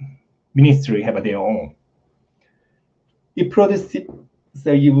ministry have their own. It produced a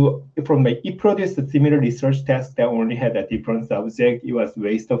similar research task that only had a different subject. It was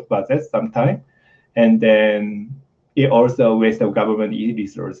waste of budget sometimes, and then it also waste of government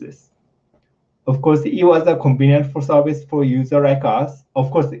resources. Of course, it was a convenient for service for user like us.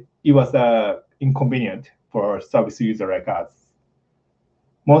 Of course, it was inconvenient for service user like us.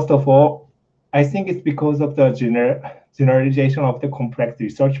 Most of all, I think it's because of the generalization of the complex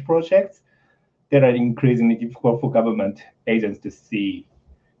research projects that are increasingly difficult for government agents to see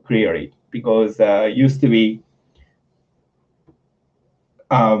clearly. Because used to be,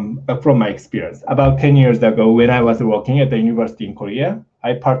 from my experience, about 10 years ago, when I was working at the university in Korea,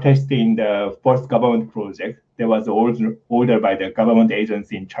 I participated in the first government project that was ordered by the government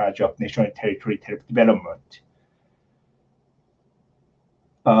agency in charge of national territory development.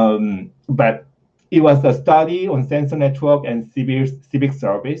 But it was a study on sensor network and civic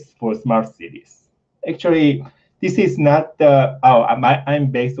service for smart cities. Actually, this is not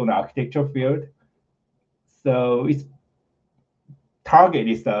I'm based on the architecture field, so its target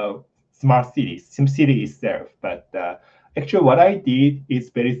is smart cities, SimCity itself. But actually, what I did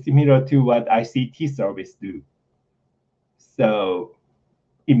is very similar to what ICT service do. So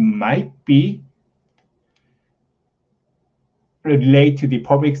it might be relate to the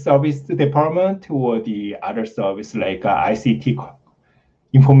public service department or the other service like ICT,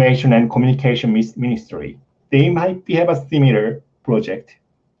 information and communication ministry. They might have a similar project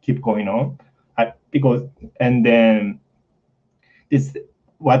keep going on and then this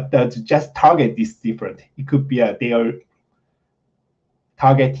just target is different. It could be they are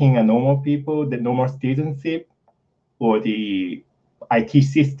targeting a normal people, the normal citizenship, or the IT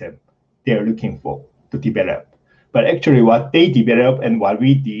system they're looking for to develop. But actually what they developed and what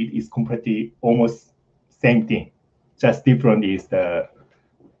we did is completely almost same thing. Just different is the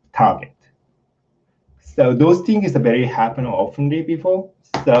target. So those things very happen oftenly before.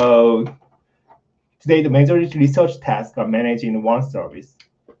 So today the majority research tasks are managed in one service.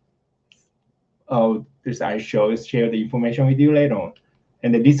 This I share the information with you later on.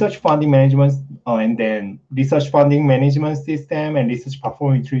 And the research funding management, and then research funding management system and research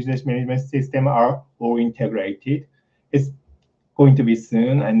performance research management system are all integrated. It's going to be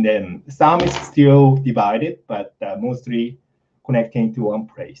soon, and then some is still divided, but mostly connecting to one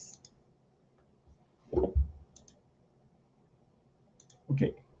place.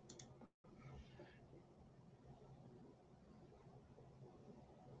 Okay.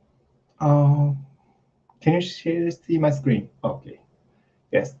 Can you see my screen? Okay.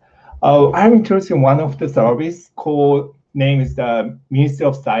 Yes. I'm introducing one of the service called name is the Ministry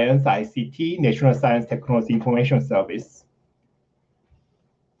of Science ICT National Science Technology Information Service.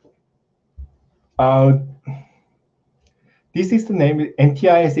 this is the name.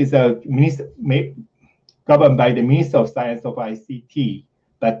 NTIS is a governed by the Ministry of Science of ICT,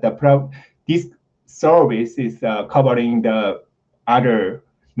 but this service is covering the other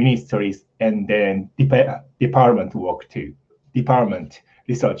ministries and then department work too, department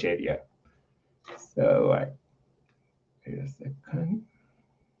research area. So wait a second.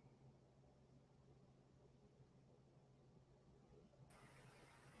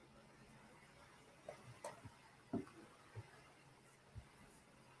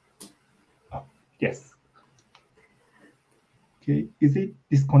 Oh, yes. Okay, is it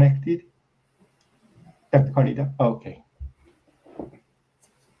disconnected? Dr. Khalida? Okay.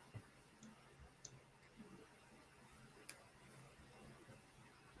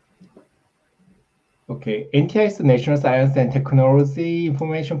 Okay, NTI is the National Science and Technology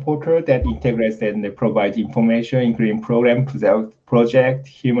Information Portal that integrates and provides information, including program, project,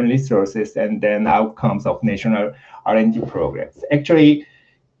 human resources, and then outcomes of national R&D programs. Actually,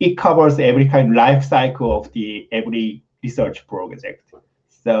 it covers every kind of life cycle of every research project.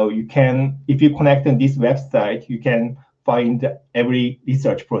 So you can, if you connect on this website, you can find every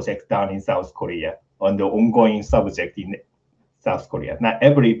research project done in South Korea on the ongoing subject in South Korea. Not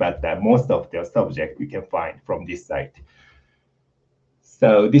every, but most of the subject you can find from this site.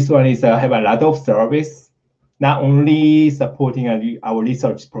 So this one is have a lot of service, not only supporting our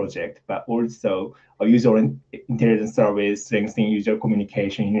research project, but also a user intelligence service, strengthening user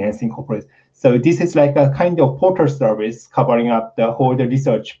communication, enhancing corporate. So this is like a kind of portal service covering up the whole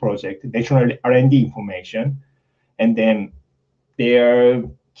research project, national R&D information, and then they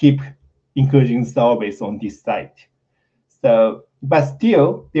keep including service on this site. So, but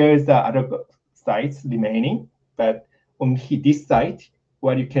still, there is other sites remaining. But on this site,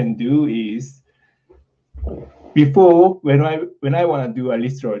 what you can do is, before when I want to do a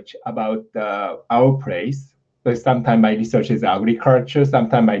research about our place, because sometimes my research is agriculture,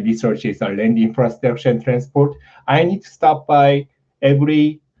 sometimes my research is land infrastructure and transport, I need to stop by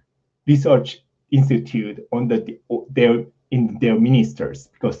every research institute on in their ministers,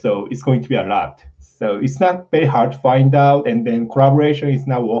 because so it's going to be a lot. So it's not very hard to find out, and then collaboration is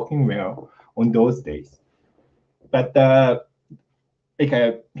not working well on those days. But like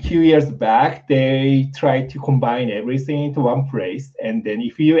a few years back, they tried to combine everything into one place. And then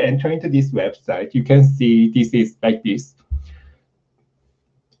if you enter into this website, you can see this is like this.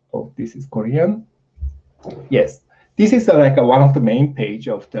 Oh, this is Korean. Yes, this is like one of the main page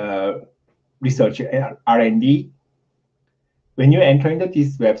of the research R&D. When you enter into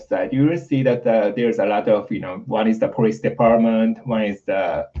this website, you will see that there's a lot of, one is the police department, one is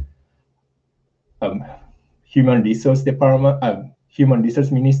the human resource department, human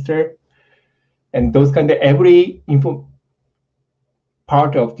resource minister, and those kind of every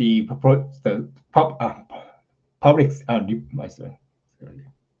part of the public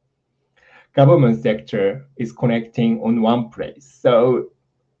government sector is connecting on one place. So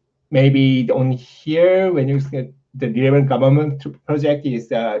maybe on here, when you see the relevant government project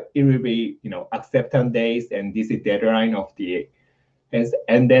is, it will be, acceptance days, and this is deadline of the,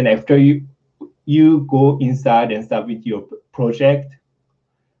 and then after you go inside and submit your project,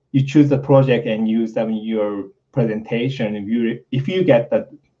 you choose the project and you submit your presentation. If you get the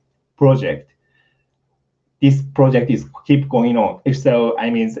project, this project is keep going on. If so, I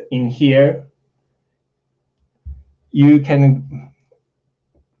mean, in here, you can,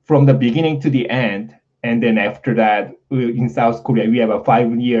 from the beginning to the end, and then after that, in South Korea, we have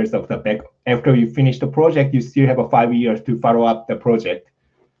 5 years of the back. After you finish the project, you still have 5 years to follow up the project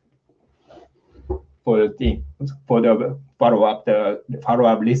for the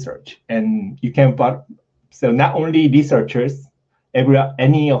follow-up research. And you can, so not only researchers,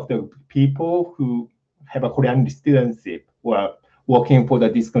 any of the people who have a Korean citizenship or working for the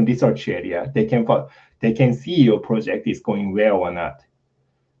research area, they can see your project is going well or not.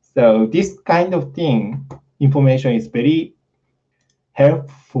 So this kind of thing, information is very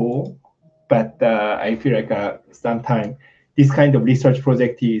helpful, but I feel like sometimes this kind of research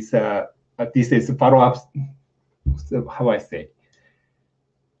project is, this is follow-up, so how I say,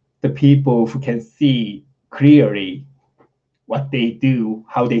 the people who can see clearly what they do,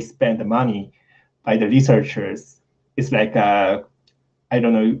 how they spend the money by the researchers. It's like, I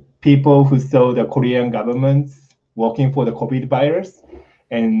don't know, people who saw the Korean governments working for the COVID virus,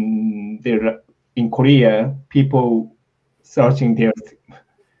 and they're in Korea, people searching their,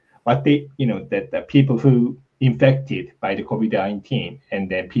 what they, that the people who infected by the COVID-19, and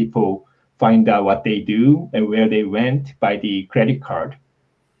then people find out what they do and where they went by the credit card.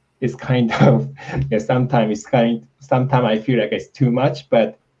 It's kind of, sometimes I feel like it's too much,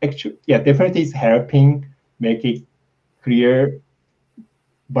 but actually, definitely it's helping make it clear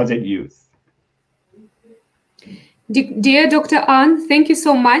budget use. Dear Dr. An, thank you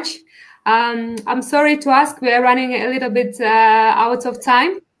so much. I'm sorry to ask, we're running a little bit out of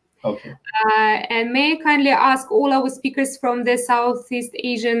time. Okay. And may I kindly ask all our speakers from the Southeast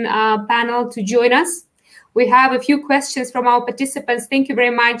Asian panel to join us. We have a few questions from our participants. Thank you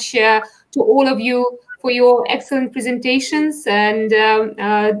very much to all of you for your excellent presentations. And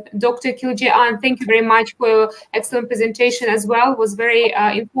Dr. Kiljae, thank you very much for your excellent presentation as well. It was very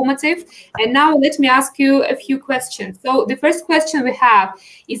informative. And now let me ask you a few questions. So the first question we have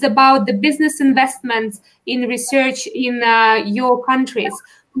is about the business investments in research in your countries.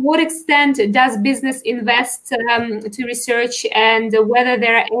 To what extent does business invest to research, and whether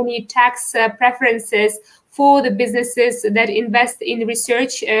there are any tax preferences for the businesses that invest in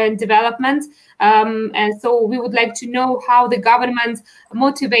research and development? And so we would like to know how the government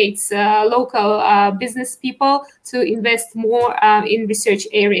motivates local business people to invest more in research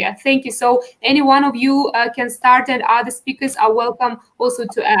area. Thank you. So any one of you can start, and other speakers are welcome also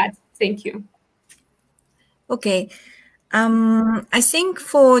to add. Thank you. Okay. I think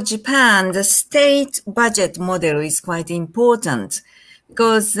for Japan, the state budget model is quite important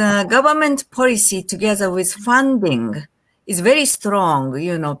because government policy together with funding is very strong.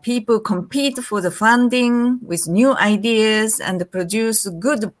 You know, people compete for the funding with new ideas and produce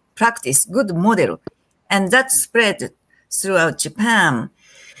good practice, good model, and that spread throughout Japan.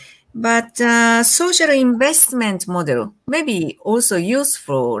 But social investment model may be also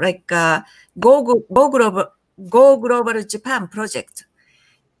useful, like Go Global Japan project.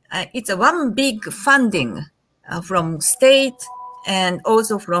 It's a one big funding from state and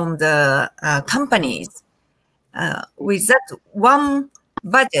also from the companies. With that one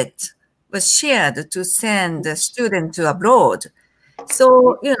budget was shared to send the student to abroad.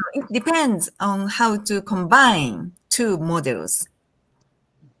 So, you know, it depends on how to combine two models.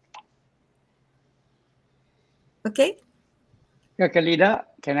 Okay? Yeah, Khalida,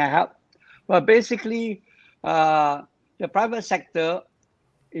 can I help? Well, basically, the private sector,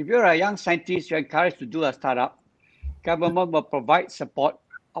 if you're a young scientist, you're encouraged to do a startup, government will provide support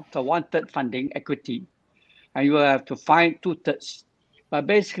up to 1/3 funding equity, and you will have to find 2/3. But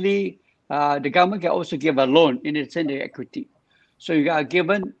basically, the government can also give a loan in exchange of equity. So you are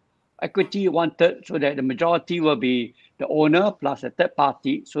given equity 1/3 so that the majority will be the owner plus a third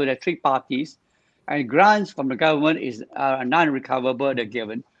party, so there are 3 parties, and grants from the government is non-recoverable, they're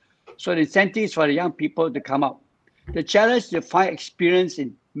given. So the incentives for the young people to come up. The challenge is to find experience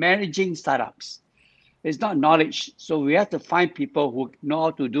in managing startups. It's not knowledge. So we have to find people who know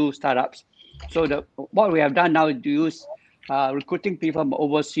how to do startups. So what we have done now is to use recruiting people from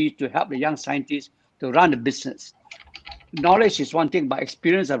overseas to help the young scientists to run the business. Knowledge is one thing, but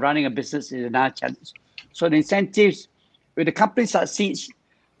experience of running a business is another challenge. So the incentives, when the company succeeds,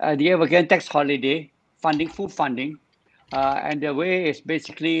 they have again tax holiday, funding, full funding. And the way is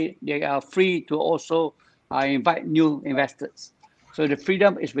basically they are free to also invite new investors. So the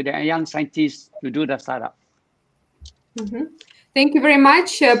freedom is with the young scientists to do the startup. Thank you very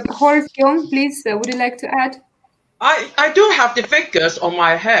much. Horace Young, please, would you like to add? I don't have the figures on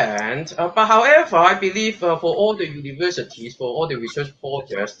my hand, but however, I believe for all the universities, for all the research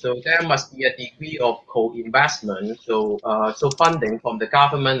projects, so there must be a degree of co-investment, so funding from the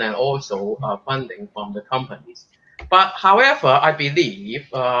government and also funding from the companies. But however, I believe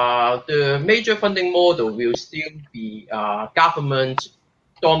the major funding model will still be government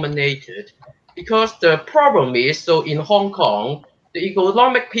dominated, because the problem is, so in Hong Kong, the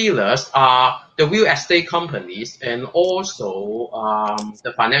economic pillars are the real estate companies and also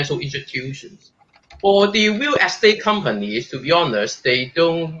the financial institutions. For the real estate companies, to be honest, they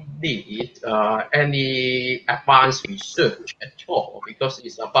don't need any advanced research at all, because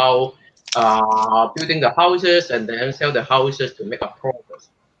it's about building the houses and then sell the houses to make a profit.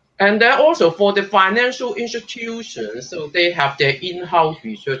 And then also for the financial institutions, so they have their in-house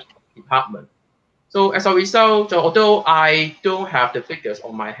research department. So as a result, although I don't have the figures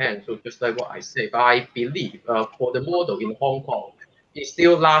on my hand, so just like what I say, but I believe for the model in Hong Kong, it's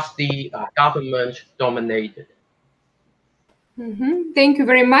still largely government dominated. Thank you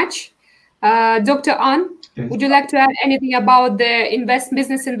very much. Dr. An, would you like to add anything about the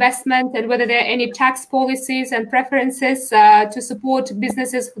business investment and whether there are any tax policies and preferences to support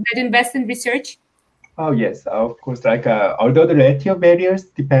businesses that invest in research? Oh, yes, of course. Like, although the relative barriers,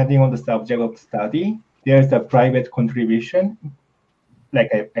 depending on the subject of study, there's a private contribution.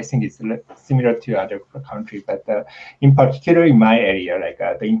 Like, I think it's similar to other countries, but in particular in my area, like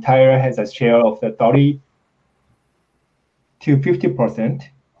the entire has a share of the 30 to 50%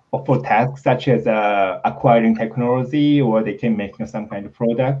 for tasks such as acquiring technology, or they can make some kind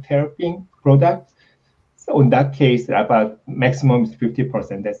of helping product. So in that case, about maximum is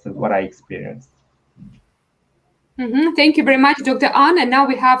 50%. That's what I experienced. Thank you very much, Dr. An. And now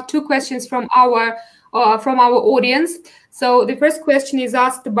we have two questions from our audience. So the first question is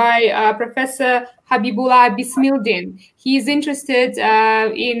asked by Professor Habibullah Bismildin. He is interested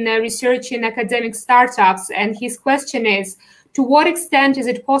in research in academic startups, and his question is, to what extent is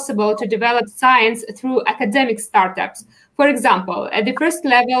it possible to develop science through academic startups? For example, at the first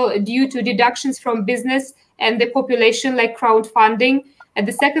level, due to deductions from business and the population like crowdfunding, at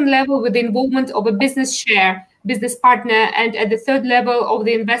the second level with the involvement of a business partner, and at the third level of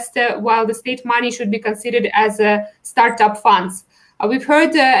the investor, while the state money should be considered as startup funds. We've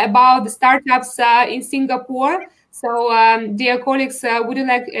heard about the startups in Singapore. So, dear colleagues, would you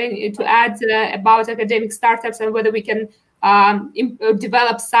like to add about academic startups and whether we can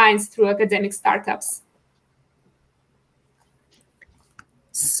develop science through academic startups?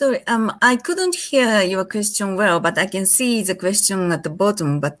 Sorry, I couldn't hear your question well, but I can see the question at the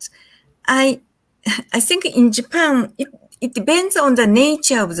bottom. But I think in Japan, it depends on the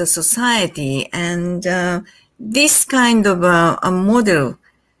nature of the society, and this kind of a model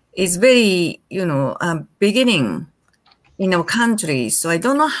is very, beginning in our country. So I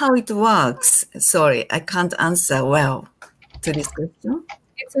don't know how it works. Sorry, I can't answer well to this question.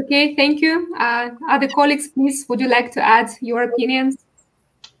 It's okay, thank you. Other colleagues, please, would you like to add your opinions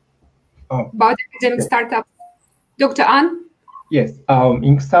about academic startups? Dr. An? Yes,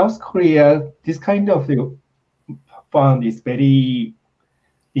 in South Korea, this kind of fund is very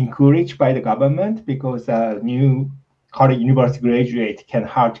encouraged by the government, because new college university graduate can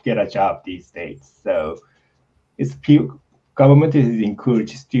hard to get a job these days. So it's government is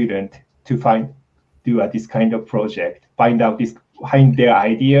encourage students to do this kind of project, find their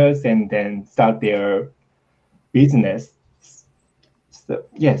ideas, and then start their business. So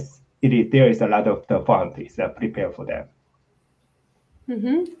yes, there is a lot of the fund is prepared for them.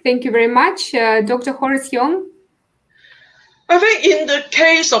 Thank you very much. Dr. Horace Young? I think in the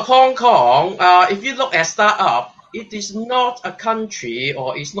case of Hong Kong, if you look at startup, it is not a country,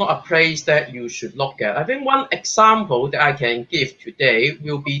 or it's not a place that you should look at. I think one example that I can give today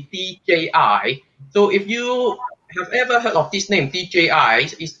will be DJI. So if you have ever heard of this name, DJI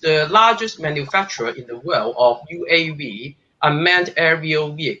is the largest manufacturer in the world of UAV, unmanned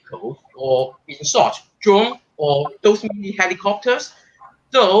aerial vehicles, or in short, drone, or those mini helicopters.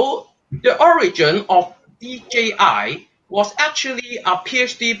 So the origin of DJI was actually a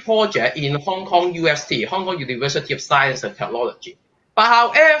PhD project in Hong Kong UST, Hong Kong University of Science and Technology. But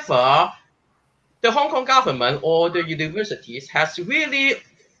however, the Hong Kong government or the universities has really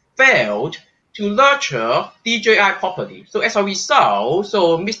failed to nurture DJI properly. So as a result,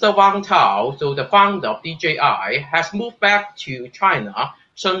 Mr. Wang Tao, the founder of DJI, has moved back to China,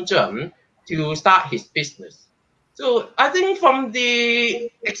 Shenzhen, to start his business. So I think from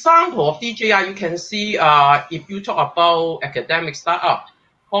the example of DJI, you can see if you talk about academic startup,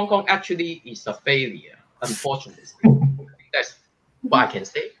 Hong Kong actually is a failure, unfortunately. That's what I can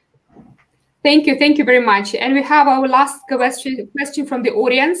say. Thank you very much. And we have our last question from the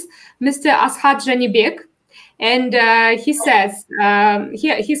audience, Mr. Ashad Janibek. And he says,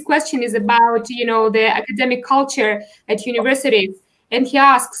 his question is about, the academic culture at universities. And he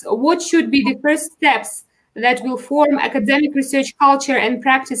asks, what should be the first steps that will form academic research culture and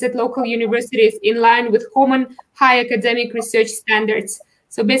practice at local universities in line with common high academic research standards?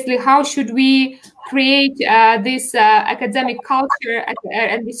 So basically, how should we create this academic culture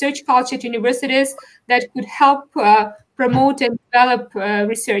and research culture at universities that could help promote and develop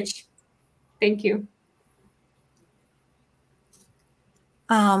research? Thank you.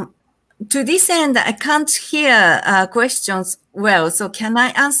 To this end, I can't hear questions well, so can I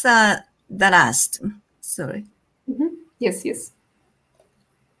answer the last? Sorry. Yes.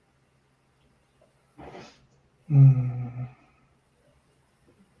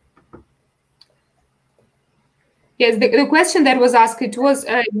 Yes, the question that was asked, it was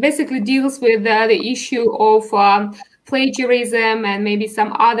basically deals with the issue of plagiarism and maybe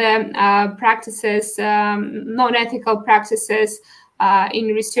some other practices, non-ethical practices in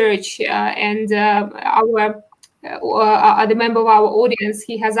research. And the member of our audience,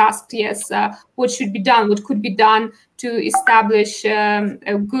 he has asked, yes, what should be done, what could be done to establish a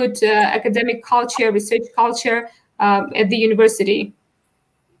good academic culture, research culture at the university?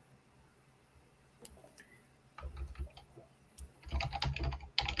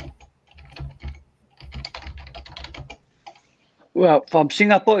 Well, from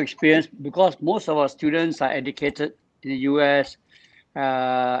Singapore experience, because most of our students are educated in the US,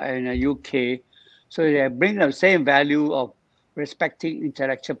 and the UK. So they bring the same value of respecting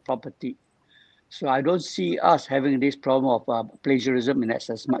intellectual property. So I don't see us having this problem of plagiarism in that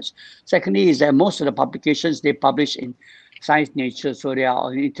as much. Secondly, is that most of the publications they publish in Science Nature, so they are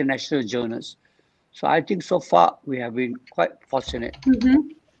on international journals. So I think so far we have been quite fortunate.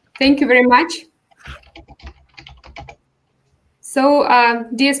 Thank you very much. So,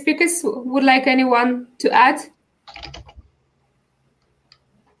 dear speakers, would like anyone to add?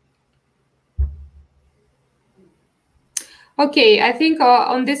 Okay, I think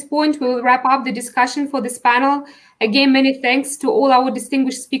on this point, we will wrap up the discussion for this panel. Again, many thanks to all our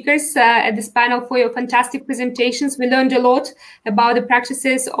distinguished speakers at this panel for your fantastic presentations. We learned a lot about the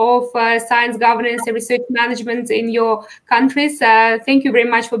practices of science governance and research management in your countries. Thank you very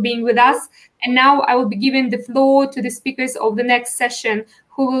much for being with us. And now I will be giving the floor to the speakers of the next session,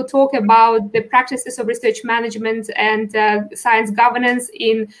 who will talk about the practices of research management and science governance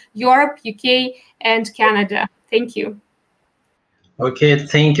in Europe, UK, and Canada. Thank you. Okay,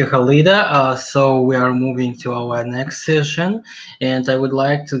 thank you, Khalida. So we are moving to our next session, and I would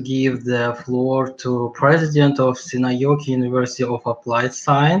like to give the floor to President of Seinäjoki University of Applied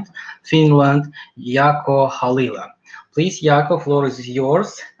Science, Finland, Jaakko Halila. Please, Jaakko, floor is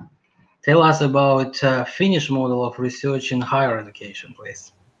yours. Tell us about Finnish model of research in higher education,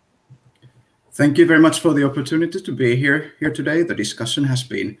 please. Thank you very much for the opportunity to be here today. The discussion has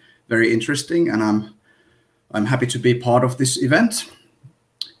been very interesting, and I'm happy to be part of this event,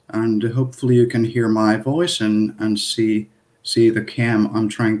 and hopefully you can hear my voice and see the cam. I'm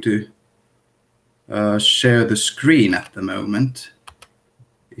trying to share the screen at the moment,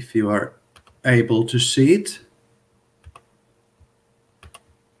 if you are able to see it.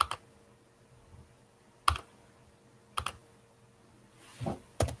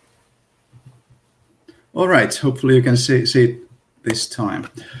 All right, hopefully you can see it this time.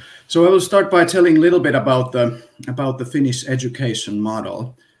 So I will start by telling a little bit about the Finnish education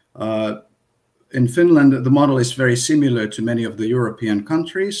model. In Finland, the model is very similar to many of the European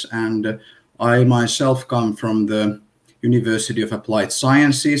countries, and I myself come from the University of Applied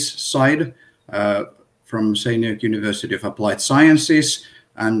Sciences side, from Seinäjoki University of Applied Sciences,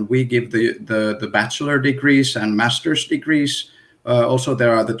 and we give the bachelor degrees and master's degrees. Also,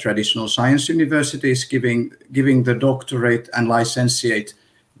 there are the traditional science universities giving the doctorate and licentiate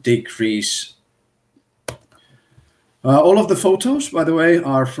degrees. All of the photos, by the way,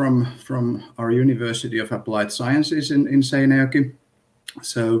 are from our University of Applied Sciences in Seinäjoki.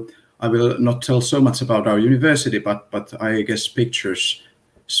 So I will not tell so much about our university, but I guess pictures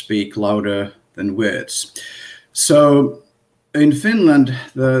speak louder than words. So in Finland,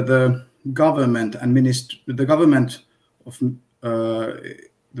 the government and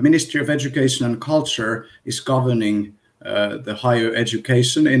the Ministry of Education and Culture is governing the higher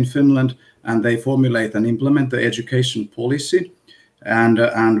education in Finland, and they formulate and implement the education policy,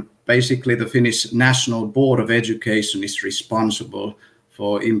 and basically the Finnish National Board of Education is responsible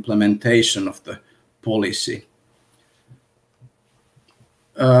for implementation of the policy.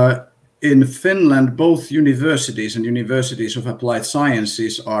 In Finland, both universities and universities of applied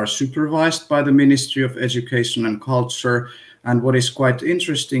sciences are supervised by the Ministry of Education and Culture, and what is quite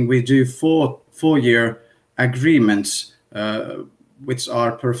interesting, we do four-year agreements, which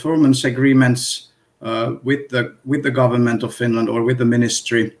are performance agreements with the government of Finland or with the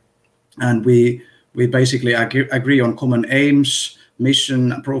ministry, and we basically agree on common aims,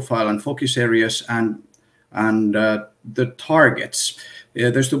 mission, profile, and focus areas, and the targets.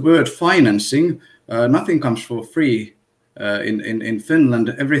 There's the word financing. Nothing comes for free in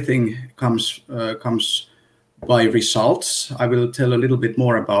Finland. Everything comes by results. I will tell a little bit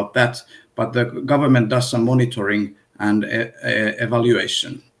more about that, but the government does some monitoring and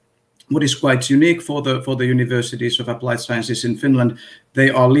evaluation. What is quite unique for the universities of applied sciences in Finland, they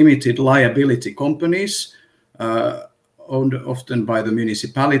are limited liability companies, owned often by the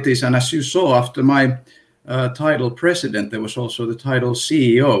municipalities. And as you saw, after my title president, there was also the title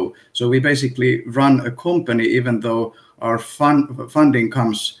CEO. So we basically run a company, even though our funding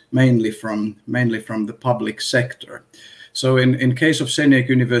comes mainly from the public sector. So in case of Seinäjoki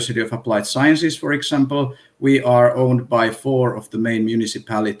University of Applied Sciences, for example, we are owned by 4 of the main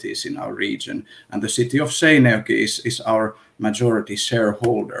municipalities in our region, and the city of Seinäjoki is our majority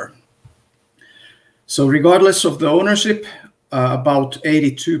shareholder. So regardless of the ownership, about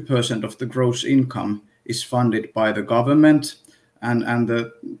 82% of the gross income is funded by the government, and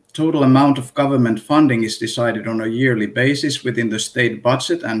the total amount of government funding is decided on a yearly basis within the state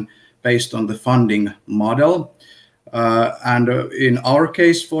budget and based on the funding model. And in our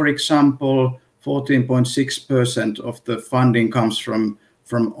case, for example, 14.6% of the funding comes from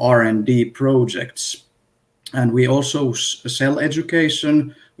R&D projects. And we also sell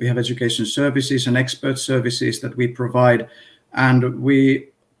education. We have education services and expert services that we provide. And we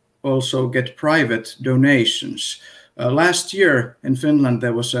also get private donations. Last year in Finland,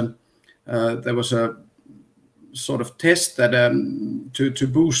 there was a sort of test that to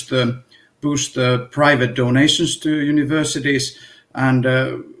boost the private donations to universities. And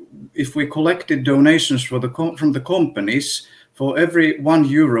if we collected donations from the companies, for every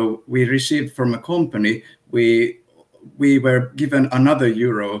 €1 we received from a company, we were given another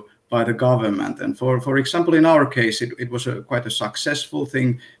euro by the government. And for example, in our case, it was quite a successful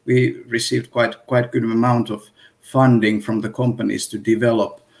thing. We received quite good amount of funding from the companies to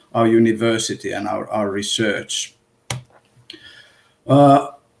develop our university and our research.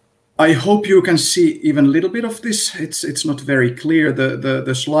 I hope you can see even a little bit of this. It's not very clear,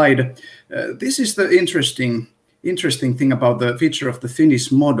 the slide. This is the interesting thing about the feature of the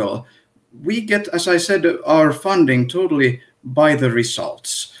Finnish model. We get, as I said, our funding totally by the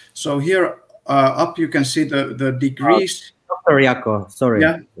results. So here up you can see the degrees. Sorry, Jaakko, sorry.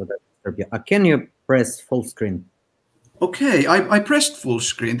 Yeah. Can you press full screen? Okay, I pressed full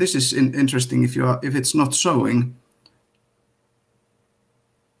screen. This is interesting if it's not showing.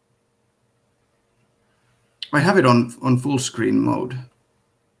 I have it on full screen mode.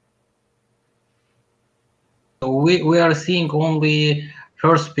 So we are seeing only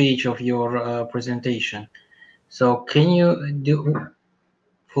first page of your presentation. So can you do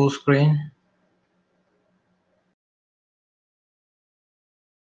full screen?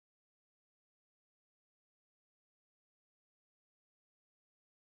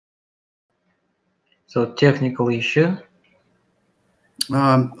 So technical issue.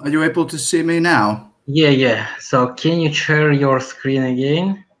 Are you able to see me now? Yeah. So can you share your screen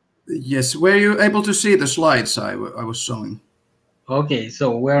again? Yes. Were you able to see the slides I was showing? Okay,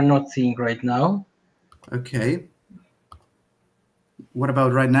 so we're not seeing right now. Okay. What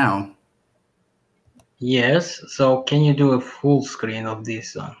about right now? Yes. So can you do a full screen of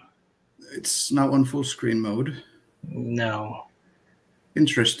this one? It's now on full screen mode. No.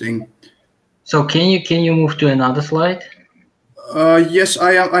 Interesting. So can you move to another slide? Yes,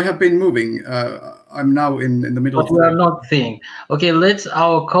 I have been moving. I'm now in the middle. But we are not seeing. Okay,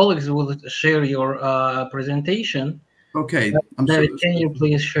 our colleagues will share your presentation. Okay. David, can you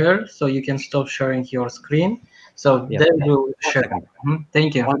please share so you can stop sharing your screen? So Yeah. David will share.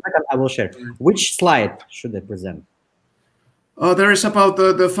 Thank you. 1 second, I will share. Which slide should I present? There is about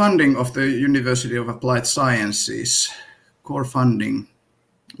the funding of the University of Applied Sciences, core funding.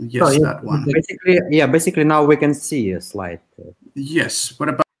 Yes, that one. Basically now we can see a slide. Yes. What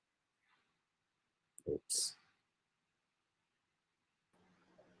about? Oops.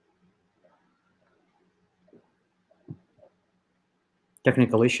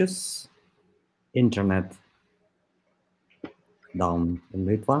 Technical issues. Internet down in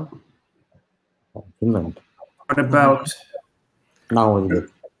Lithuania. Finland. What about? Now it's good.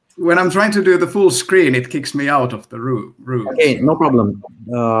 When I'm trying to do the full screen, it kicks me out of the room. Okay, no problem.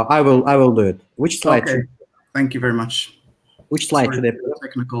 I will do it. Which slide? Okay. Thank you very much. Which slide Sorry, should I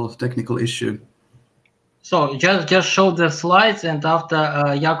present? Technical issue. So just show the slides, and after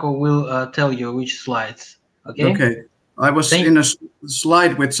Jaakko will tell you which slides. Okay. Okay. I was in a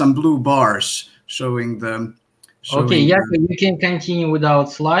slide with some blue bars showing the. Okay, Jaakko, you can continue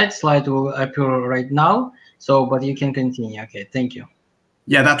without slides. Slide will appear right now. So, but you can continue. Okay, thank you.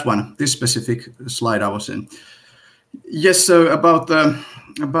 Yeah, that one. This specific slide I was in. Yes. So about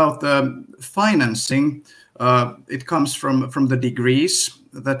the financing, it comes from the degrees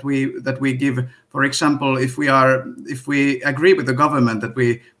that we give. For example, if we agree with the government that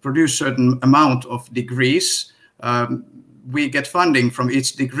we produce certain amount of degrees, we get funding from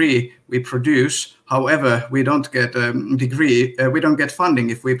each degree we produce. However, we don't get we don't get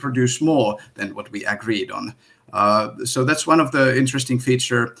funding if we produce more than what we agreed on. So that's one of the interesting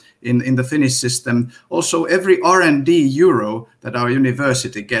feature in the Finnish system. Also, every R&D euro that our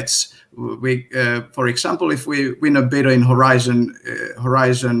university gets, for example, if we win a bid in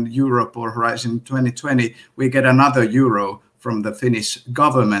Horizon Europe or Horizon 2020, we get another euro from the Finnish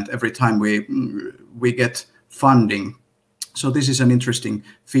government every time we get funding. So this is an interesting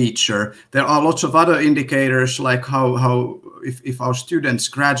feature. There are lots of other indicators, like how if our students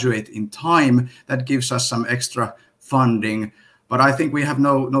graduate in time, that gives us some extra funding. But I think we have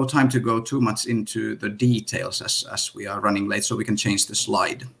no time to go too much into the details as we are running late, so we can change the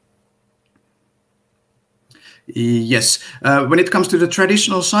slide. Yes, when it comes to the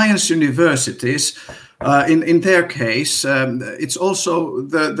traditional science universities, in their case, it's also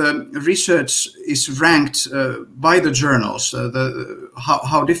the research is ranked by the journals,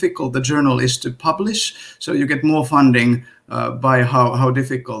 how difficult the journal is to publish. So you get more funding by how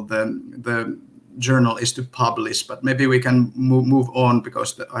difficult the journal is to publish. But maybe we can move on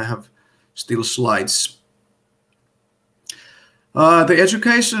because I have still slides. The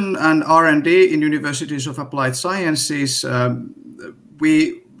education and R&D in universities of applied sciences,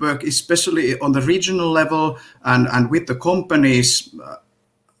 we work especially on the regional level and with the companies.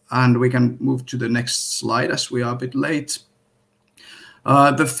 And we can move to the next slide as we are a bit late.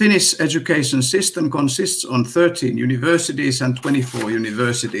 The Finnish education system consists on 13 universities and 24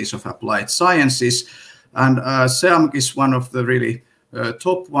 universities of applied sciences. And SEAMK is one of the really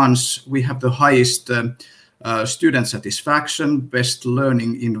top ones. We have the highest student satisfaction, best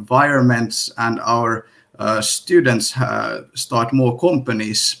learning environments, and our students start more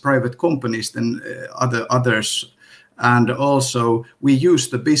companies, private companies than others. And also we use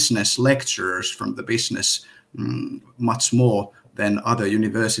the business lecturers from the business much more than other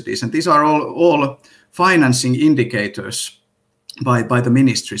universities. And these are all financing indicators by the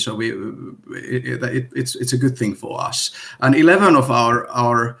ministry. So it's a good thing for us. And 11 of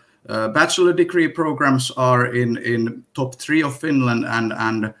our bachelor degree programs are in top 3 of Finland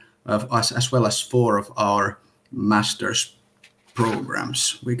and as well as 4 of our master's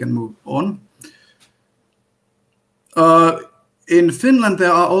programs. We can move on. In Finland,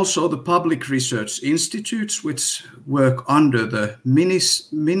 there are also the public research institutes which work under the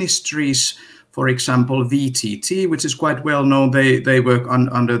ministries. For example, VTT, which is quite well known, they work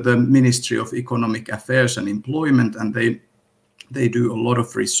under the Ministry of Economic Affairs and Employment, and they do a lot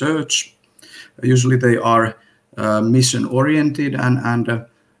of research. Usually they are mission oriented and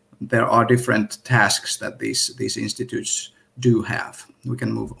there are different tasks that these institutes do have. We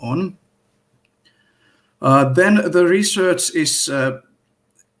can move on. Then the research is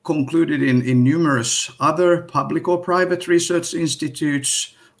concluded in numerous other public or private research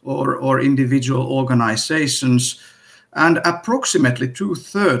institutes or individual organizations. And approximately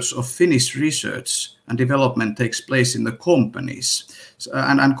 2/3 of Finnish research and development takes place in the companies.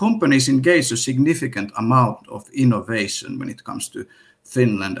 And companies engage a significant amount of innovation when it comes to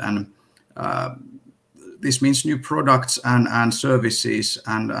Finland. And this means new products and services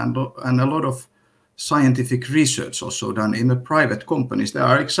and a lot of scientific research also done in the private companies. There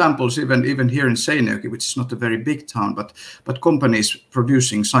are examples even here in Seinäjoki, which is not a very big town, but companies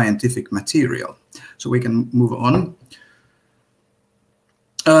producing scientific material. So we can move on.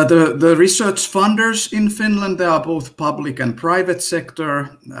 The research funders in Finland, they are both public and private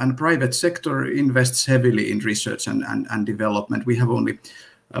sector, and private sector invests heavily in research and development. We have only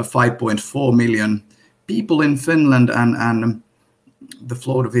 5.4 million people in Finland, and the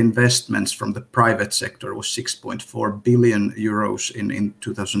flow of investments from the private sector was 6.4 billion euros in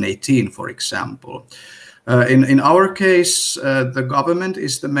 2018, for example. In our case, the government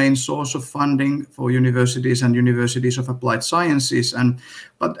is the main source of funding for universities and universities of applied sciences,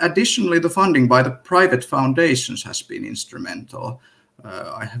 but additionally, the funding by the private foundations has been instrumental.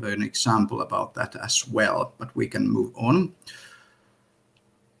 I have an example about that as well, but we can move on.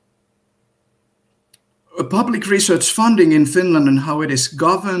 Public research funding in Finland and how it is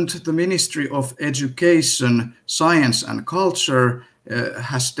governed, the Ministry of Education, Science and Culture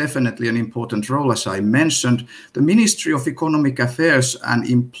has definitely an important role, as I mentioned. The Ministry of Economic Affairs and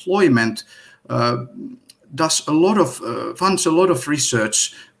Employment does a lot of funds a lot of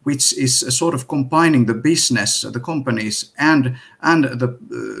research, which is sort of combining the business, the companies, and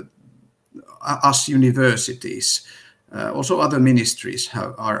us universities. Also, other ministries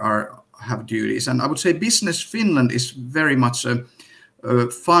have duties, and I would say Business Finland is very much a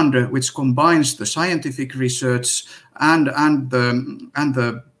fund which combines the scientific research and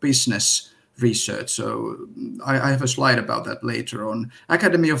the business research. So I have a slide about that later on.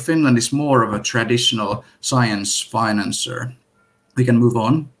 Academy of Finland is more of a traditional science financer. We can move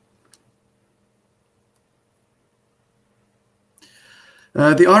on.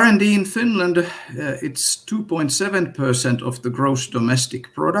 The R&D in Finland, it's 2.7% of the gross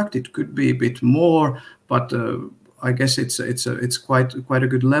domestic product. It could be a bit more, but I guess it's quite a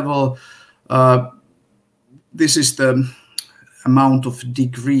good level. This is the amount of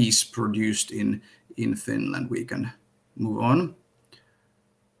degrees produced in Finland. We can move on.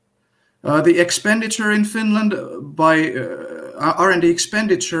 The expenditure in Finland by R&D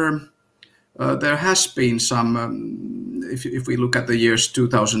expenditure, there has been some, if we look at the years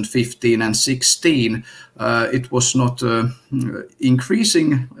 2015 and 16, it was not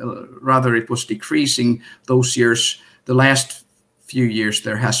increasing, rather it was decreasing those years. The last few years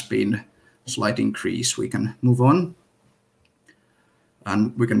there has been slight increase. We can move on.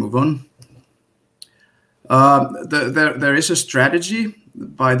 And we can move on. There is a strategy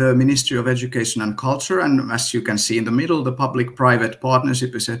by the Ministry of Education and Culture, and as you can see in the middle, the public-private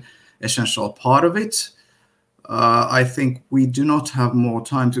partnership is an essential part of it. I think we do not have more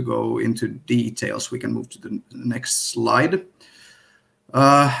time to go into details. We can move to the next slide.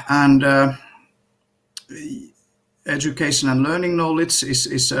 Education and learning knowledge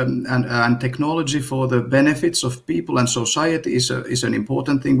and technology for the benefits of people and society is an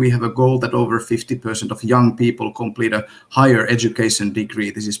important thing. We have a goal that over 50% of young people complete a higher education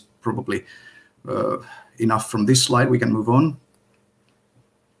degree. This is probably enough from this slide. We can move on.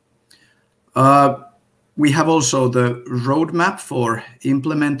 We have also the roadmap for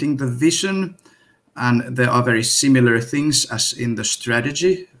implementing the vision, and there are very similar things as in the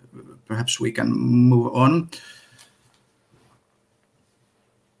strategy. Perhaps we can move on.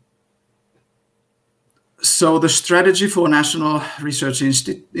 So the strategy for national research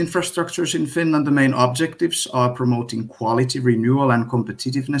infrastructures in Finland, the main objectives are promoting quality, renewal and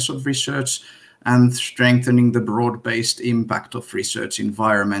competitiveness of research, and strengthening the broad-based impact of research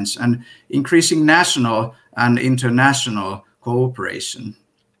environments, and increasing national and international cooperation.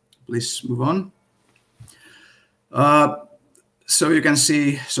 Please move on. So you can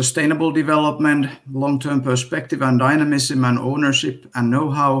see sustainable development, long-term perspective and dynamism and ownership and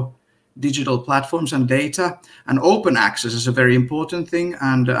know-how, digital platforms and data, and open access is a very important thing,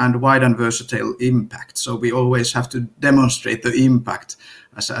 and wide and versatile impact. So we always have to demonstrate the impact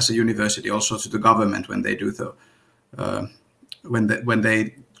as a university also to the government when they do when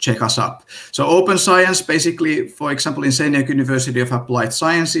they check us up. So open science, basically, for example, in Seinäjoki University of Applied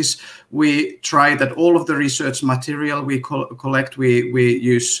Sciences, we try that all of the research material we collect, we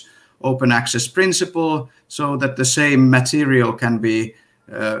use open access principle so that the same material can be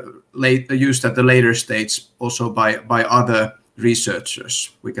used at the later stage also by other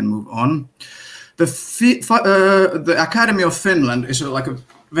researchers. We can move on. The Academy of Finland is like a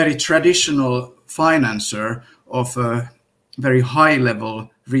very traditional financer of very high-level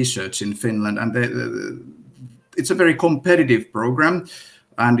research in Finland, and it's a very competitive program,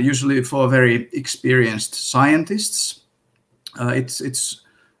 and usually for very experienced scientists. It's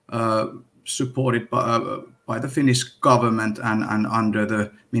supported by the Finnish government and under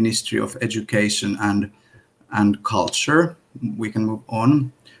the Ministry of Education and Culture. We can move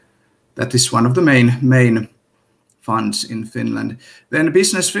on. That is one of the main funds in Finland. Then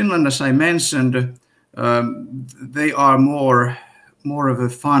Business Finland, as I mentioned, they are more of a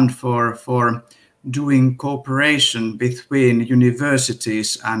fund for doing cooperation between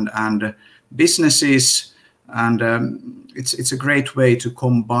universities and businesses, and it's a great way to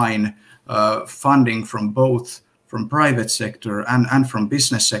combine funding from both from private sector and from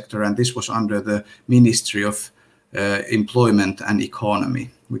business sector, and this was under the Ministry of Employment and Economy.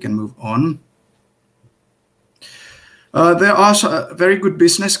 We can move on. There are very good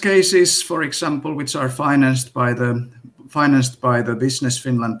business cases, for example, which are financed by the Business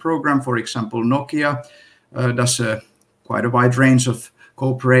Finland program. For example, Nokia does quite a wide range of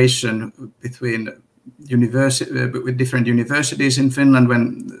cooperation between with different universities in Finland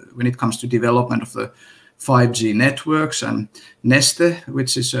when it comes to development of the 5G networks, and Neste,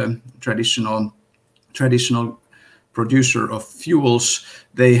 which is a traditional producer of fuels,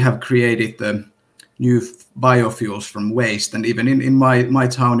 they have created the new biofuels from waste. And even in my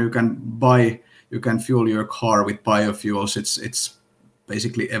town, you can fuel your car with biofuels. It's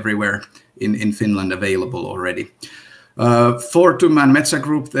basically everywhere in Finland available already. Fortum and Metsä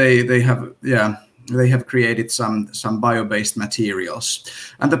Group, they have created some bio-based materials.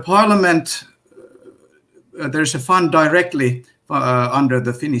 And the Parliament, there's a fund directly under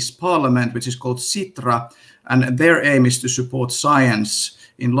the Finnish Parliament, which is called Sitra, and their aim is to support science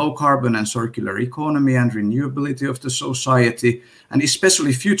in low carbon and circular economy and renewability of the society, and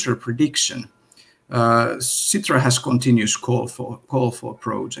especially future prediction. Sitra has continuous call for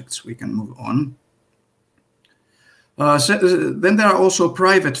projects. We can move on. Then there are also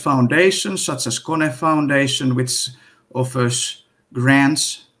private foundations such as Kone Foundation, which offers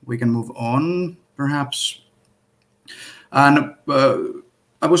grants. We can move on, perhaps. And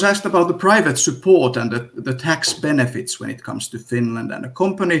I was asked about the private support and the tax benefits when it comes to Finland. And a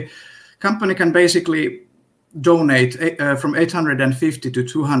company can basically donate from 850 to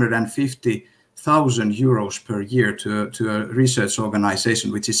 250,000 euros per year to a research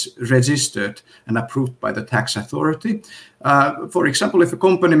organization which is registered and approved by the tax authority. For example, if a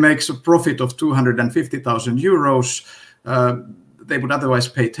company makes a profit of 250,000 euros, they would otherwise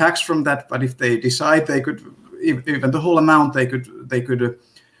pay tax from that. But if they decide they could, even the whole amount, they could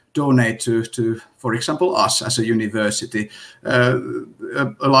donate to, for example, us as a university. A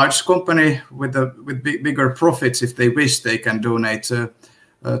large company with bigger profits, if they wish, they can donate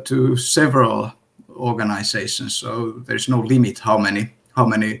to several organizations. So there's no limit how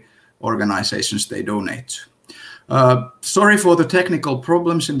many organizations they donate to. Sorry for the technical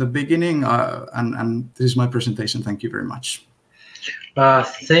problems in the beginning, and this is my presentation. Thank you very much.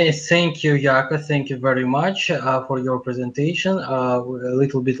 Thank you, Jaakko. Thank you very much for your presentation. A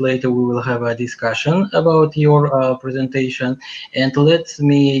little bit later, we will have a discussion about your presentation. And let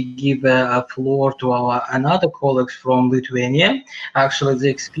me give a floor to our another colleagues from Lithuania. Actually, the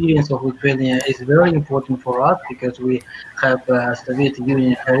experience of Lithuania is very important for us because we have Soviet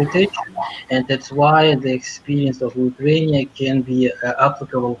Union heritage, and that's why the experience of Lithuania can be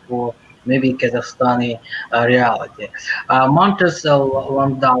applicable for maybe Kazakhstani reality. Montes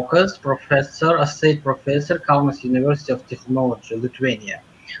Landaukas, professor, associate professor, Kaunas University of Technology, Lithuania.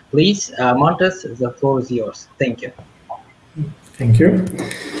 Please, Montes, the floor is yours. Thank you. Thank you.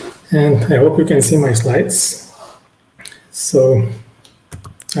 And I hope you can see my slides. So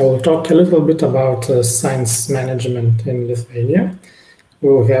I will talk a little bit about science management in Lithuania. We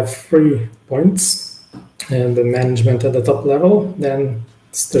will have 3 points, and the management at the top level, then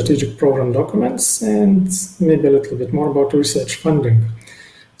strategic program documents, and maybe a little bit more about research funding.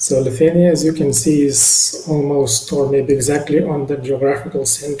 So Lithuania, as you can see, is almost or maybe exactly on the geographical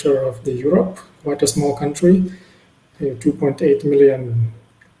center of the Europe, quite a small country, 2.8 million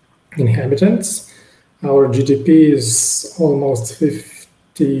inhabitants. Our GDP is almost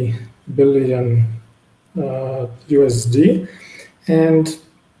 50 billion USD, and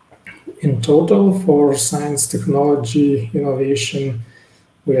in total for science, technology, innovation,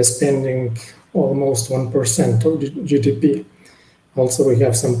 we are spending almost 1% of GDP. Also, we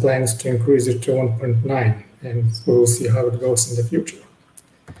have some plans to increase it to 1.9, and we will see how it goes in the future.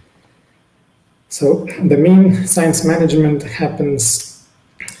 So the main science management happens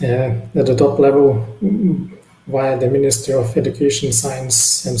at the top level via the Ministry of Education,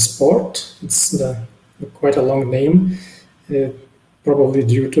 Science and Sport. It's quite a long name, probably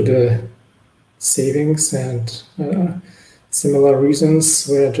due to the savings and similar reasons.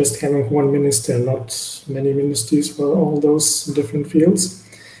 We're just having one minister, not many ministries for all those different fields.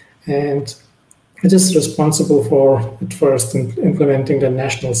 And it is responsible for, at first, implementing the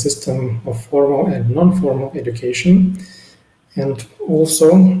national system of formal and non-formal education. And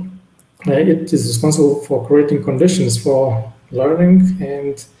also, it is responsible for creating conditions for learning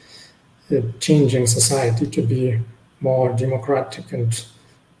and changing society to be more democratic and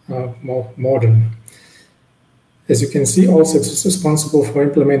more modern. As you can see, also it is responsible for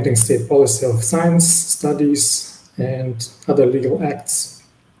implementing state policy of science, studies, and other legal acts.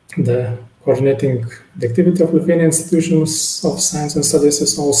 The coordinating the activity of Lithuanian institutions of science and studies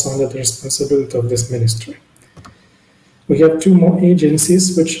is also under the responsibility of this ministry. We have 2 more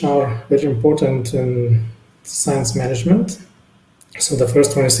agencies which are very important in science management. So the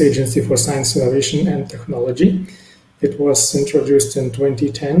first one is Agency for Science, Innovation and Technology. It was introduced in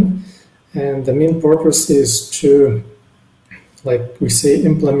 2010. And the main purpose is to, like we say,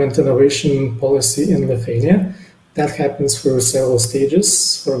 implement innovation policy in Lithuania. That happens through several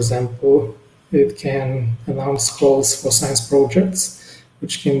stages. For example, it can announce calls for science projects,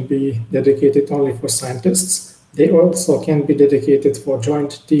 which can be dedicated only for scientists. They also can be dedicated for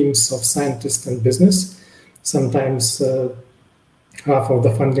joint teams of scientists and business. Sometimes half of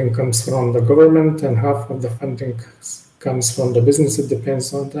the funding comes from the government and half of the funding comes from the business. It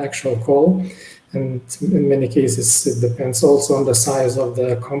depends on the actual call, and in many cases it depends also on the size of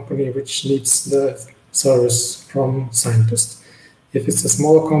the company which needs the service from scientists. If it's a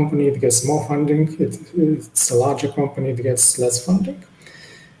smaller company, it gets more funding. If it's a larger company, it gets less funding.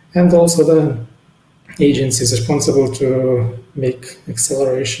 And also the agency is responsible to make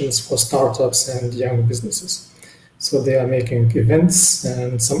accelerations for startups and young businesses. So they are making events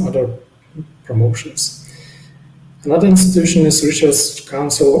and some other promotions. Another institution is Research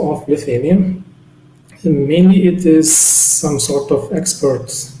Council of Lithuania. And mainly it is some sort of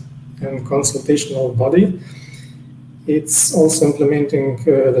expert and consultational body. It's also implementing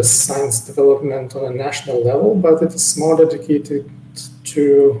the science development on a national level, but it is more dedicated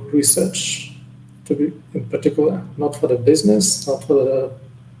to research, to be in particular, not for the business, not for the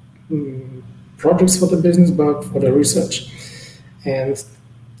projects for the business, but for the research. And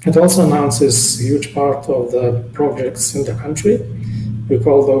it also announces a huge part of the projects in the country. We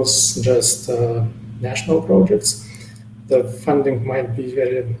call those just national projects. The funding might be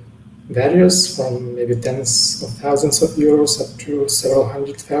very various, from maybe tens of thousands of euros up to several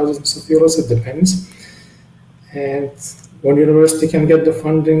hundred thousands of euros. It depends. And one university can get the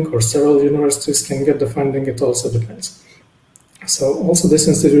funding or several universities can get the funding. It also depends. So also this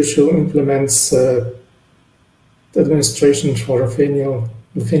institution implements the administration for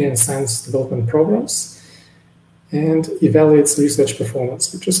Lithuanian science development programs and evaluates research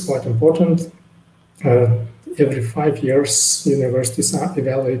performance, which is quite important. Every 5 years, universities are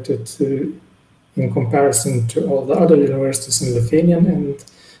evaluated in comparison to all the other universities in Lithuania, and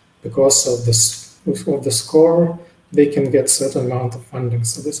because of the score, they can get certain amount of funding.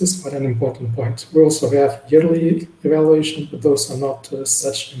 So this is quite an important point. We also have yearly evaluation, but those are not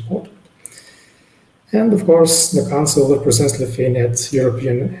such important. And of course, the Council represents Lithuania at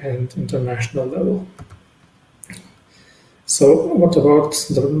European and international level. So what about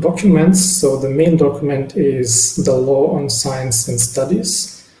the documents? So the main document is the Law on Science and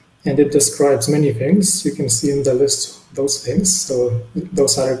Studies, and it describes many things. You can see in the list those things. So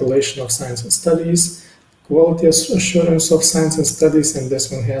those are regulation of science and studies, quality assurance of science and studies, and this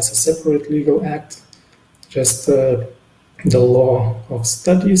one has a separate legal act, just the Law of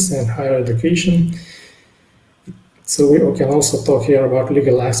Studies and Higher Education. So we can also talk here about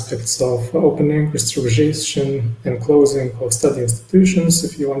legal aspects of opening, restriction, and closing of study institutions.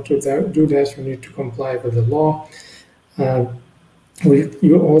 If you want to do that, you need to comply with the law.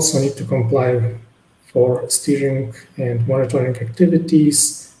 You also need to comply for steering and monitoring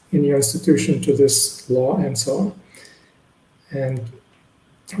activities in your institution to this law and so on. And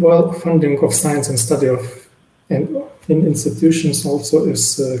well, funding of science and study in institutions also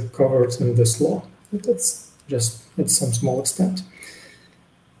is covered in this law. That's just at some small extent.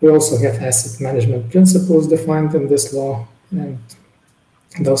 We also have asset management principles defined in this law, and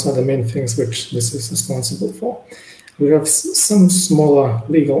those are the main things which this is responsible for. We have some smaller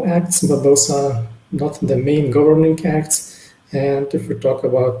legal acts, but those are not the main governing acts. And if we talk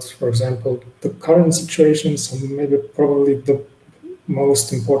about, for example, the current situation, so maybe probably the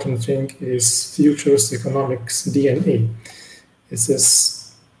most important thing is futures economics DNA. This is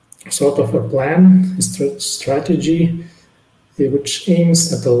sort of a plan, a strategy, which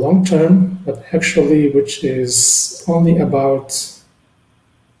aims at the long term, but actually which is only about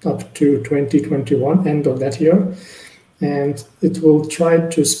up to 2021, end of that year. And it will try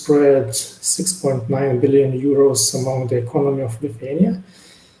to spread 6.9 billion euros among the economy of Lithuania,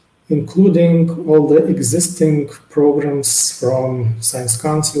 including all the existing programs from Science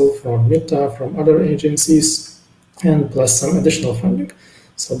Council, from MITA, from other agencies, and plus some additional funding.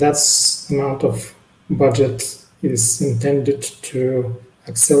 So that's the amount of budget is intended to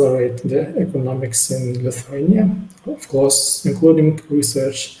accelerate the economics in Lithuania, of course, including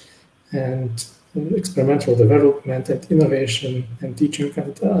research and experimental development and innovation and teaching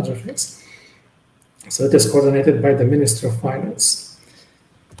and other things. So it is coordinated by the Ministry of Finance.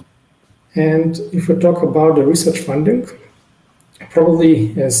 And if we talk about the research funding,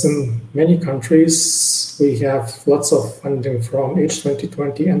 probably as in many countries, we have lots of funding from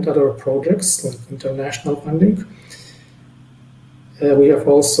H2020 and other projects like international funding. We have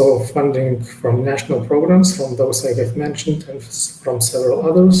also funding from national programs, from those I have mentioned, and from several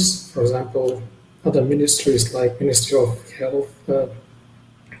others. For example, other ministries like Ministry of Health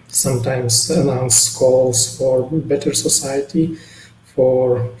sometimes announce calls for better society,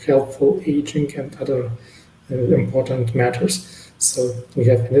 for healthful aging and other important matters. So we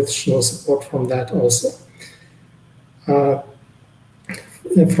have additional support from that also.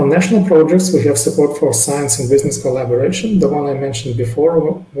 From national projects, we have support for science and business collaboration, the one I mentioned before,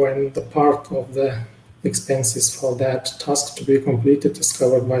 when the part of the expenses for that task to be completed is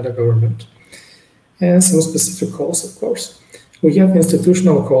covered by the government. And some specific calls, of course. We have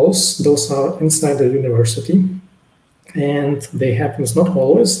institutional calls. Those are inside the university, and they happen not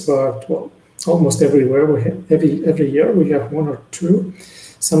always, but well, almost everywhere. Every year we have one or two.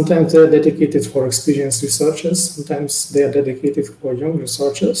 Sometimes they're dedicated for experienced researchers. Sometimes they are dedicated for young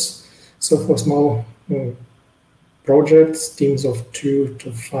researchers. So for small projects, teams of 2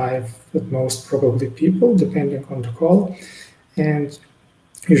 to 5 at most probably people, depending on the call. And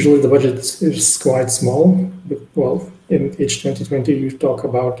usually the budget is quite small. But, well, in H2020 you talk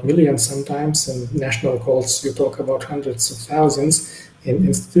about millions sometimes, and national calls you talk about hundreds of thousands. In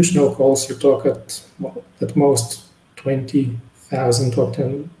institutional calls you talk at most 20,000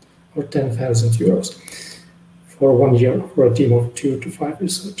 or 10,000 euros for 1 year for a team of 2 to 5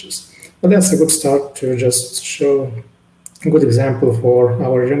 researchers. But that's a good start to just show a good example for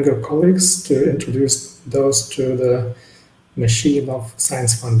our younger colleagues to introduce those to the machine of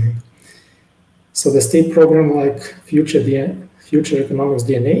science funding. So the state program like Future Economics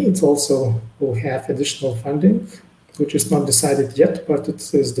DNA, it also will have additional funding, which is not decided yet, but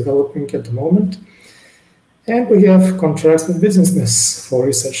it is developing at the moment. And we have contracts with businesses for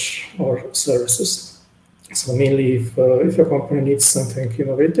research or services. So mainly if a company needs something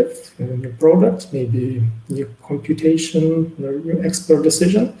innovative, a new product, maybe new computation, or new expert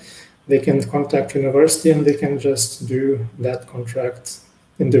decision, they can contact university and they can just do that contract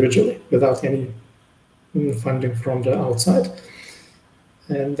individually without any funding from the outside.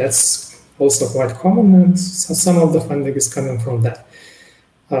 And that's also quite common, and some of the funding is coming from that.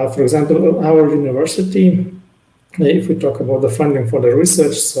 For example, our university, if we talk about the funding for the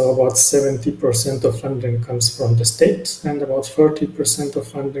research, so about 70% of funding comes from the state and about 30% of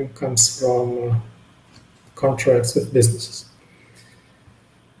funding comes from contracts with businesses.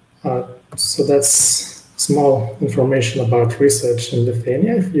 So that's small information about research in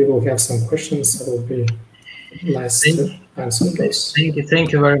Lithuania. If you will have some questions, that will be nice to answer those.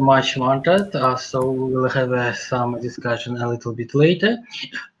 Thank you very much, Marta. So we will have some discussion a little bit later.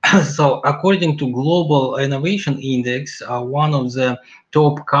 So according to Global Innovation Index, one of the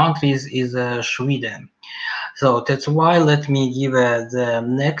top countries is Sweden. So that's why let me give the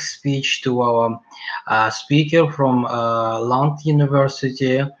next speech to our speaker from Lund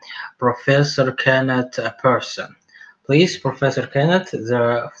University, Professor Kenneth Persson. Please, Professor Kenneth,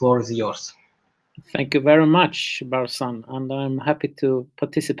 the floor is yours. Thank you very much, Barsan, and I'm happy to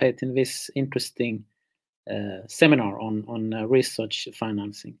participate in this interesting seminar on research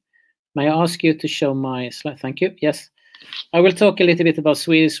financing. May I ask you to show my slide? Thank you. Yes. I will talk a little bit about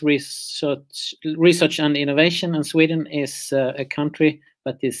Swedish research and innovation. And Sweden is a country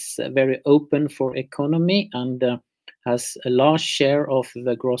that is very open for economy and has a large share of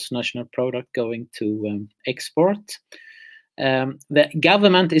the gross national product going to export. The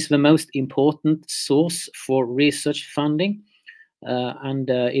government is the most important source for research funding, and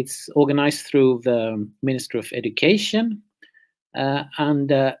it's organized through the Ministry of Education.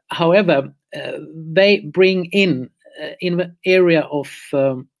 However, they bring in the area of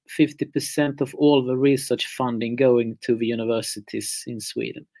 50% of all the research funding going to the universities in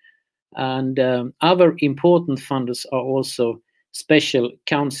Sweden. And other important funders are also special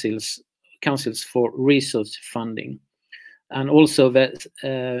councils for research funding, and also the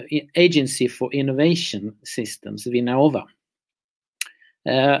Agency for Innovation Systems, Vinnova.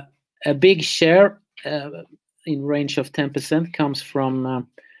 A big share, in range of 10%, comes from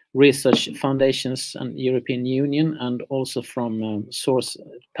research foundations and European Union, and also from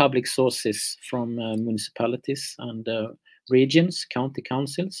public sources from municipalities and regions, county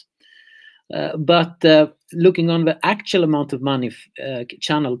councils. But looking on the actual amount of money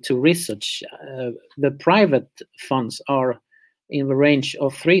channeled to research, the private funds are in the range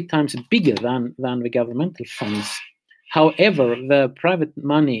of 3 times bigger than the governmental funds. However, the private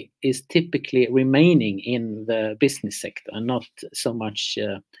money is typically remaining in the business sector and not so much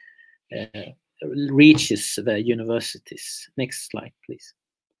reaches the universities. Next slide, please.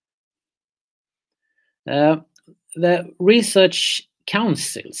 The research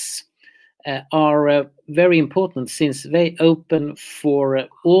councils are very important, since they open for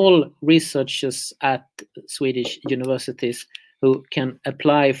all researchers at Swedish universities who can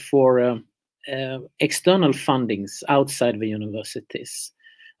apply for external fundings outside the universities.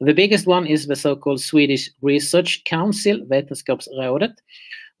 The biggest one is the so-called Swedish Research Council, Vetenskapsrådet,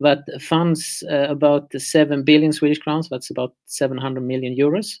 that funds about 7 billion Swedish crowns, that's about 700 million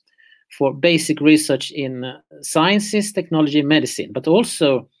euros, for basic research in sciences, technology, and medicine, but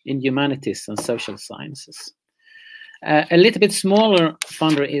also in humanities and social sciences. A little bit smaller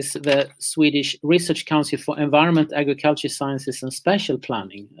funder is the Swedish Research Council for Environment, Agriculture, Sciences and Spatial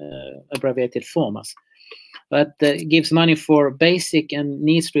Planning, abbreviated FORMAS, that gives money for basic and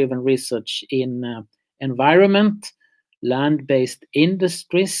needs-driven research in environment, land-based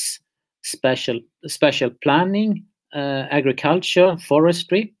industries, spatial planning, agriculture,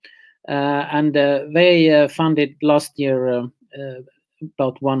 forestry, and they funded last year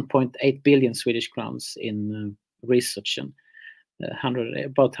about 1.8 billion Swedish crowns in research, and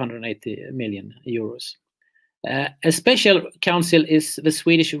about 180 million euros. A special council is the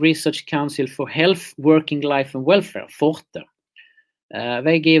Swedish Research Council for Health, Working Life and Welfare, FORTE.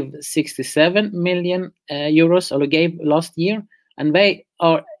 They give 67 million euros, or gave last year, and they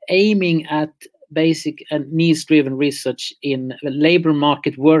are aiming at basic and needs-driven research in the labor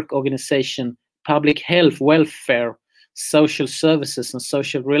market, work organization, public health, welfare, social services and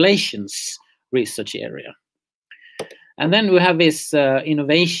social relations research area. And then we have this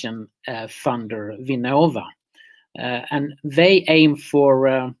innovation funder, Vinnova, and they aim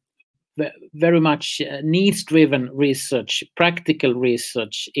for very much needs-driven research, practical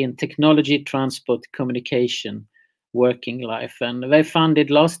research in technology, transport, communication, working life. And they funded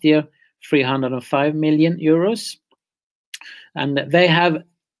last year 305 million euros. And they have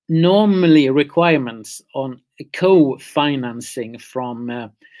normally requirements on co-financing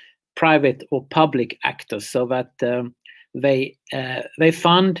from private or public actors, so that they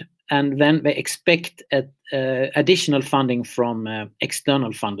fund and then they expect additional funding from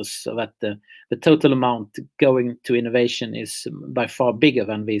external funders, so that the total amount going to innovation is by far bigger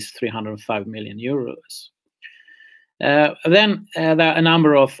than these 305 million euros. Then there are a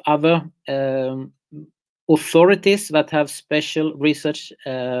number of other authorities that have special research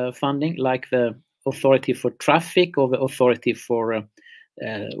funding, like the Authority for Traffic, or the Authority for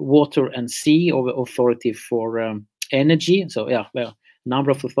Water and Sea, or the Authority for Energy. So yeah, there are a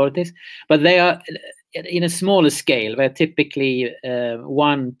number of authorities, but they are in a smaller scale. They're typically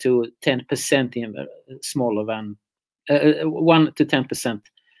 1 to 10% in smaller than 1 to 10%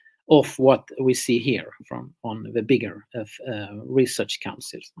 of what we see here from on the bigger research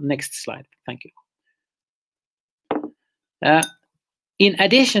councils. Next slide, thank you. In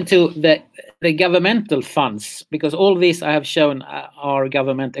addition to the governmental funds, because all these I have shown are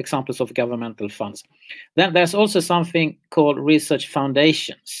examples of governmental funds, then there's also something called research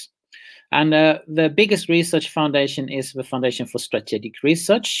foundations. And the biggest research foundation is the Foundation for Strategic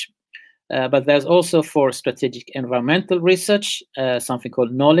Research, but there's also for strategic environmental research, something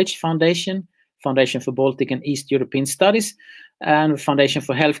called Knowledge Foundation, Foundation for Baltic and East European Studies, and Foundation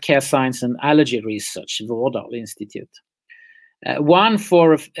for Healthcare Science and Allergy Research, Vårdal Institute. One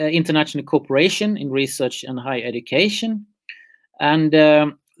for international cooperation in research and higher education. And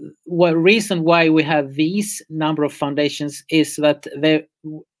one reason why we have these number of foundations is that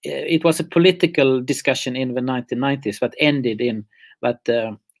it was a political discussion in the 1990s that ended in that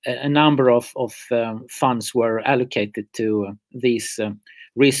a number of funds were allocated to these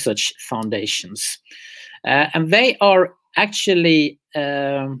research foundations. And they are actually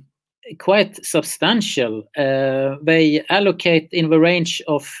quite substantial. They allocate in the range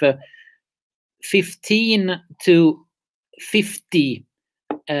of 15 to 50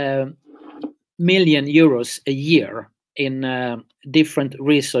 million euros a year in different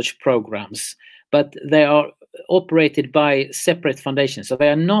research programs, but they are operated by separate foundations, so they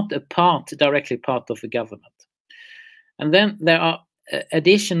are not directly part of the government. And then there are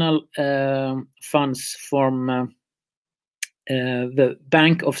additional funds from the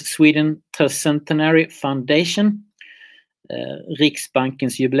Bank of Sweden Tercentenary Foundation,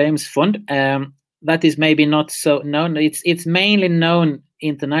 Riksbankens Jubileumsfond. That is maybe not so known. It's mainly known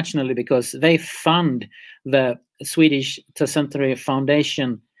internationally because they fund the Swedish Tercentenary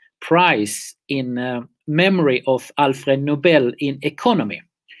Foundation Prize in memory of Alfred Nobel in economy.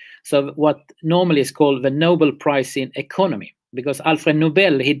 So what normally is called the Nobel Prize in Economy, because Alfred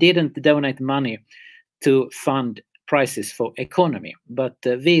Nobel, he didn't donate money to fund prizes for economy, but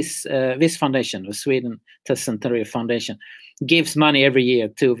this foundation, the Sweden Tercentenary Foundation, gives money every year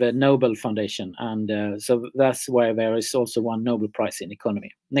to the Nobel Foundation, and so that's why there is also one Nobel Prize in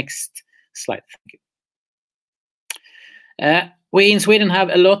economy. Next slide, thank you. We in Sweden have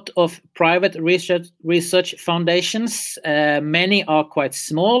a lot of private research foundations. Many are quite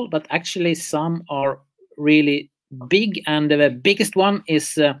small, but actually some are really big, and the biggest one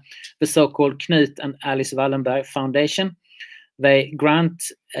is the so-called Knut and Alice Wallenberg Foundation. They grant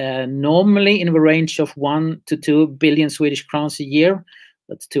normally in the range of 1 to 2 billion Swedish crowns a year.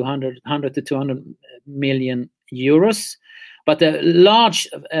 That's 100 to 200 million euros. But a large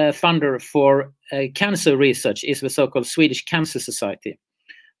funder for cancer research is the so-called Swedish Cancer Society,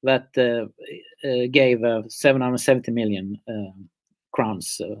 that gave 770 million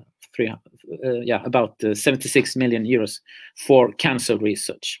crowns, about 76 million euros for cancer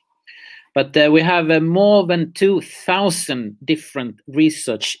research. But we have more than 2,000 different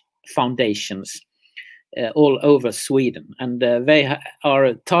research foundations all over Sweden, and they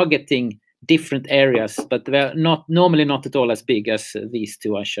are targeting different areas, but they're normally not at all as big as these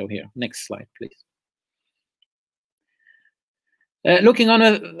two I show here. Next slide, please. Looking on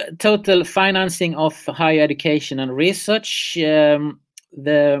a total financing of higher education and research,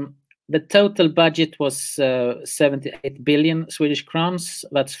 the total budget was 78 billion Swedish crowns.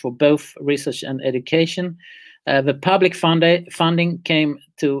 That's for both research and education. The public funding came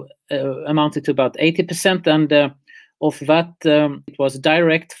to amounted to about 80%, and of that, it was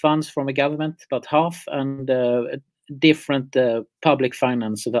direct funds from the government, about half, and different public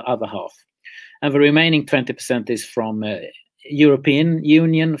finance, the other half. And the remaining 20% is from European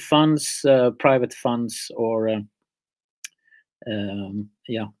Union funds, private funds, or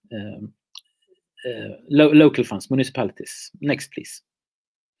local funds, municipalities. Next, please.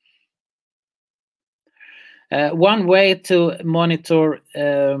 One way to monitor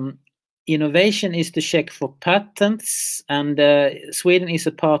innovation is to check for patents, and Sweden is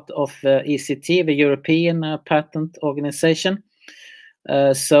a part of ECT, the European Patent Organization.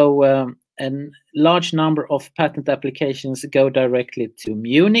 So a large number of patent applications go directly to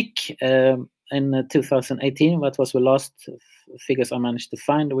Munich. In 2018, that was the last figures I managed to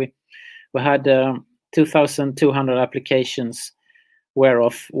find. We had 2,200 applications,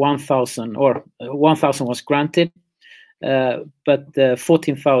 whereof 1,000 was granted, but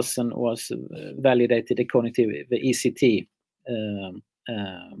 14,000 was validated according to the ECT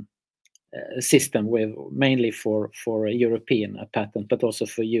system, with mainly for a European patent, but also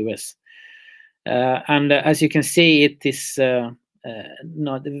for US. And as you can see, it is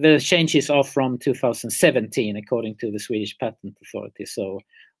not, the changes are from 2017 according to the Swedish Patent Authority. So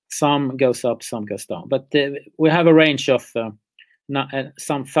some goes up, some goes down, but we have a range of some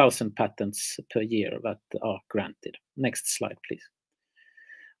 1,000 patents per year that are granted. Next slide, please.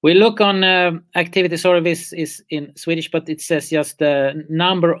 We look on activity. Sorry, this is in Swedish, but it says just the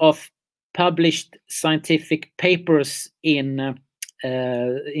number of published scientific papers in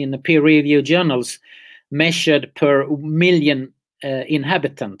peer-reviewed journals measured per million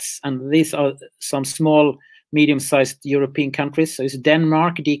inhabitants, and these are some small, medium-sized European countries. So it's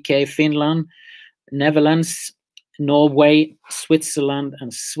Denmark, DK, Finland, Netherlands, Norway, Switzerland,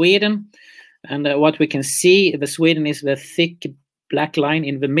 and Sweden. And what we can see, the Sweden is the thick black line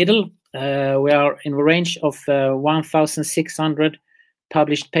in the middle. We are in the range of 1,600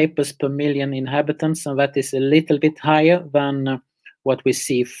 published papers per million inhabitants, and that is a little bit higher than what we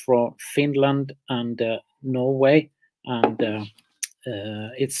see for Finland and Norway, and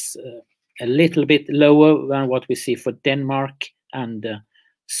it's a little bit lower than what we see for Denmark and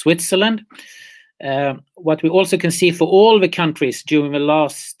Switzerland. What we also can see for all the countries during the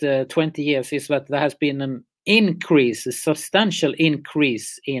last 20 years is that there has been an increase, a substantial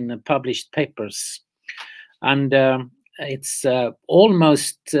increase in published papers. And it's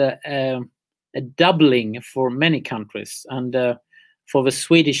almost a doubling for many countries. And for the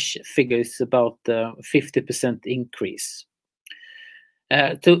Swedish figure, it's about 50% increase.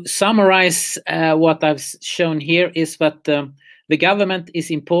 To summarize what I've shown here is that the government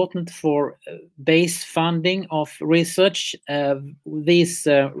is important for base funding of research. These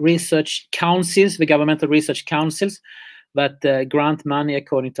research councils, the governmental research councils that grant money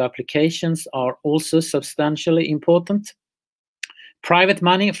according to applications, are also substantially important. Private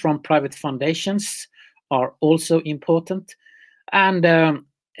money from private foundations are also important. And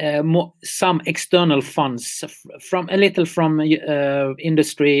some external funds, from a little from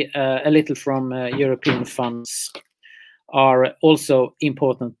industry, a little from European funds, are also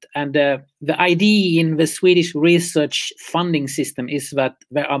important. And the idea in the Swedish research funding system is that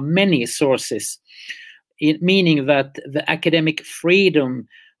there are many sources, meaning that the academic freedom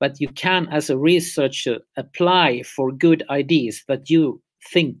that you can as a researcher apply for good ideas that you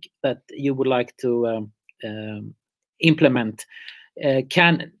think that you would like to implement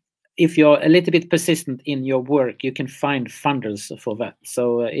can, if you're a little bit persistent in your work, you can find funders for that.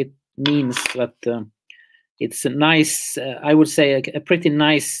 So it means that it's a nice, I would say, a pretty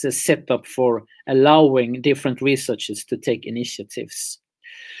nice setup for allowing different researchers to take initiatives.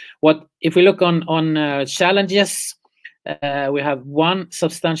 What if we look on challenges? We have one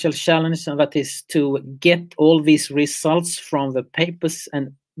substantial challenge, and that is to get all these results from the papers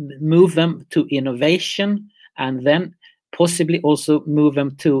and move them to innovation, and then possibly also move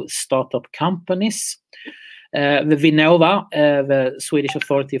them to startup companies. The Vinnova, the Swedish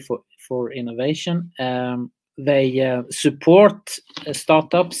Authority for Innovation, they support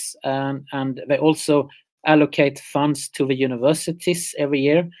startups, and they also allocate funds to the universities every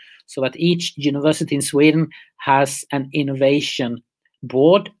year, so that each university in Sweden has an innovation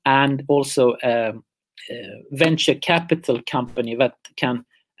board and also a venture capital company that can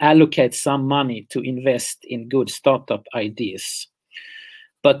allocate some money to invest in good startup ideas.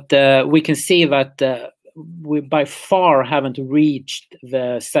 But we can see that we by far haven't reached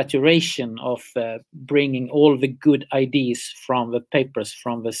the saturation of bringing all the good ideas from the papers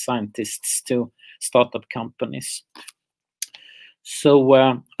from the scientists to startup companies.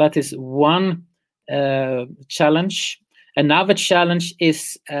 So that is one challenge. Another challenge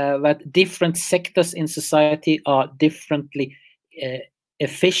is that different sectors in society are differently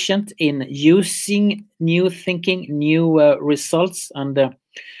efficient in using new thinking, new results, and there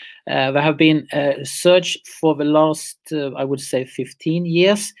have been a search for the last, I would say, 15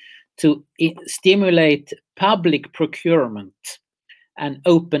 years to stimulate public procurement and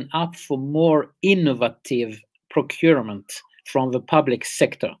open up for more innovative procurement. from the public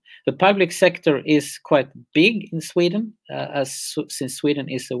sector. The public sector is quite big in Sweden, since Sweden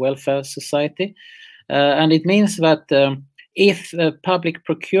is a welfare society, and it means that if public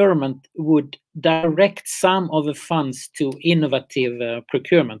procurement would direct some of the funds to innovative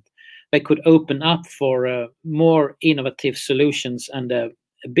procurement, they could open up for more innovative solutions and a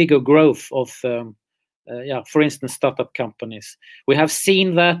bigger growth of, for instance, startup companies. We have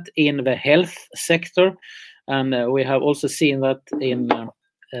seen that in the health sector, and we have also seen that in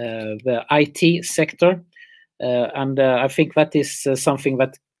the IT sector. And I think that is something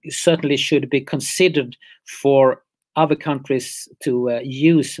that certainly should be considered for other countries to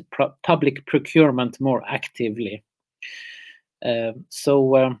use public procurement more actively.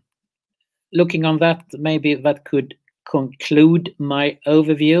 So looking on that, maybe that could conclude my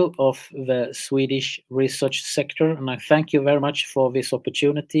overview of the Swedish research sector. And I thank you very much for this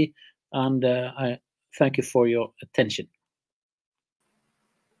opportunity, and I thank you for your attention.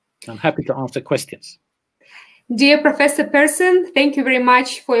 I'm happy to answer questions. Dear Professor Persson, thank you very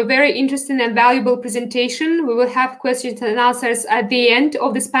much for a very interesting and valuable presentation. We will have questions and answers at the end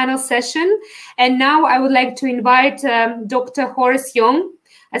of this panel session. And now I would like to invite Dr. Horace Young,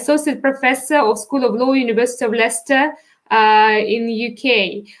 Associate Professor of School of Law, University of Leicester in the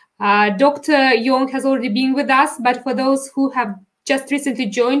UK. Dr. Young has already been with us, but for those who have just recently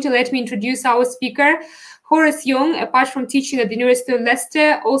joined, let me introduce our speaker. Horace Young, apart from teaching at the University of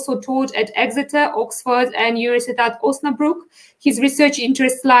Leicester, also taught at Exeter, Oxford, and Universitat Osnabrück. His research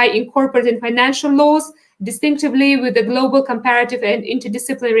interests lie in corporate and financial laws, distinctively with a global, comparative, and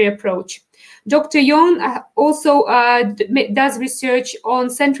interdisciplinary approach. Dr. Young also does research on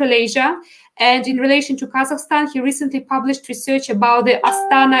Central Asia, and in relation to Kazakhstan, he recently published research about the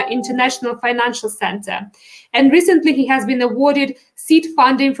Astana International Financial Center. And recently, he has been awarded seed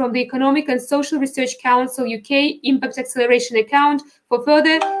funding from the Economic and Social Research Council UK Impact Acceleration Account for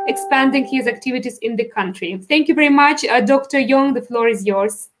further expanding his activities in the country. Thank you very much. Dr. Young, the floor is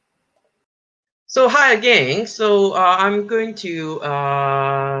yours. So hi again. So I'm going to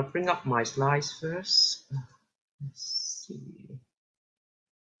bring up my slides first. Let's see.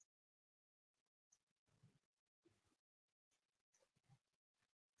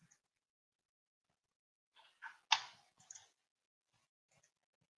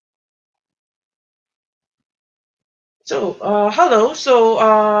 So hello. So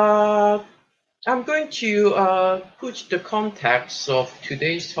I'm going to put the context of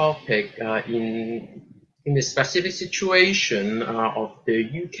today's topic in the specific situation of the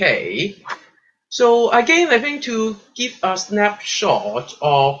UK. So again, I think to give a snapshot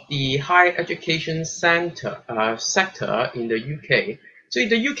of the higher education sector in the UK. So in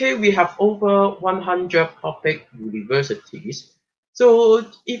the UK, we have over 100 public universities. So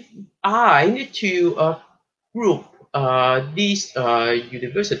if I need to group these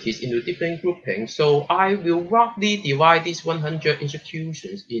universities into different groupings, so I will roughly divide these 100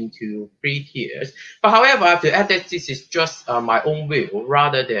 institutions into 3 tiers. But however, I have to add that this is just my own view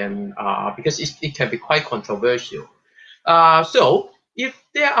rather than because it can be quite controversial. So if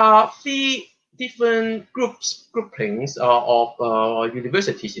there are 3 different groupings of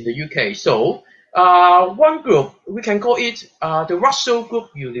universities in the UK, so one group, we can call it the Russell Group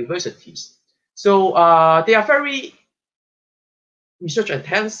universities. So they are very research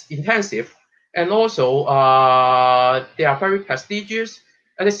intensive, and also they are very prestigious.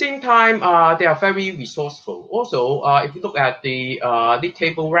 At the same time, they are very resourceful. Also, if you look at the league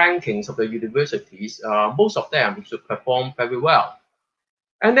table rankings of the universities, most of them should perform very well.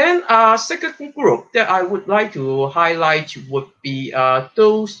 And then second group that I would like to highlight would be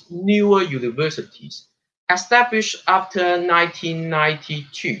those newer universities established after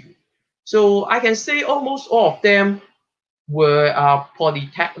 1992. So I can say almost all of them were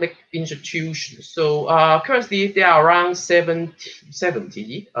polytechnic institutions. So currently there are around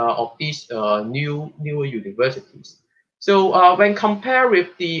 70 of these newer universities. So when compared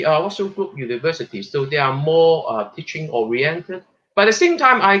with the Russell Group universities, so they are more teaching oriented. But at the same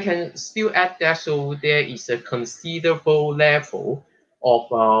time, I can still add that so there is a considerable level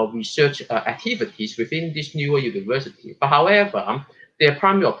of research activities within this newer university. But however, their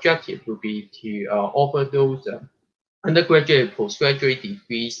primary objective will be to offer those undergraduate and postgraduate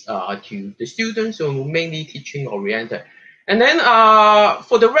degrees to the students, so mainly teaching oriented. And then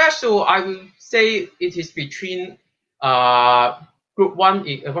for the rest, so I will say it is between Group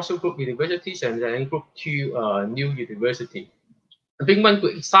 1 Russell Group universities and then Group 2 new university. I think one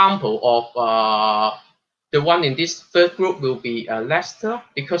good example of the one in this third group will be Leicester,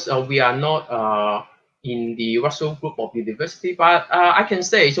 because we are not in the Russell Group of university, but I can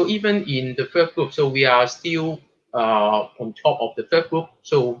say, so even in the third group, so we are still on top of the third group,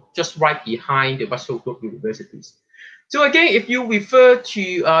 so just right behind the Russell Group universities. So again, if you refer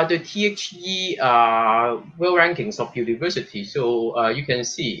to the THE world rankings of universities, so you can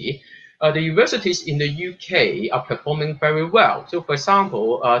see the universities in the UK are performing very well. So for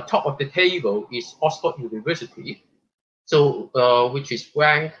example, top of the table is Oxford University, so which is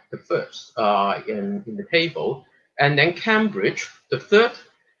ranked the first in the table, and then Cambridge, the third,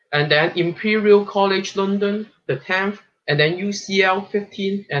 and then Imperial College London, the 10th, and then UCL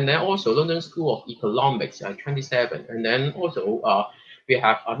 15, and then also London School of Economics 27, and then also we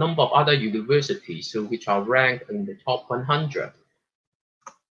have a number of other universities so which are ranked in the top 100.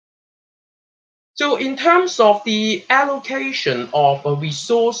 So in terms of the allocation of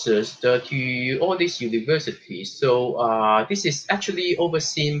resources to all these universities, so this is actually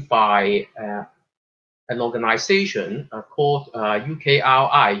overseen by an organization called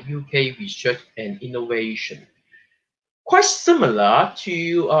UKRI, UK Research and Innovation. Quite similar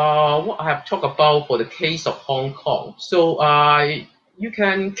to what I have talked about for the case of Hong Kong. So you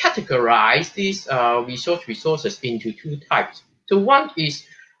can categorize these research resources into two types. So one is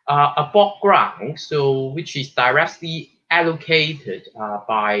above ground, so which is directly allocated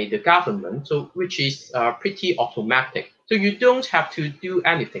by the government, so which is pretty automatic. So you don't have to do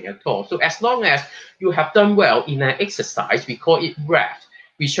anything at all. So as long as you have done well in an exercise, we call it REF,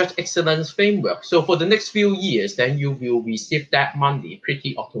 Research Excellence Framework. So for the next few years, then you will receive that money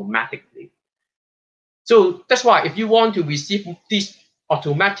pretty automatically. So that's why if you want to receive this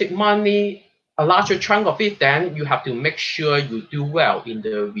automatic money, a larger chunk of it, then you have to make sure you do well in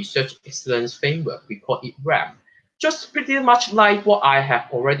the Research Excellence Framework. We call it REF. Just pretty much like what I have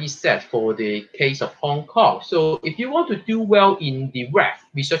already said for the case of Hong Kong. So if you want to do well in the REF,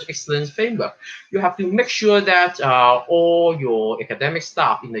 Research Excellence Framework, you have to make sure that all your academic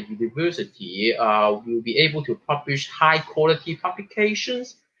staff in the university will be able to publish high quality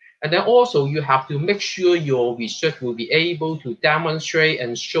publications. And then also you have to make sure your research will be able to demonstrate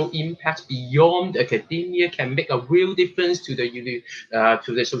and show impact beyond academia, can make a real difference to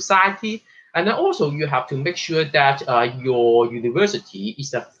the society. And then also you have to make sure that your university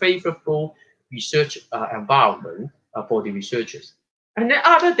is a favorable research environment for the researchers. And then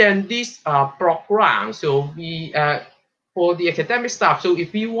other than this background, so we for the academic staff, so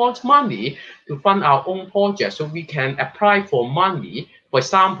if we want money to fund our own projects, so we can apply for money, for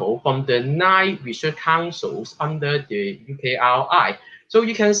example, from the 9 research councils under the UKRI. So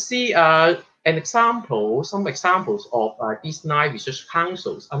you can see some examples of these 9 research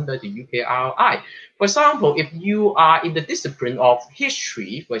councils under the UKRI. For example, if you are in the discipline of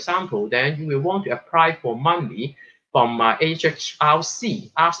history, for example, then you will want to apply for money from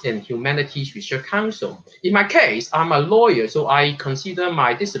HHRC, Arts and Humanities Research Council. In my case, I'm a lawyer, so I consider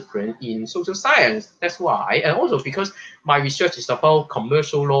my discipline in social science. That's why, and also because my research is about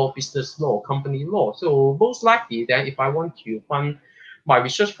commercial law, business law, company law. So most likely then if I want to fund my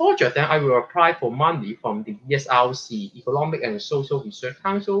research project, then I will apply for money from the ESRC, Economic and Social Research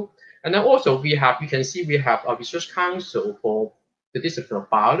Council. And then also you can see we have a research council for the discipline of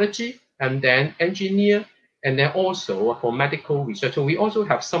biology, and then engineer, and then also for medical research. So we also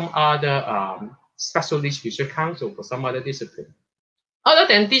have some other specialist research council for some other discipline. Other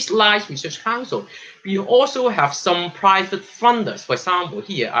than this large research council, we also have some private funders. For example,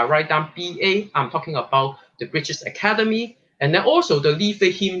 here I write down BA, I'm talking about the British Academy, and then also the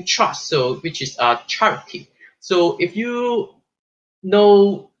Leverhulme Trust, so which is a charity. So if you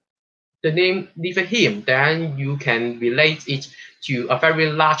know the name Leverhulme, then you can relate it to a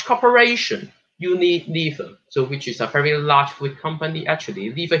very large corporation, Unilever, so which is a very large food company.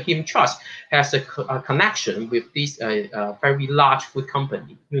 Actually, Leverhulme Trust has a connection with this very large food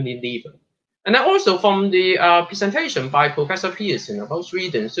company, Unilever. And then also from the presentation by Professor Pearson about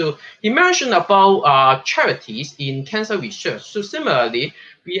Sweden, so he mentioned about charities in cancer research. So similarly,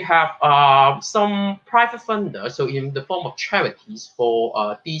 we have some private funders, so in the form of charities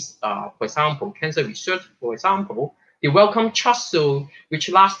for these, for example, cancer research, for example, the Wellcome Trust, so which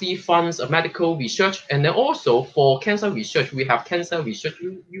largely funds medical research. And then also for cancer research, we have Cancer Research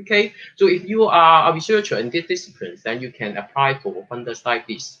UK. So if you are a researcher in these disciplines, then you can apply for funders like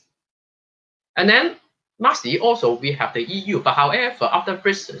this. And then lastly, also we have the EU. But however, after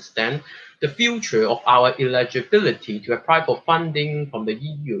Brexit, then the future of our eligibility to apply for funding from the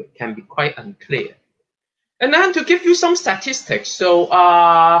EU can be quite unclear. And then to give you some statistics, so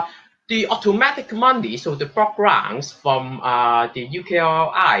the automatic money, so the block grants from the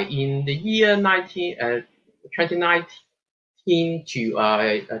UKRI in the year 2019 to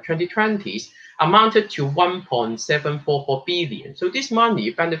 2020s amounted to 1.744 billion. So this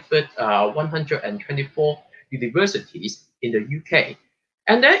money benefit 124 universities in the UK.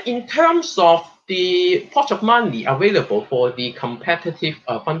 And then in terms of the pot of money available for the competitive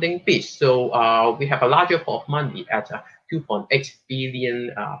funding bid, so we have a larger pot of money at 2.8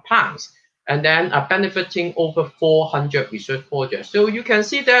 billion pounds, and then benefiting over 400 research projects. So you can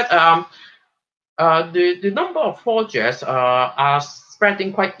see that the number of projects are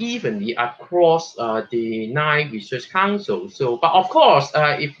spreading quite evenly across the 9 research councils. So, but of course,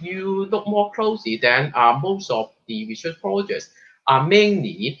 if you look more closely, then most of the research projects are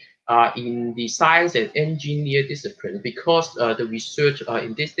mainly in the science and engineer disciplines, because the research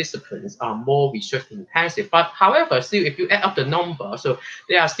in these disciplines are more research intensive. But however, still, if you add up the number, so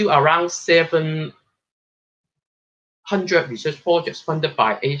there are still around 700 research projects funded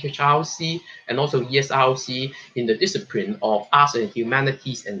by HHRC and also ESRC in the discipline of arts and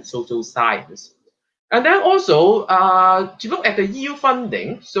humanities and social science. And then also to look at the EU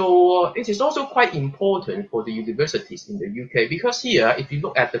funding, so it is also quite important for the universities in the UK, because here, if you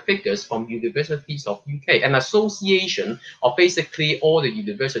look at the figures from Universities of UK, an association of basically all the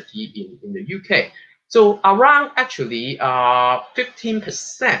university in the UK, so around actually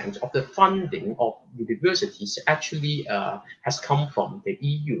 15% of the funding of universities actually has come from the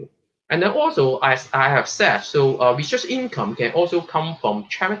EU. And then also, as I have said, so research income can also come from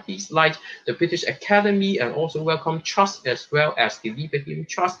charities like the British Academy and also Wellcome Trust, as well as the Liberty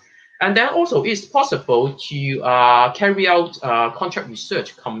Trust. And then also it's possible to carry out contract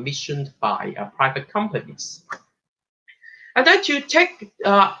research commissioned by private companies. And then to take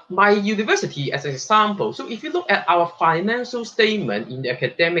my university as an example, so if you look at our financial statement in the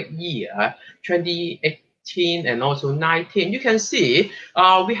academic year 2018 and also 19, you can see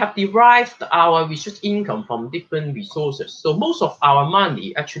we have derived our research income from different resources. So most of our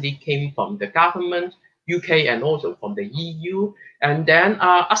money actually came from the government, UK, and also from the EU. And then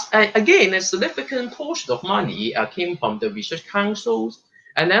again, a significant portion of money came from the research councils.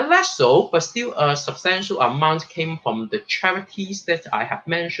 And then less so, but still a substantial amount came from the charities that I have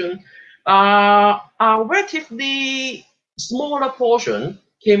mentioned. A relatively smaller portion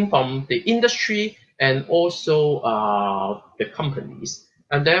came from the industry and also the companies.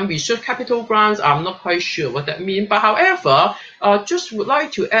 And then research capital grants, I'm not quite sure what that means. But however, just would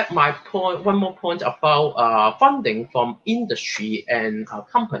like to add one more point about funding from industry and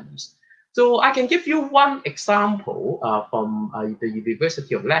companies. So I can give you one example from the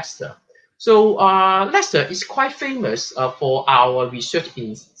University of Leicester. So Leicester is quite famous for our research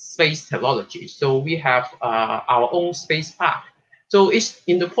in space technology. So we have our own space park. So it's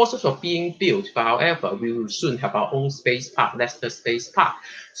in the process of being built, but however, we will soon have our own space park, Leicester Space Park.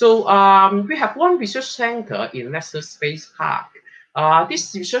 So we have one research center in Leicester Space Park.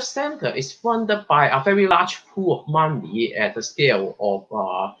 This research center is funded by a very large pool of money at the scale of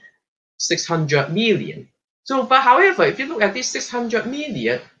 600 million. So, but however, if you look at this 600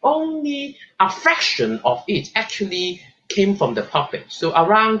 million, only a fraction of it actually came from the public. So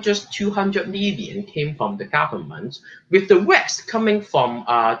around just 200 million came from the government, with the rest coming from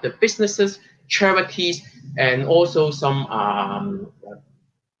the businesses, charities, and also some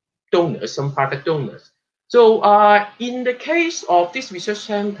donors, some private donors. So in the case of this research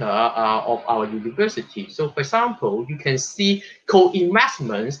center of our university, so for example, you can see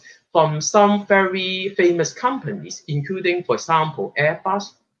co-investments from some very famous companies, including, for example,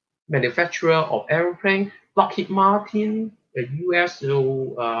 Airbus, manufacturer of airplane, Lockheed Martin, the US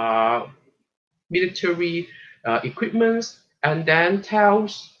military equipment, and then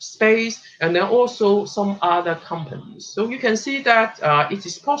Thales Space, and then also some other companies. So you can see that it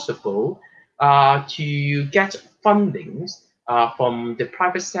is possible to get fundings from the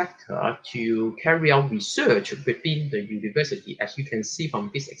private sector to carry out research within the university, as you can see from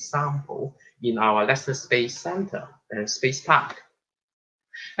this example in our Leicester Space Center and Space Park.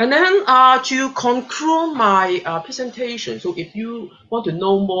 And then to conclude my presentation, so if you want to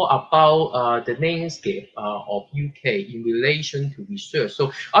know more about the landscape of UK in relation to research,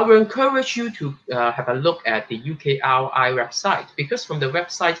 so I will encourage you to have a look at the UKRI website, because from the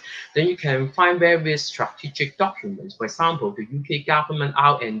website, then you can find various strategic documents. For example, the UK government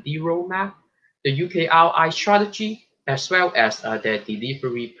R&D roadmap, the UKRI strategy, as well as their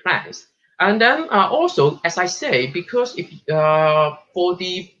delivery plans. And then also, as I say, because if for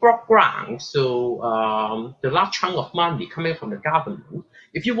the broad grant, so the large chunk of money coming from the government,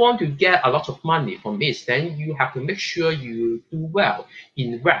 if you want to get a lot of money from this, then you have to make sure you do well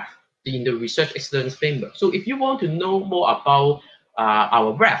in REF, in the Research Excellence Framework. So if you want to know more about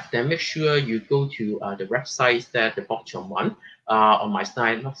our REF, then make sure you go to the website, that the bottom one on my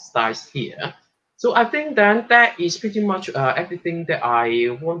slides here. So I think then that is pretty much everything that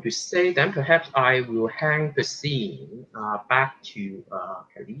I want to say. Then perhaps I will hang the scene back to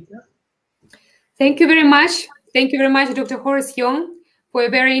Khalida. Thank you very much. Thank you very much, Dr. Horace Young, for a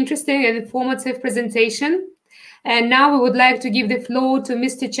very interesting and informative presentation. And now we would like to give the floor to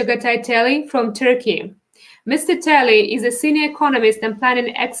Mr. Chagatai Telli from Turkey. Mr. Telli is a senior economist and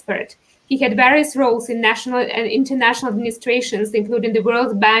planning expert. He had various roles in national and international administrations, including the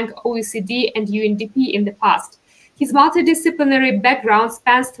World Bank, OECD, and UNDP in the past. His multidisciplinary background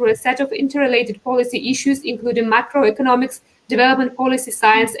spans through a set of interrelated policy issues, including macroeconomics, development policy,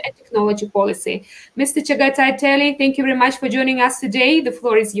 science, and technology policy. Mr. Chagatai Telli, thank you very much for joining us today. The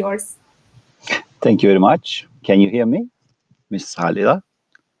floor is yours. Thank you very much. Can you hear me, Ms. Khalida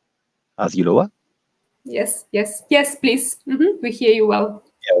Azgilova? Yes, yes, yes, please. We hear you well.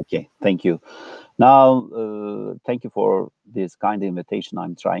 Yeah, okay, thank you. Now, thank you for this kind invitation.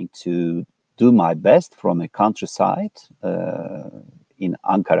 I'm trying to do my best from a countryside in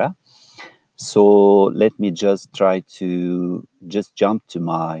Ankara. So let me just try to jump to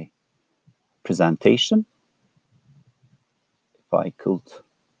my presentation. If I could,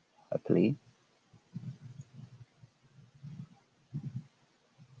 happily.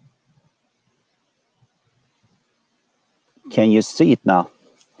 Can you see it now?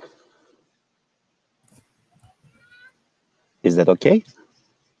 Is that okay?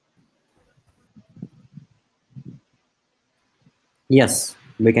 Yes,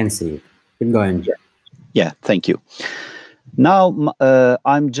 we can see it. Keep going. Yeah, thank you. Now,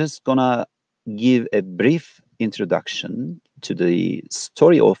 I'm just gonna give a brief introduction to the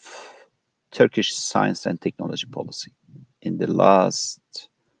story of Turkish science and technology policy in the last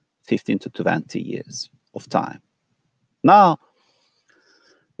 15 to 20 years of time. Now,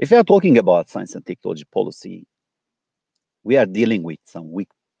 if we are talking about science and technology policy, we are dealing with some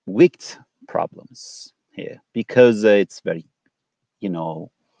wicked problems here because it's very, the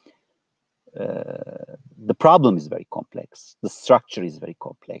problem is very complex. The structure is very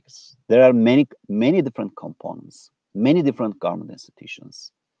complex. There are many different components, many different government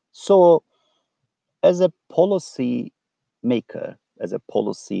institutions. So as a policy maker, as a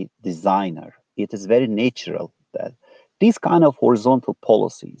policy designer, it is very natural that these kind of horizontal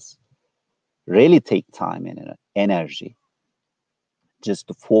policies really take time and energy just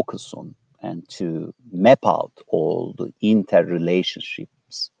to focus on and to map out all the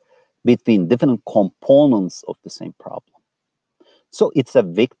interrelationships between different components of the same problem. So it's a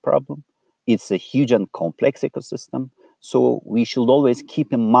big problem. It's a huge and complex ecosystem. So we should always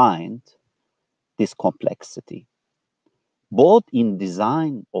keep in mind this complexity, both in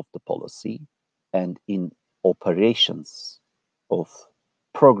design of the policy and in operations of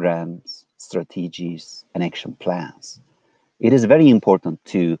programs, strategies, and action plans. It is very important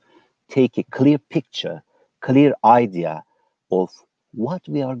to take a clear picture, clear idea of what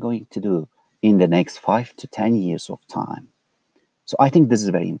we are going to do in the next 5 to 10 years of time. So I think this is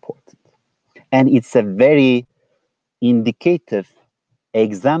very important. And it's a very indicative,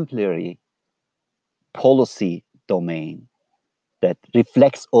 exemplary policy domain that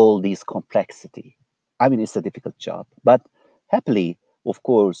reflects all this complexity. I mean, it's a difficult job, but happily, of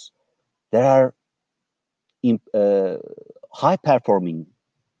course, there are high-performing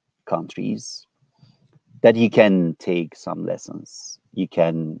countries that you can take some lessons. You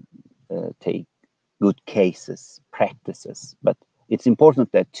can take good cases, practices, but it's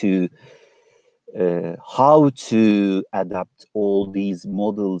important that how to adapt all these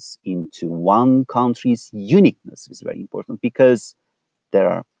models into one country's uniqueness is very important because there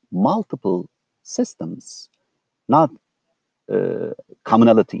are multiple systems, not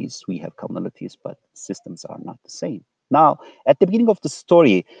commonalities. We have commonalities, but systems are not the same. Now, at the beginning of the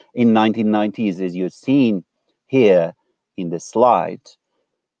story in 1990s, as you've seen here in the slide,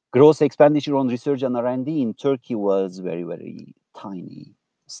 gross expenditure on research and R&D in Turkey was very, very tiny.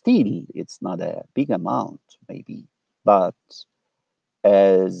 Still, it's not a big amount, maybe, but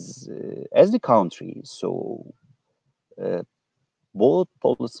as the country, so both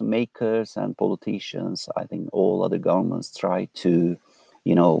policymakers and politicians, I think all other governments try to,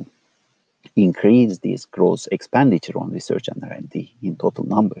 increase this gross expenditure on research and R&D in total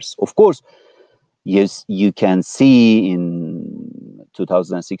numbers. Of course, yes, you can see in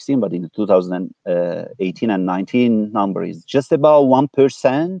 2016, but in 2018 and 19 number is just about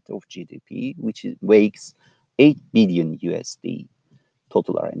 1% of GDP, which makes $8 billion USD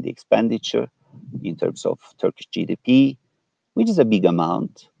total R&D expenditure in terms of Turkish GDP, which is a big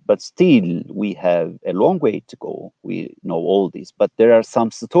amount, but still we have a long way to go. We know all this, but there are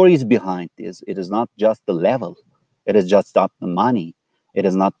some stories behind this. It is not just the level. It is just not the money. It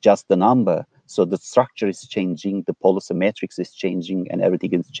is not just the number. So the structure is changing, the policy metrics is changing, and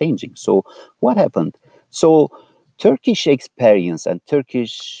everything is changing. So what happened? So Turkish experience and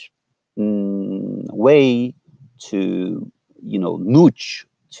Turkish way to, you know, nudge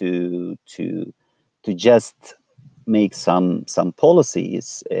to just make some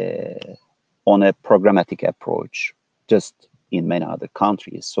policies on a programmatic approach, just in many other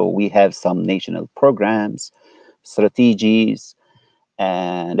countries. So we have some national programs, strategies,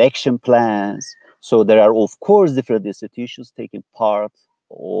 and action plans. So there are, of course, different institutions taking part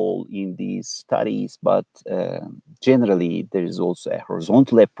all in these studies, but generally there is also a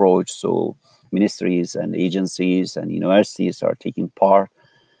horizontal approach. So ministries and agencies and universities are taking part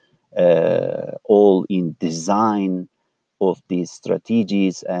all in design of these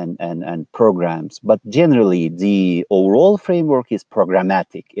strategies and programs. But generally the overall framework is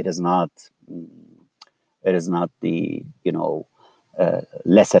programmatic. It is not the, you know,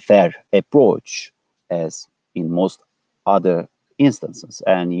 laissez-faire approach as in most other instances.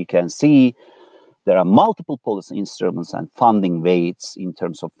 And you can see there are multiple policy instruments and funding weights. In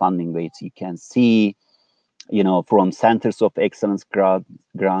terms of funding weights, you can see, you know, from centers of excellence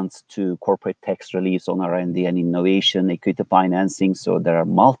grants to corporate tax reliefs on R&D and innovation, equity financing. So there are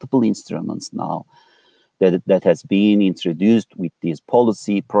multiple instruments now that has been introduced with these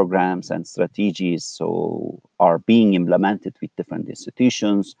policy programs and strategies, so are being implemented with different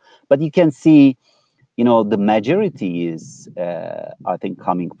institutions. But you can see, you know, the majority is, I think,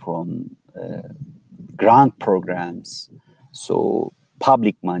 coming from grant programs, so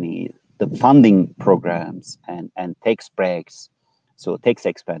public money, the funding programs, and tax breaks, so tax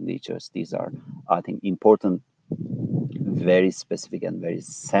expenditures. These are, I think, important, very specific and very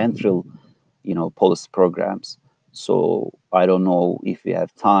central, you know, policy programs. So I don't know if we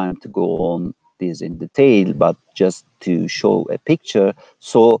have time to go on this in detail, but just to show a picture.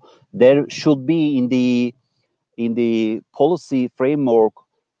 So there should be in the policy framework,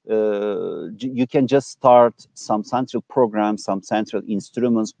 you can just start some central programs, some central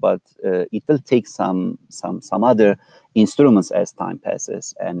instruments, but it will take some other instruments as time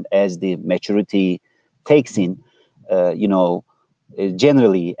passes and as the maturity takes in, you know,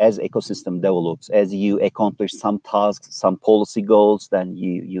 generally as ecosystem develops, as you accomplish some tasks, some policy goals, then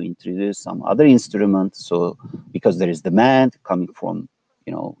you introduce some other instruments. So because there is demand coming from,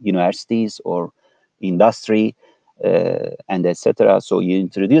 you know, universities or industry and etc. So you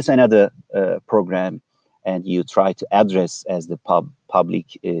introduce another program and you try to address as the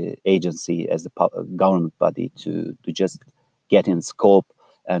public agency, as the government body to just get in scope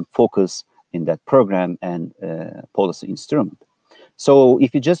and focus in that program and policy instrument. So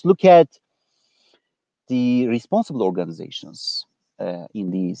if you just look at the responsible organizations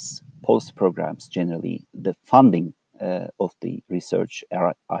in these policy programs, generally the funding of the research,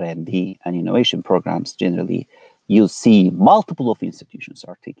 R&D and innovation programs, generally you see multiple of institutions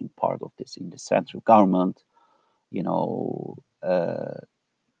are taking part of this in the central government. You know,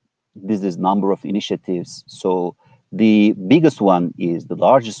 this is number of initiatives. So the biggest one is, the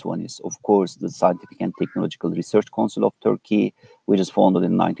largest one is, of course, the Scientific and Technological Research Council of Turkey, which is founded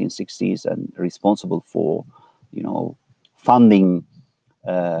in the 1960s and responsible for, you know, funding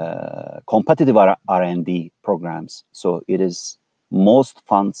competitive R&D programs. So it is, most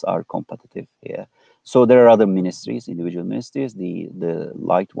funds are competitive here. So there are other ministries, individual ministries, the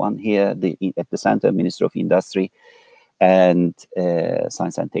light one here, at the center, Ministry of Industry and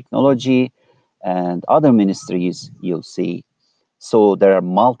Science and Technology, and other ministries you'll see. So there are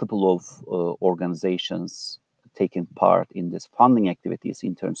multiple of organizations taking part in this funding activities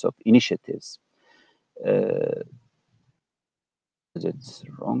in terms of initiatives. Is it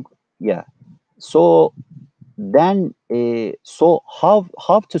wrong? Yeah. So then, so how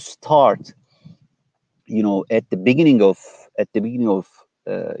to start? You know, at the beginning of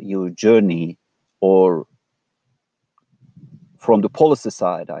your journey, or from the policy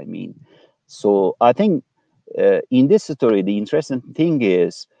side, I mean. So I think in this story, the interesting thing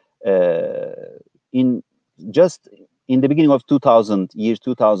is in the beginning of 2000,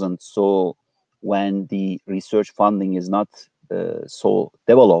 so when the research funding is not so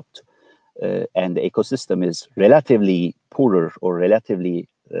developed and the ecosystem is relatively poorer or relatively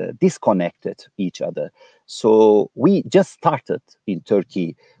disconnected each other. So we just started in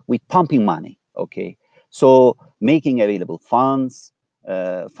Turkey with pumping money, okay? So making available funds,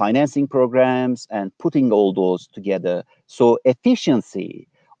 financing programs, and putting all those together. So efficiency,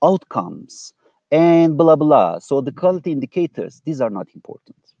 outcomes, and blah, blah. So the quality indicators, these are not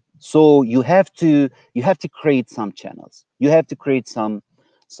important. So you have to create some channels. You have to create some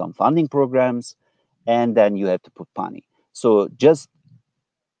funding programs, and then you have to put money. So just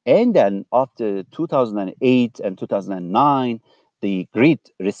And then after 2008 and 2009, the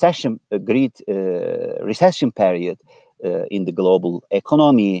great recession period in the global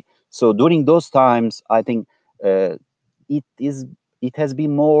economy. So during those times, I think it has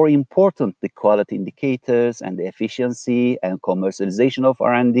been more important, the quality indicators and the efficiency and commercialization of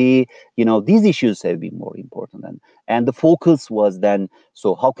R&D. You know, these issues have been more important, and the focus was then,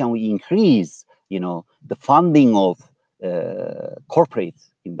 so how can we increase, you know, the funding of corporate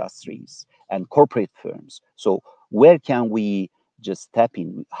industries and corporate firms? So where can we just step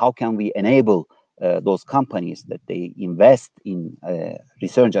in? How can we enable those companies that they invest in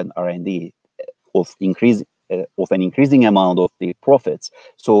research and R&D of an increasing amount of the profits?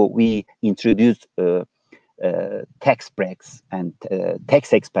 So we introduced tax breaks and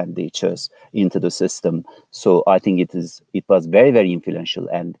tax expenditures into the system. So I think it was very, very influential.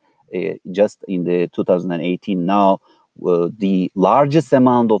 And just in the 2018 now, the largest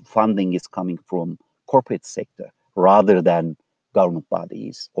amount of funding is coming from corporate sector rather than government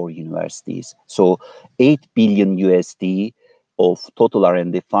bodies or universities. So 8 billion USD of total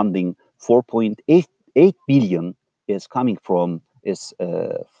R&D funding, 4.8 billion is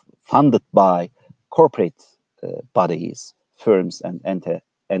funded by corporate bodies, firms, and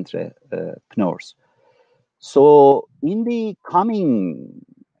entrepreneurs. So in the coming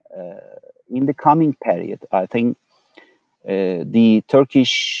period, I think the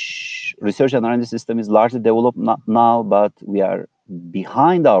Turkish research and R&D system is largely developed now, but we are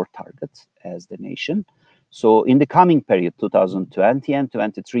behind our targets as the nation. So in the coming period, 2020 and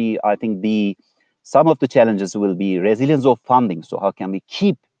 2023, I think some of the challenges will be resilience of funding. So how can we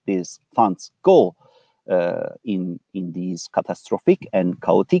keep these funds go in these catastrophic and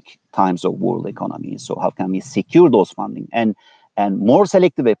chaotic times of world economy? So how can we secure those funding and more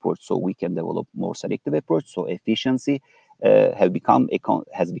selective approach, so we can develop more selective approach, so efficiency has become a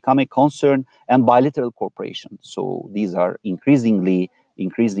concern, and bilateral cooperation. So these are increasingly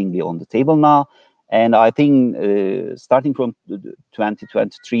on the table now. And I think starting from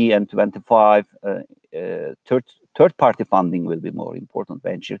 2023 and 2025, third-party funding will be more important.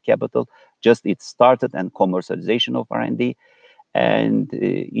 Venture capital, just it started, and commercialization of R&D, and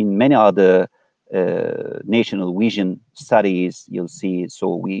in many other national vision studies, you'll see.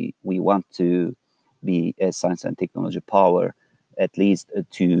 So we want to be a science and technology power, at least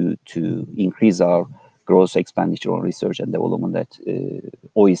to increase our gross expenditure on research and development at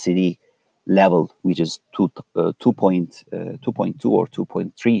OECD level, which is 2.2 or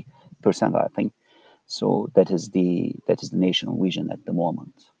 2.3%, I think. So that is the national vision at the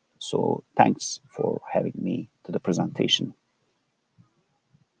moment. So thanks for having me to the presentation.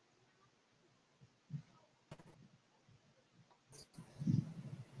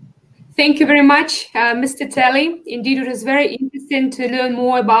 Thank you very much, Mr. Telly. Indeed, it was very interesting to learn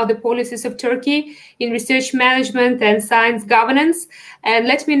more about the policies of Turkey in research management and science governance. And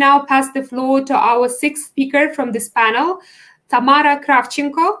let me now pass the floor to our sixth speaker from this panel, Tamara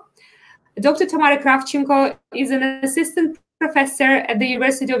Kravchenko. Dr. Tamara Kravchenko is an assistant professor at the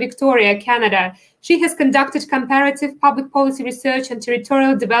University of Victoria, Canada. She has conducted comparative public policy research and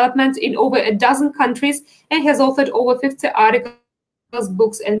territorial development in over a dozen countries and has authored over 50 articles,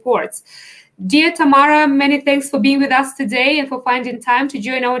 books, and reports. Dear Tamara, many thanks for being with us today and for finding time to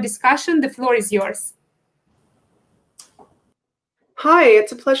join our discussion. The floor is yours. Hi,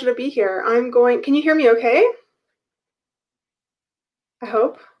 it's a pleasure to be here. Can you hear me okay? I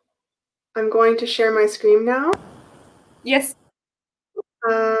hope. I'm going to share my screen now. Yes.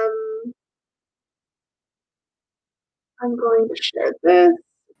 I'm going to share this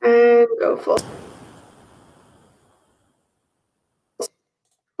and go full.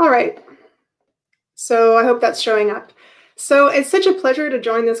 All right. So I hope that's showing up. So it's such a pleasure to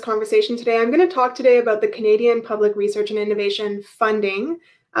join this conversation today. I'm going to talk today about the Canadian Public Research and Innovation funding,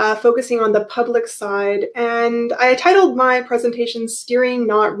 focusing on the public side. And I titled my presentation Steering,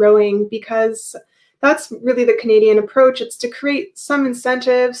 Not Rowing, because that's really the Canadian approach. It's to create some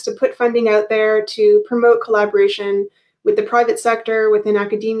incentives, to put funding out there, to promote collaboration with the private sector, within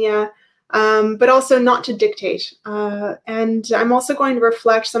academia, but also not to dictate. And I'm also going to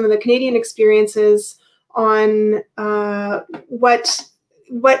reflect some of the Canadian experiences on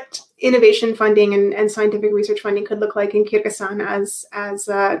what innovation funding and scientific research funding could look like in Kyrgyzstan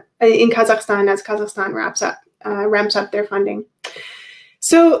in Kazakhstan as Kazakhstan ramps up their funding.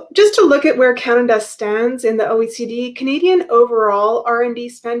 So just to look at where Canada stands in the OECD, Canadian overall R&D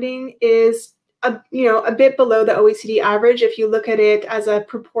spending is a bit below the OECD average if you look at it as a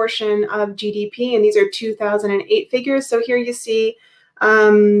proportion of GDP, and these are 2008 figures. So here you see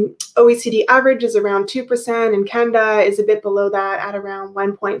OECD average is around 2%, and Canada is a bit below that at around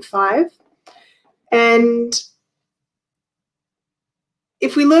 1.5. And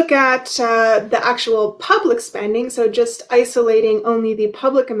if we look at the actual public spending, so just isolating only the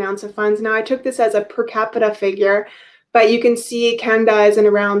public amounts of funds, now I took this as a per capita figure, but you can see Canada is in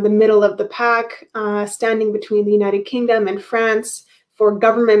around the middle of the pack, standing between the United Kingdom and France for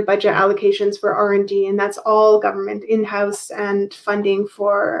government budget allocations for R&D, and that's all government in-house and funding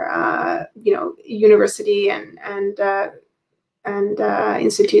for university and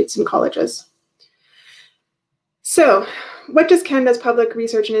institutes and colleges. So, what does Canada's public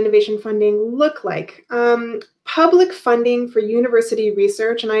research and innovation funding look like? Public funding for university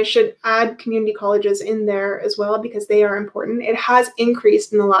research, and I should add community colleges in there as well because they are important, it has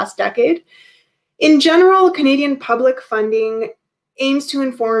increased in the last decade. In general, Canadian public funding aims to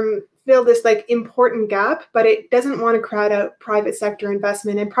fill this important gap, but it doesn't want to crowd out private sector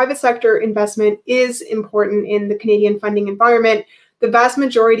investment. And private sector investment is important in the Canadian funding environment. The vast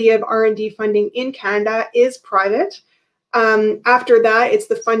majority of R&D funding in Canada is private. After that, it's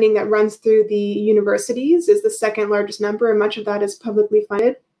the funding that runs through the universities is the second largest number, and much of that is publicly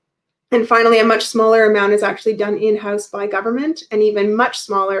funded. And finally, a much smaller amount is actually done in-house by government, and even much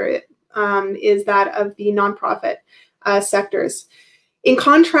smaller is that of the nonprofit sectors. In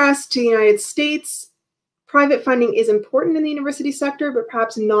contrast to the United States, private funding is important in the university sector, but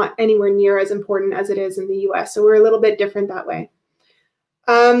perhaps not anywhere near as important as it is in the US. So we're a little bit different that way.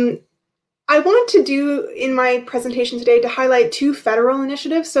 I want to do in my presentation today to highlight two federal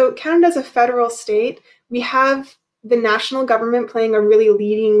initiatives. So Canada is a federal state. We have the national government playing a really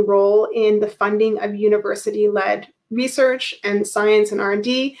leading role in the funding of university-led research and science and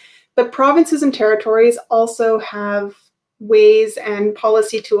R&D, but provinces and territories also have ways and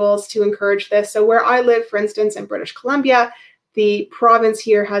policy tools to encourage this. So where I live, for instance, in British Columbia, the province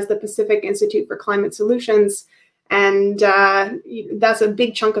here has the Pacific Institute for Climate Solutions, and that's a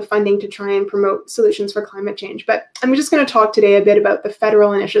big chunk of funding to try and promote solutions for climate change. But I'm just going to talk today a bit about the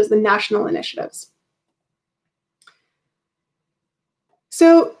federal initiatives, the national initiatives.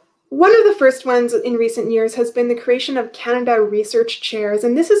 So one of the first ones in recent years has been the creation of Canada Research Chairs.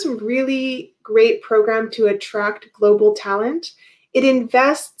 And this is a really great program to attract global talent. It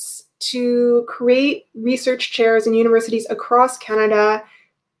invests to create research chairs in universities across Canada.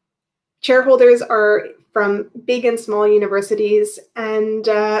 Chairholders are from big and small universities. And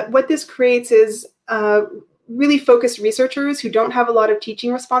what this creates is really focused researchers who don't have a lot of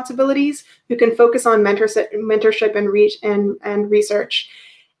teaching responsibilities, who can focus on mentorship and research.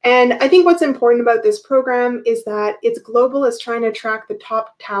 And I think what's important about this program is that it's global, it's trying to attract the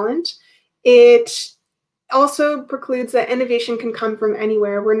top talent. It also precludes that innovation can come from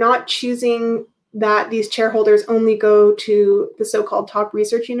anywhere. We're not choosing that these chairholders only go to the so-called top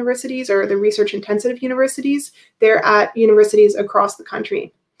research universities or the research-intensive universities. They're at universities across the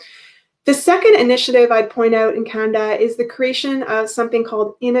country. The second initiative I'd point out in Canada is the creation of something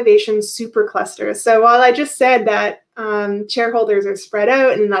called innovation superclusters. So while I just said that chairholders are spread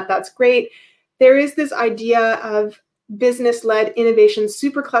out and that's great, there is this idea of business-led innovation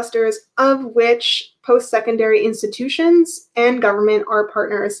superclusters of which post-secondary institutions and government are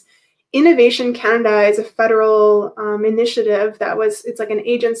partners. Innovation Canada is a federal initiative it's like an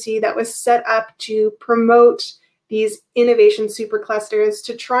agency that was set up to promote these innovation superclusters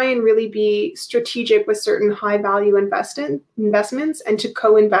to try and really be strategic with certain high value investments and to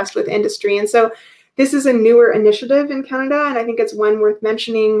co-invest with industry. And so this is a newer initiative in Canada, and I think it's one worth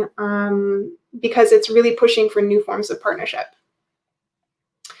mentioning because it's really pushing for new forms of partnership.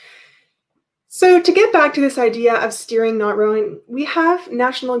 So to get back to this idea of steering, not rowing, we have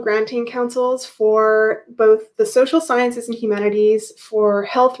national granting councils for both the social sciences and humanities, for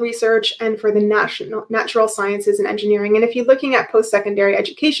health research, and for the natural sciences and engineering. And if you're looking at post-secondary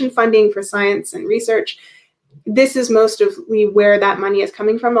education funding for science and research, this is mostly where that money is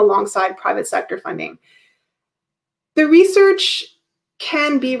coming from alongside private sector funding. The research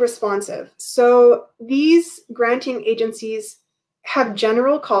can be responsive. So these granting agencies have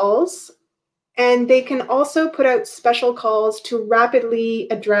general calls, and they can also put out special calls to rapidly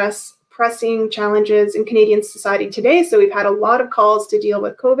address pressing challenges in Canadian society today. So we've had a lot of calls to deal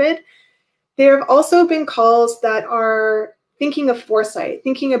with COVID. There have also been calls that are thinking of foresight,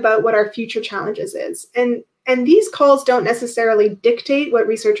 thinking about what our future challenges is. And these calls don't necessarily dictate what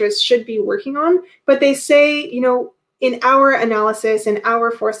researchers should be working on, but they say, you know, in our analysis and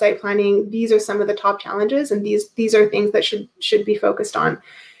our foresight planning, these are some of the top challenges, and these are things that should be focused on.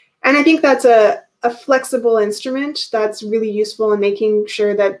 And I think that's a flexible instrument that's really useful in making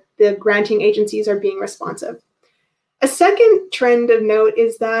sure that the granting agencies are being responsive. A second trend of note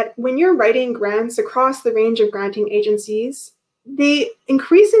is that when you're writing grants across the range of granting agencies, they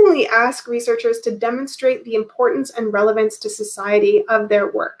increasingly ask researchers to demonstrate the importance and relevance to society of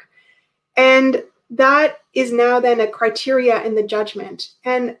their work. And that is now then a criteria in the judgment.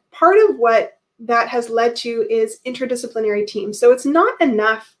 And part of what that has led to is interdisciplinary teams. So it's not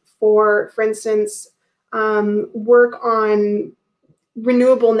enough for instance, work on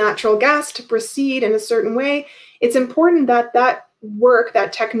renewable natural gas to proceed in a certain way. It's important that that work,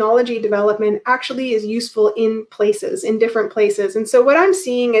 that technology development actually is useful in places, in different places. And so what I'm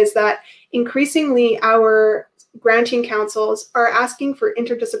seeing is that increasingly our granting councils are asking for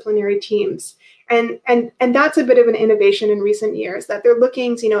interdisciplinary teams. And that's a bit of an innovation in recent years, that they're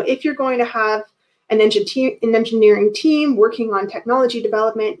looking, you know, if you're going to have an engineering team working on technology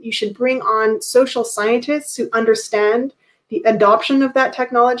development, you should bring on social scientists who understand the adoption of that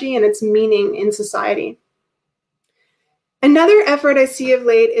technology and its meaning in society. Another effort I see of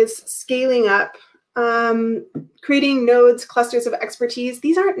late is scaling up, creating nodes, clusters of expertise.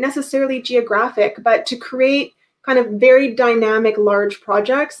 These aren't necessarily geographic, but to create kind of very dynamic, large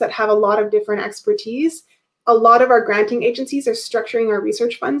projects that have a lot of different expertise. A lot of our granting agencies are structuring our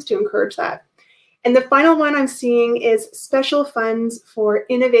research funds to encourage that. And the final one I'm seeing is special funds for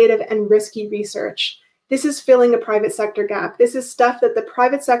innovative and risky research. This is filling a private sector gap. This is stuff that the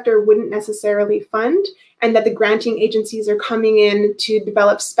private sector wouldn't necessarily fund, and that the granting agencies are coming in to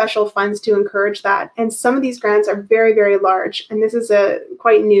develop special funds to encourage that. And some of these grants are very, very large, and this is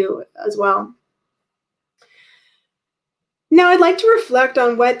quite new as well. Now, I'd like to reflect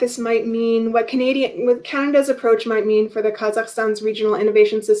on what this might mean, what Canada's approach might mean for the Kazakhstan's regional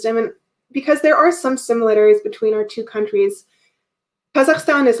innovation system, and because there are some similarities between our two countries.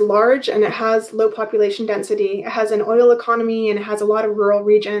 Kazakhstan is large and it has low population density. It has an oil economy and it has a lot of rural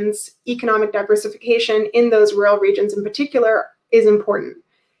regions. Economic diversification in those rural regions in particular is important.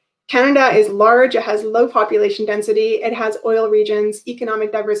 Canada is large, it has low population density, it has oil regions,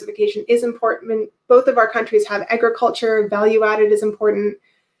 economic diversification is important. Both of our countries have agriculture, value added is important.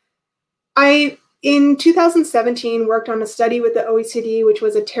 In 2017, worked on a study with the OECD, which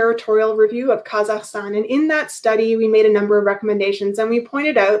was a territorial review of Kazakhstan. And in that study, we made a number of recommendations. And we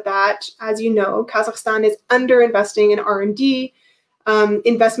pointed out that, as you know, Kazakhstan is underinvesting in R&D.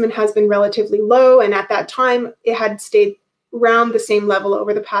 Investment has been relatively low. And at that time, it had stayed around the same level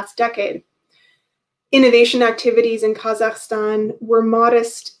over the past decade. Innovation activities in Kazakhstan were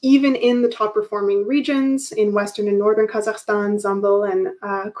modest, even in the top performing regions in Western and Northern Kazakhstan, Zambul and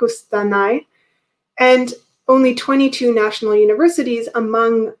Kustanai. And only 22 national universities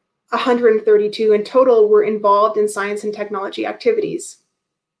among 132 in total were involved in science and technology activities.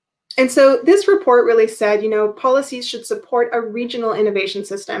 And so this report really said, you know, policies should support a regional innovation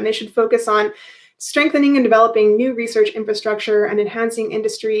system. They should focus on strengthening and developing new research infrastructure and enhancing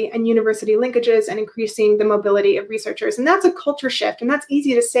industry and university linkages and increasing the mobility of researchers. And that's a culture shift, and that's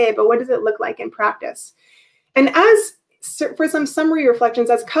easy to say, but what does it look like in practice? And for some summary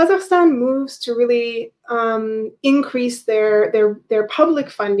reflections, as Kazakhstan moves to really increase their public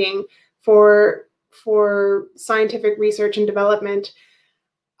funding for scientific research and development,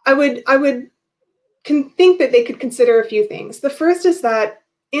 I would think that they could consider a few things. The first is that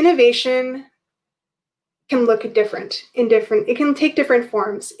innovation can look different. It can take different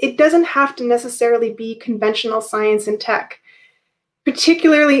forms. It doesn't have to necessarily be conventional science and tech.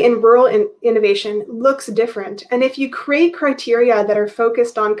 Particularly in rural innovation, looks different. And if you create criteria that are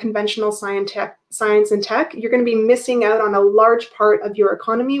focused on conventional science and tech, you're going to be missing out on a large part of your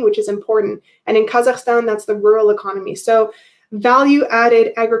economy, which is important. And in Kazakhstan, that's the rural economy. So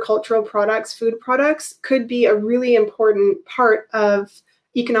value-added agricultural products, food products, could be a really important part of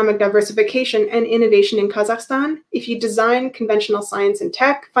economic diversification and innovation in Kazakhstan. If you design conventional science and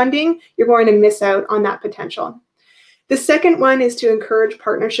tech funding, you're going to miss out on that potential. The second one is to encourage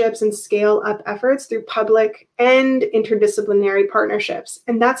partnerships and scale up efforts through public and interdisciplinary partnerships.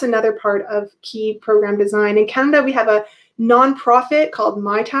 And that's another part of key program design. In Canada, we have a nonprofit called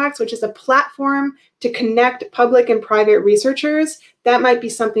MyTax, which is a platform to connect public and private researchers. That might be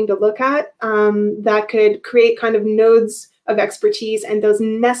something to look at, that could create kind of nodes of expertise, and those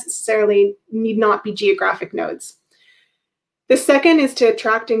necessarily need not be geographic nodes. The second is to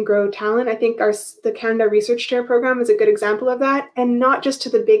attract and grow talent. I think the Canada Research Chair program is a good example of that, and not just to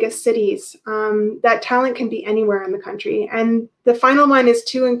the biggest cities. That talent can be anywhere in the country. And the final one is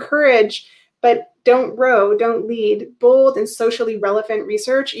to encourage, but don't lead, bold and socially relevant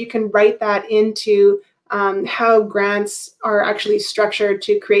research. You can write that into how grants are actually structured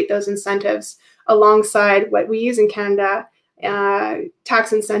to create those incentives alongside what we use in Canada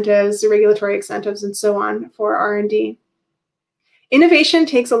tax incentives, regulatory incentives, and so on for R&D. Innovation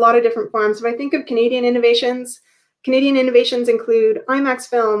takes a lot of different forms. If I think of Canadian innovations include IMAX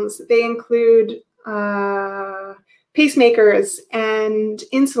films, they include pacemakers and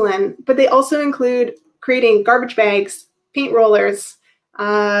insulin, but they also include creating garbage bags, paint rollers,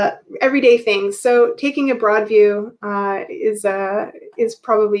 everyday things. So taking a broad view is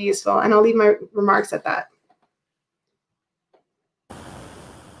probably useful, and I'll leave my remarks at that.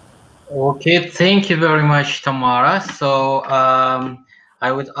 Okay, thank you very much, Tamara. So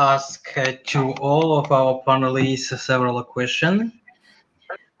I would ask to all of our panelists several questions.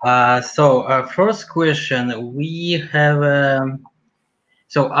 First question, we have,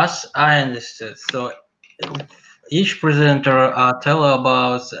 so as I understood, so each presenter tell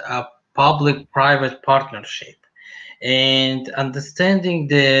about a public-private partnership and understanding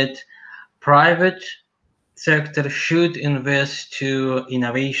that private sector should invest to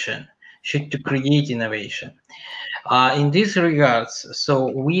innovation, should to create innovation. In this regards,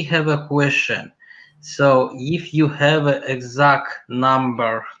 so we have a question. So if you have an exact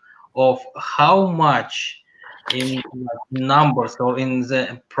number of how much in numbers or in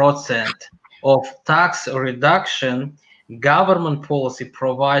the percent of tax reduction government policy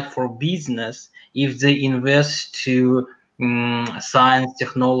provide for business if they invest to science,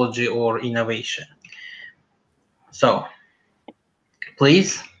 technology, or innovation. So,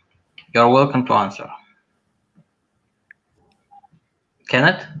 please, you're welcome to answer.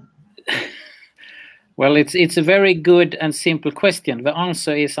 Kenneth? Well, it's a very good and simple question. The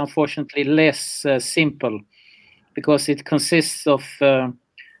answer is unfortunately less simple because it consists of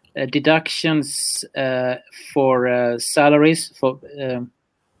deductions for salaries. For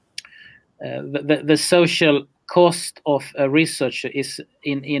the social cost of a researcher is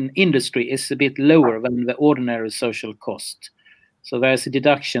in industry is a bit lower than the ordinary social cost. So there's a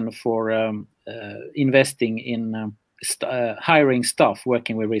deduction for investing in hiring staff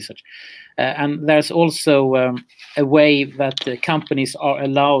working with research. And there's also a way that companies are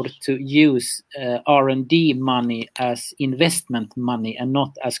allowed to use R&D money as investment money and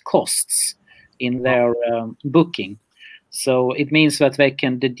not as costs in their booking. So it means that they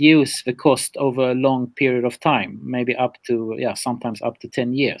can deduce the cost over a long period of time, maybe up to, sometimes up to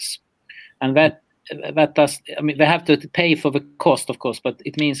 10 years. And that does, I mean, they have to pay for the cost, of course, but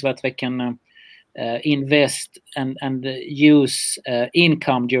it means that they can invest and use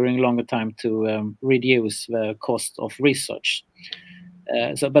income during longer time to reduce the cost of research.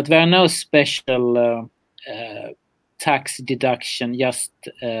 But there are no special tax deduction, just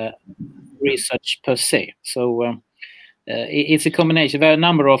research per se. So it's a combination. There are a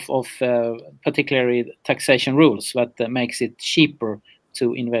number of particularly taxation rules that makes it cheaper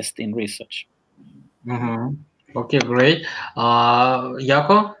to invest in research. Mm-hmm. Okay, great.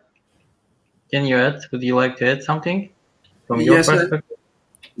 Jaakko? Can you add? Would you like to add something from your perspective?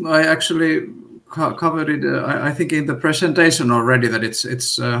 I actually covered it. I think in the presentation already that it's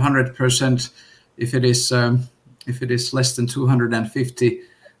 100% if it is less than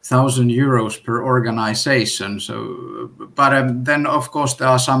 250,000 euros per organization. So, but then of course there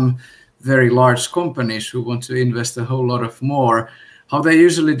are some very large companies who want to invest a whole lot of more. How they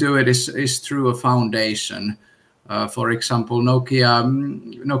usually do it is through a foundation. For example,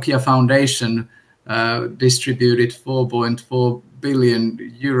 Nokia Foundation distributed 4.4 billion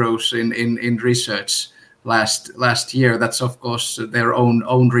euros in research last year. That's of course their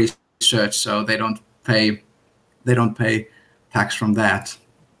own research, so they don't pay tax from that.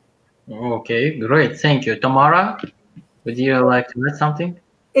 Okay, great, thank you. Tamara, would you like to add something?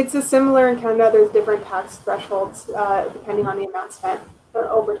 It's a similar in Canada. There's different tax thresholds depending on the amount spent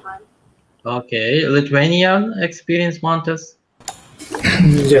over time. Okay, Lithuanian experience, Montes?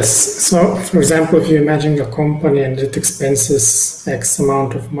 Yes. So, for example, if you imagine a company and it expenses X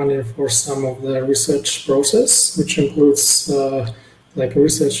amount of money for some of the research process, which includes like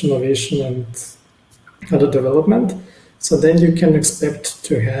research, innovation, and other development. So then you can expect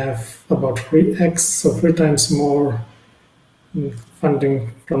to have about 3x, so 3 times more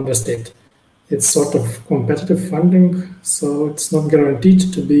funding from the state. It's sort of competitive funding, so it's not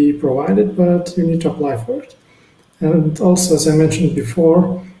guaranteed to be provided, but you need to apply for it. And also, as I mentioned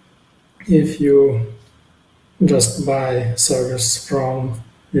before, if you just buy service from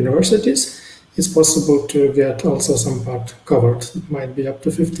universities, it's possible to get also some part covered. It might be up to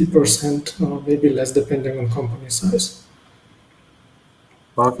 50% or maybe less depending on company size.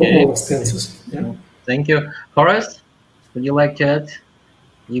 Okay. For all expenses. Yeah. Thank you. Horace, would you like to add?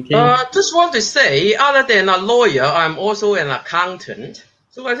 Just want to say, other than a lawyer, I'm also an accountant.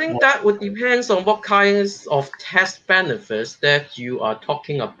 So I think that would depend on what kinds of tax benefits that you are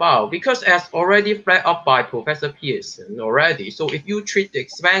talking about, because as already flagged up by Professor Pearson already, so if you treat the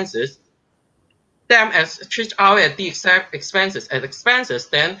expenses, treat R&D expenses as expenses,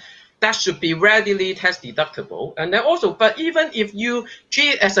 then that should be readily tax deductible. And then also, but even if you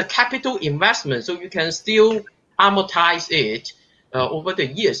treat it as a capital investment, so you can still amortize it over the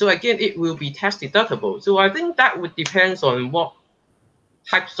years. So again, it will be tax deductible. So I think that would depend on what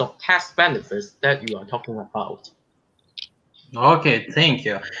types of tax benefits that you are talking about. Okay, thank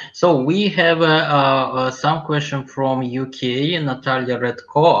you. So we have some question from UK, Natalia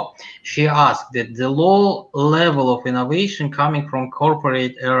Redko. She asked that the low level of innovation coming from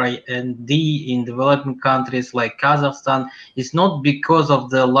corporate R&D in developing countries like Kazakhstan is not because of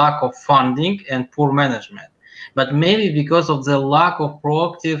the lack of funding and poor management, but maybe because of the lack of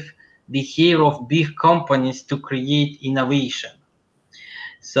proactive behavior of big companies to create innovation.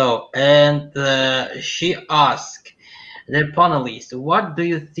 So, and she asked the panelists, what do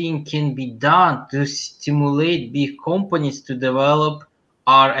you think can be done to stimulate big companies to develop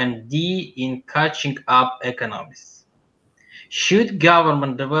R&D in catching up economies? Should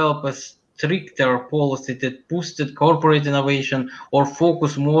government develop a stricter policy that boosted corporate innovation, or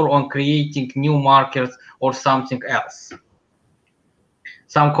focus more on creating new markets, or something else?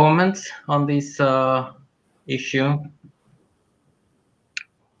 Some comments on this issue?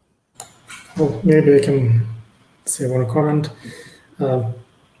 Well, maybe I can say one comment.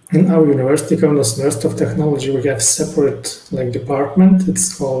 In our university, Kaunas University of Technology, we have separate department.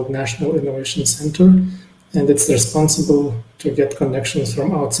 It's called National Innovation Center, and it's responsible to get connections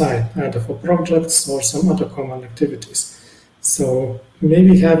from outside, either for projects or some other common activities. So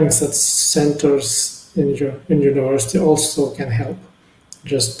maybe having such centers in university also can help,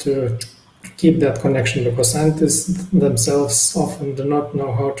 just to keep that connection, because scientists themselves often do not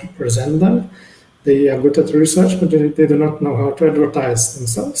know how to present them. They are good at research, but they do not know how to advertise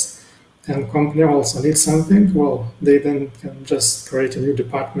themselves. And company also needs something. Well, they then can just create a new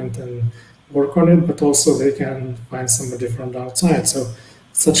department and work on it, but also they can find somebody from the outside. So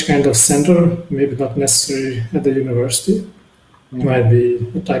such kind of center, maybe not necessarily at the university, might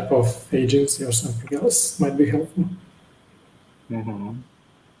be a type of agency or something else, might be helpful.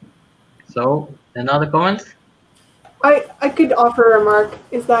 So, another comment? I could offer a remark,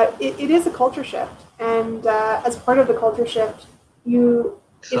 is that it is a culture shift. And as part of the culture shift,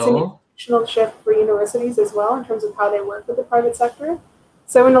 it's an institutional shift for universities as well in terms of how they work with the private sector.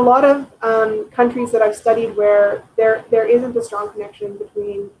 So in a lot of countries that I've studied where there isn't a strong connection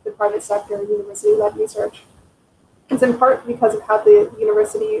between the private sector and university-led research, it's in part because of how the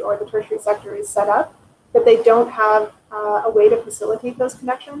university or the tertiary sector is set up, that they don't have a way to facilitate those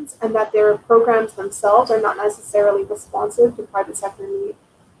connections, and that their programs themselves are not necessarily responsive to private sector need.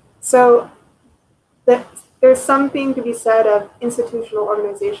 So there's something to be said of institutional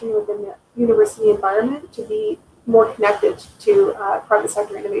organization within the university environment to be more connected to private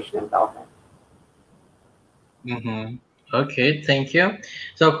sector innovation and development. Okay, thank you.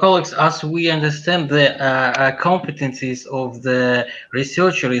 So, colleagues, as we understand, the competencies of the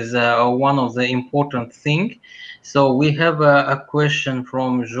researcher is one of the important things. So, we have a question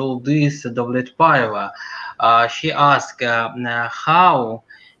from Juldis Dovletpaeva. She asked, how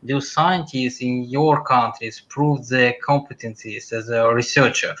do scientists in your countries prove their competencies as a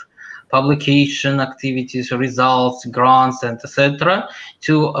researcher? Publication, activities, results, grants, and etc.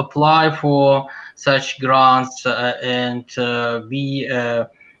 to apply for such grants and be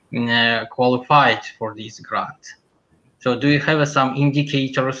qualified for this grant. So do you have some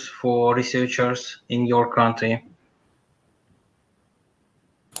indicators for researchers in your country?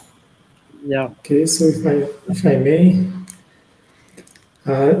 Yeah. Okay, so if I may,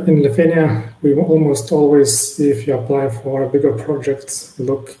 in Lithuania, we almost always, if you apply for a bigger project,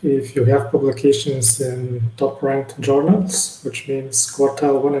 look if you have publications in top-ranked journals, which means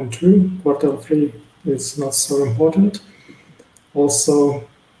quartile 1 and 2. Quartile 3 is not so important. Also,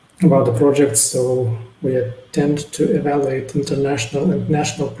 about the projects, so we tend to evaluate international and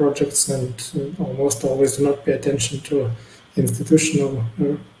national projects, and almost always do not pay attention to institutional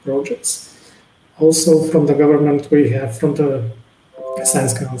projects. Also, from the government, we have, from the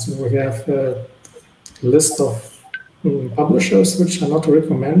Science Council, we have a list of publishers which are not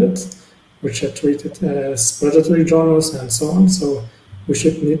recommended, which are treated as predatory journals and so on. So we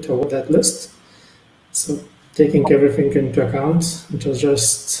should need to hold that list. So taking everything into account, into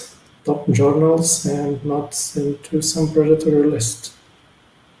just top journals and not into some predatory list.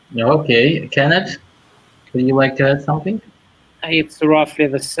 Okay, Kenneth, would you like to add something? It's roughly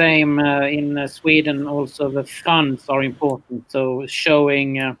the same in Sweden. Also, the funds are important. So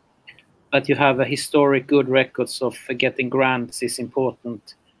showing that you have a historic good records of getting grants is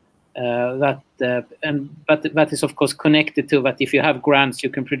important. But that is of course connected to that. If you have grants, you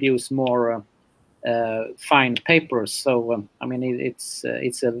can produce more fine papers. So I mean, it's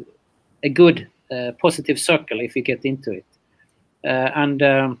a good positive circle if you get into it.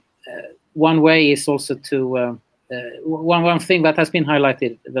 One way is also to one thing that has been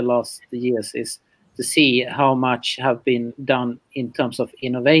highlighted the last years is to see how much have been done in terms of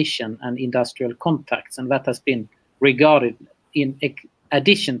innovation and industrial contacts, and that has been regarded, in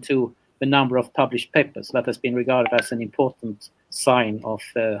addition to the number of published papers, that has been regarded as an important sign of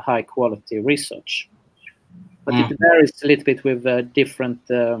high quality research. But it varies a little bit with different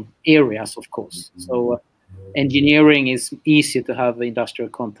areas, of course. So engineering is easier to have industrial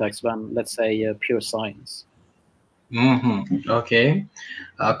contacts than, let's say, pure science. Okay.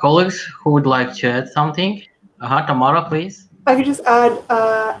 Colleagues who would like to add something? Tamara, please. I could just add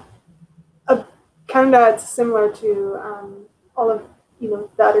a Canada. It's similar to all of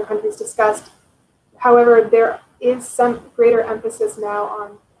the other countries discussed. However, there is some greater emphasis now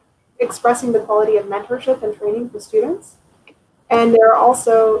on expressing the quality of mentorship and training for students. And there are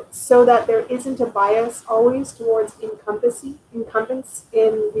also, so that there isn't a bias always towards incumbents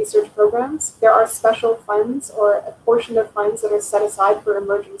in research programs, there are special funds or a portion of funds that are set aside for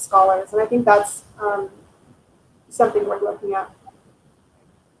emerging scholars. And I think that's something worth looking at.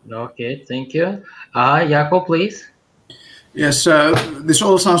 Okay, thank you. Jakob, please. Yes, this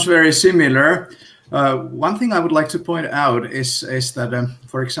all sounds very similar. One thing I would like to point out is that,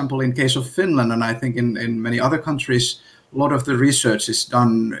 for example, in case of Finland, and I think in many other countries, a lot of the research is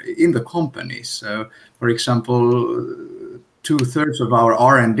done in the companies. So, for example, 2/3 of our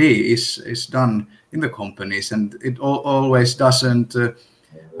R&D is done in the companies, and it always doesn't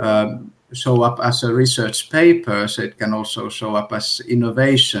show up as a research paper. So it can also show up as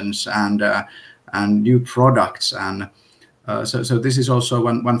innovations and new products. And so this is also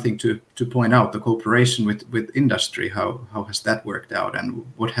one thing to point out: the cooperation with industry. How has that worked out, and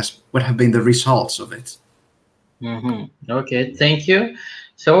what have been the results of it? Okay, thank you.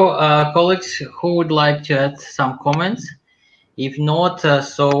 So, colleagues who would like to add some comments? If not,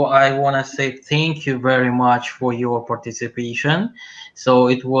 so I want to say thank you very much for your participation. So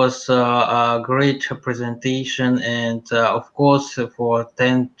it was a great presentation, and of course, for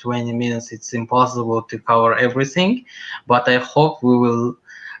 10-20 minutes, it's impossible to cover everything, but I hope we will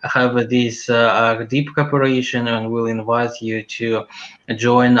have this deep cooperation, and we'll invite you to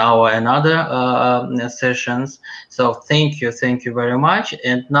join our another sessions. So thank you very much.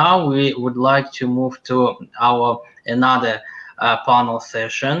 And now we would like to move to our another panel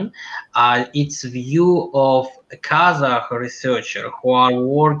session. It's view of a Kazakh researcher who are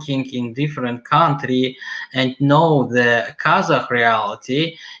working in different country and know the Kazakh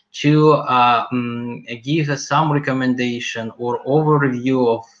reality, to give us some recommendation or overview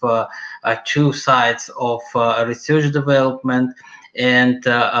of two sides of research development, and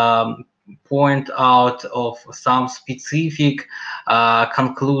point out of some specific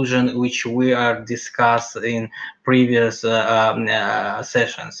conclusion which we are discussed in previous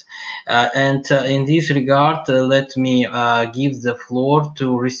sessions. And in this regard, let me give the floor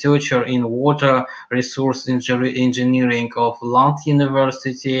to researcher in water resource engineering of Lund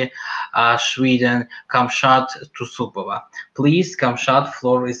University, Sweden, Kamshat Tusupova. Please, Kamshat,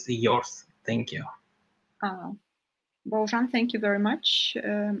 floor is yours. Thank you. Bojan, thank you very much.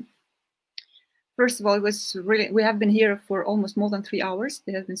 First of all, it was really, we have been here for almost more than 3 hours.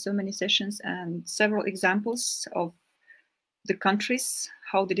 There have been so many sessions and several examples of the countries,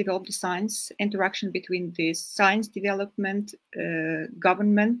 how they develop the science, interaction between the science development,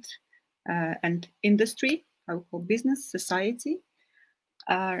 government, and industry, I would call business, society.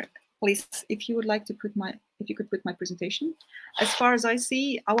 Please, if you would like to put if you could put my presentation. As far as I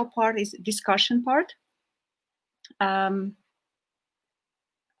see, our part is discussion part. I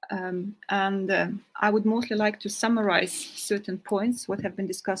would mostly like to summarize certain points, what have been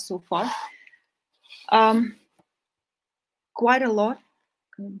discussed so far. Quite a lot.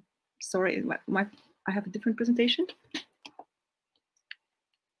 Sorry, I have a different presentation.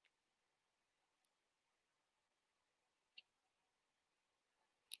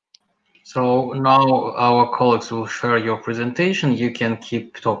 So now our colleagues will share your presentation. You can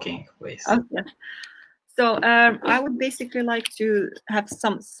keep talking, please. Okay. So I would basically like to have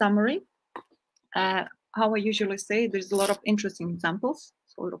some summary. How I usually say, there's a lot of interesting examples,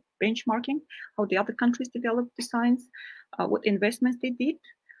 sort of benchmarking, how the other countries developed the science, what investments they did.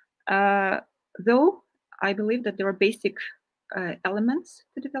 Though I believe that there are basic elements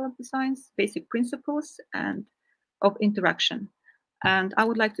to develop the science, basic principles and of interaction. And I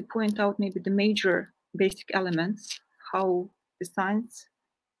would like to point out maybe the major basic elements, how the science,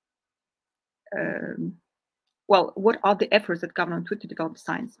 well, what are the efforts that government put to develop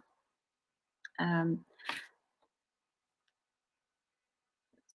science?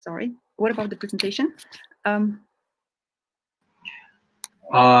 Sorry, what about the presentation?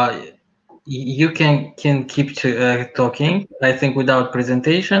 You can keep talking, I think, without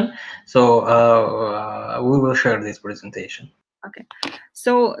presentation. So we will share this presentation. Okay.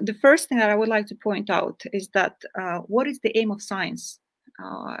 So the first thing that I would like to point out is that what is the aim of science?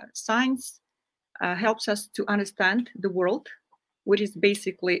 Science helps us to understand the world, which is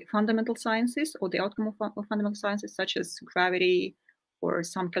basically fundamental sciences or the outcome of fundamental sciences, such as gravity or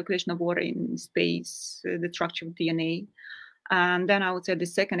some calculation of water in space, the structure of DNA. And then I would say the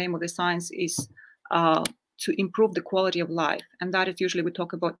second aim of the science is to improve the quality of life. And that is usually we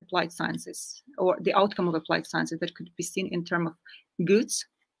talk about applied sciences or the outcome of applied sciences that could be seen in terms of goods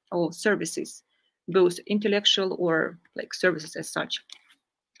or services, both intellectual or like services as such.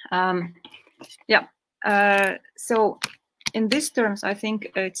 So in these terms, I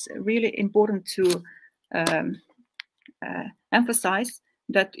think it's really important to emphasize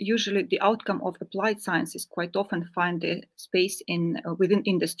that usually the outcome of applied sciences quite often find the space in within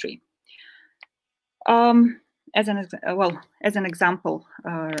industry. As an example,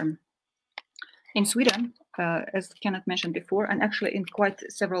 in Sweden, as Kenneth mentioned before, and actually in quite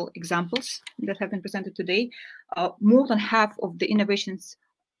several examples that have been presented today, more than half of the innovations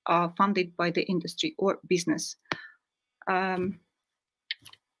are funded by the industry or business. That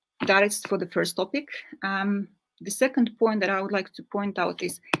is for the first topic. The second point that I would like to point out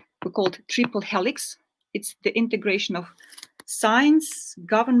is we call it triple helix. It's the integration of science,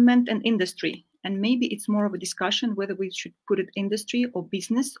 government, and industry. And maybe it's more of a discussion whether we should put it industry or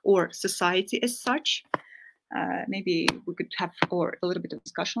business or society as such. Maybe we could have a little bit of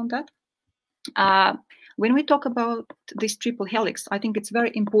discussion on that. When we talk about this triple helix, I think it's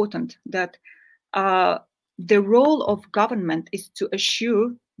very important that the role of government is to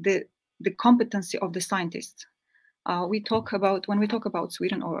assure the competency of the scientists. When we talk about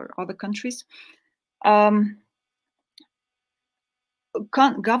Sweden or other countries,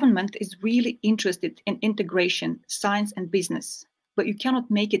 government is really interested in integration, science and business, but you cannot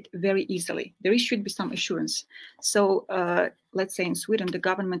make it very easily. There should be some assurance. So let's say in Sweden, the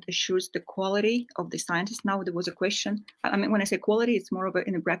government assures the quality of the scientists. Now there was a question, I mean, when I say quality, it's more of a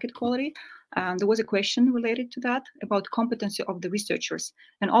in a bracket quality. There was a question related to that about competency of the researchers.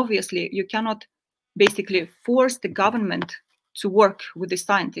 And obviously you cannot basically force the government to work with the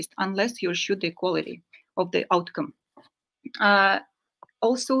scientist unless you assure the quality of the outcome.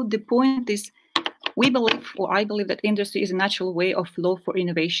 Also, the point is, we believe, or I believe, that industry is a natural way of flow for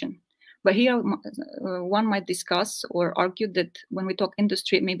innovation. But here, one might discuss or argue that when we talk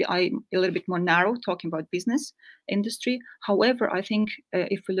industry, maybe I'm a little bit more narrow, talking about business industry. However, I think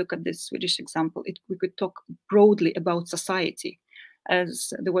if we look at this Swedish example, we could talk broadly about society.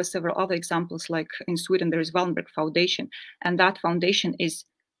 As there were several other examples, like in Sweden, there is Wallenberg Foundation, and that foundation is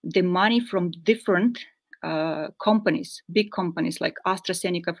the money from different companies, big companies like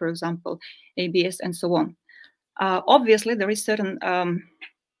AstraZeneca, for example, ABS, and so on. Obviously, there is certain,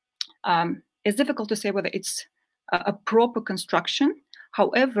 it's difficult to say whether it's a proper construction.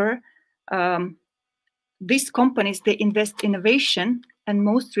 However, these companies, they invest innovation and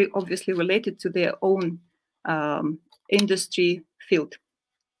mostly obviously related to their own industry field.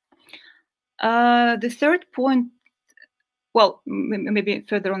 The third point, well, maybe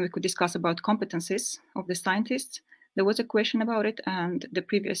further on we could discuss about competencies of the scientists. There was a question about it, and the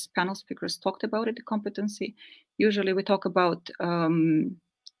previous panel speakers talked about it, the competency. Usually we talk about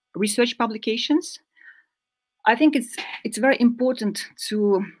research publications. I think it's very important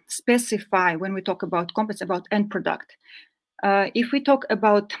to specify when we talk about competence, about end product. If we talk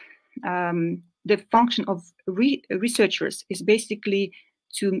about the function of researchers is basically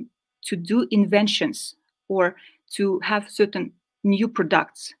to do inventions or to have certain new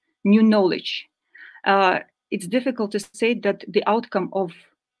products, new knowledge. It's difficult to say that the outcome of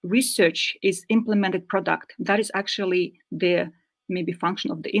research is implemented product. That is actually the maybe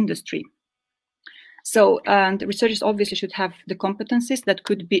function of the industry. So, and researchers obviously should have the competencies that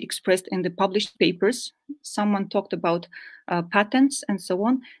could be expressed in the published papers. Someone talked about patents and so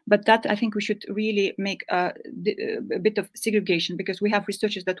on, but that I think we should really make a bit of segregation, because we have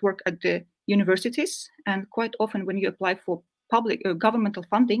researchers that work at the universities, and quite often when you apply for public governmental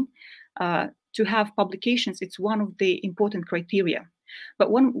funding to have publications, it's one of the important criteria.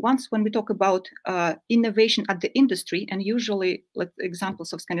 But once when we talk about innovation at the industry, and usually, like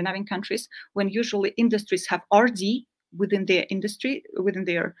examples of Scandinavian countries, when usually industries have R&D within their industry, within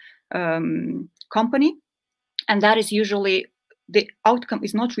their company, and that is usually the outcome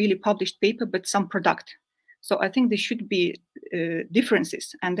is not really published paper, but some product. So I think there should be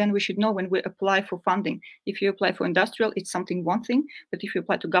differences, and then we should know when we apply for funding. If you apply for industrial, it's something one thing, but if you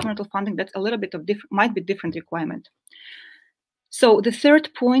apply to governmental funding, that's a little bit of might be different requirement. So the third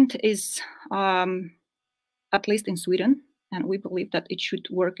point is, at least in Sweden, and we believe that it should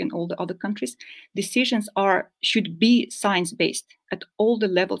work in all the other countries, decisions should be science-based at all the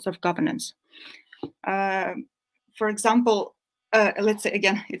levels of governance. For example, let's say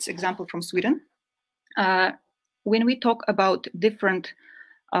again, it's example from Sweden. When we talk about different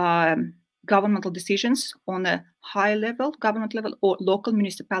governmental decisions on a high level, government level, or local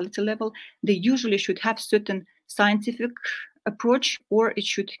municipality level, they usually should have certain scientific approach, or it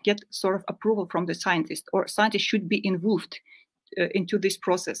should get sort of approval from the scientist, or scientists should be involved into this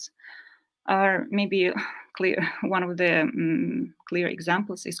process. Maybe one of the clear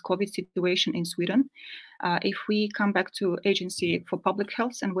examples is COVID situation in Sweden. If we come back to Agency for Public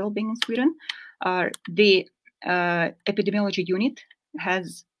Health and Wellbeing in Sweden, the epidemiology unit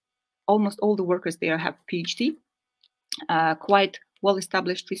has almost all the workers there have PhD, quite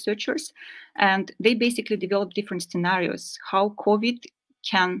well-established researchers, and they basically develop different scenarios how COVID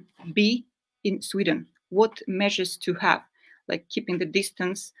can be in Sweden, what measures to have, like keeping the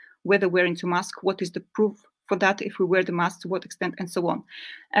distance, whether wearing a mask, what is the proof for that if we wear the mask, to what extent, and so on.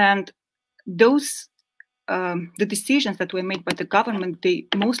 And those, the decisions that were made by the government, they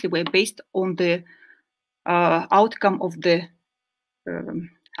mostly were based on the outcome of the,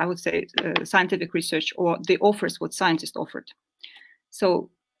 I would say, scientific research, or the offers what scientists offered. So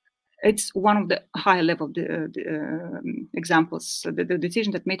it's one of the high level examples, the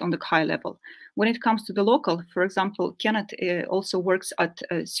decision that made on the high level. When it comes to the local, for example, Kenneth also works at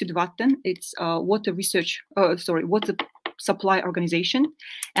Sydvatten. It's water research, water supply organization.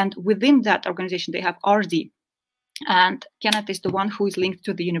 And within that organization, they have RD. And Kenneth is the one who is linked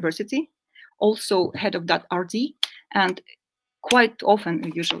to the university, also head of that RD. And quite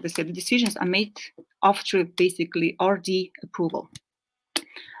often, usually, they say the decisions are made after basically RD approval.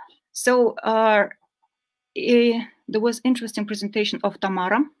 So there was interesting presentation of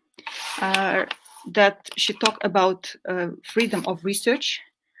Tamara that she talked about freedom of research,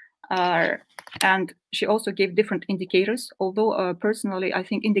 and she also gave different indicators. Although personally, I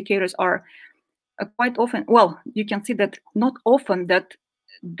think indicators are quite often, well, you can see that not often that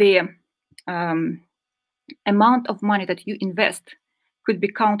the amount of money that you invest could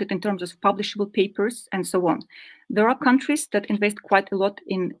be counted in terms of publishable papers and so on. There are countries that invest quite a lot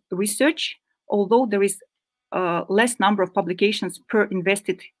in research, although there is less number of publications per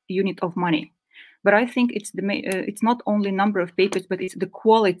invested unit of money. But I think it's not only number of papers, but it's the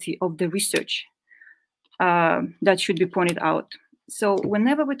quality of the research that should be pointed out. So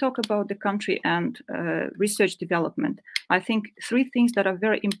whenever we talk about the country and research development, I think three things that are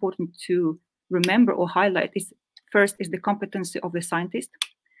very important to remember or highlight is, first is the competency of the scientist.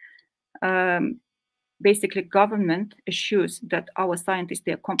 Basically, government assures that our scientists,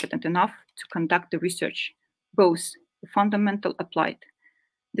 they are competent enough to conduct the research, both fundamental, applied.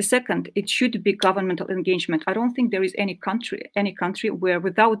 The second, it should be governmental engagement. I don't think there is any country where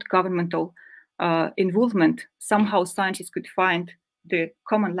without governmental involvement, somehow scientists could find the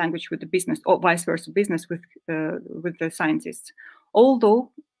common language with the business, or vice versa, business with the scientists.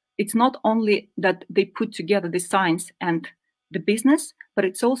 Although it's not only that they put together the science and the business, but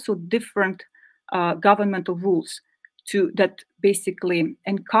it's also different governmental rules that basically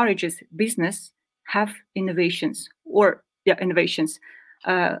encourages business have innovations, or innovations.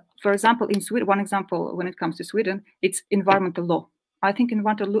 For example, in Sweden, one example when it comes to Sweden, it's environmental law. I think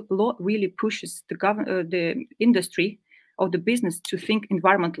environmental law really pushes the industry or the business to think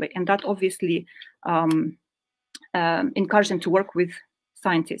environmentally, and that obviously encourages them to work with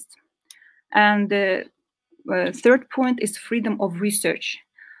scientists. And the third point is freedom of research.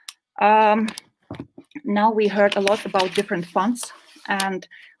 Now we heard a lot about different funds, and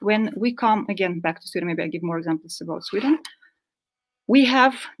when we come again back to Sweden, maybe I give more examples about Sweden. We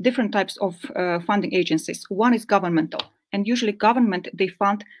have different types of funding agencies. One is governmental, and usually government, they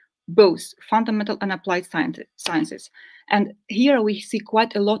fund both fundamental and applied sciences. And here we see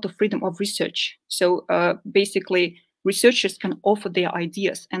quite a lot of freedom of research. So basically, researchers can offer their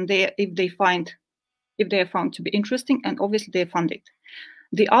ideas, and if they are found to be interesting, and obviously they fund it.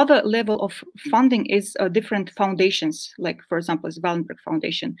 The other level of funding is different foundations, like for example, is Wallenberg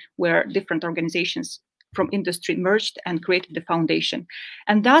Foundation, where different organizations from industry merged and created the foundation.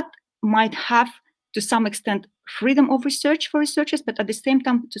 And that might have, to some extent, freedom of research for researchers, but at the same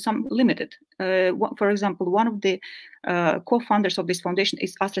time, to some limited. For example, one of the co-founders of this foundation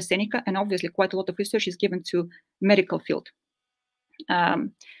is AstraZeneca, and obviously quite a lot of research is given to medical field.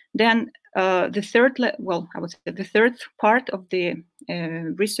 Then the third part of the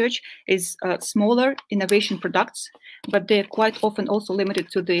research is smaller innovation products, but they're quite often also limited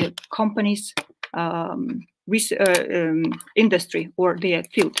to the company's industry or their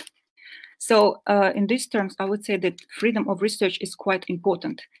field. So in these terms, I would say that freedom of research is quite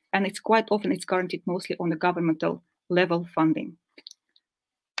important, and it's quite often it's guaranteed mostly on the governmental level funding.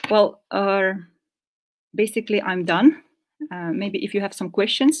 Well, basically I'm done. Maybe if you have some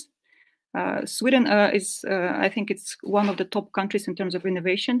questions. Sweden is, I think it's one of the top countries in terms of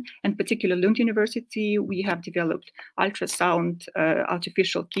innovation, and particularly Lund University, we have developed ultrasound,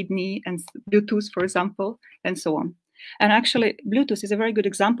 artificial kidney, and Bluetooth, for example, and so on. And actually, Bluetooth is a very good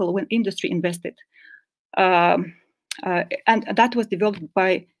example when industry invested. And that was developed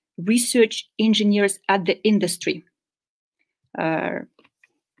by research engineers at the industry.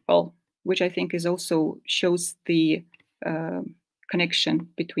 Well, which I think is also shows the connection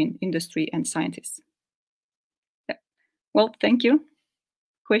between industry and scientists. Yeah. Well, thank you.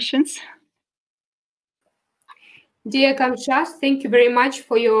 Questions? Dear Kamshas, thank you very much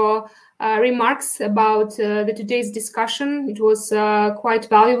for your remarks about today's discussion. It was quite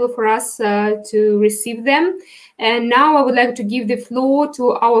valuable for us to receive them. And now I would like to give the floor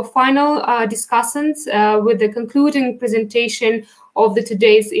to our final discussants with the concluding presentation of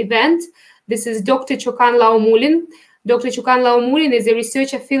today's event. This is Dr. Chokan Laumulin. Dr. Chokan Laumulin is a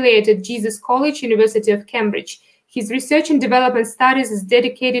research affiliate at Jesus College, University of Cambridge. His research and development studies is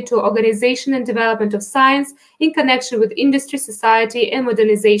dedicated to organization and development of science in connection with industry, society, and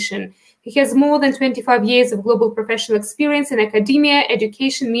modernization. He has more than 25 years of global professional experience in academia,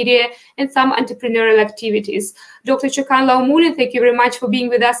 education, media, and some entrepreneurial activities. Dr. Chokan Laumulin, thank you very much for being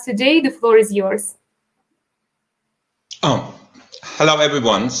with us today. The floor is yours. Oh, hello,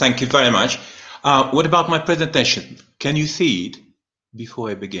 everyone. Thank you very much. What about my presentation? Can you see it before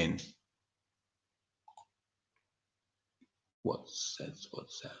I begin? What's that?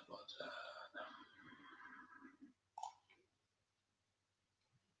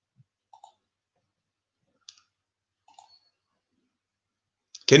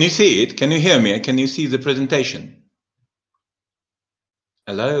 Can you see it? Can you hear me? Can you see the presentation?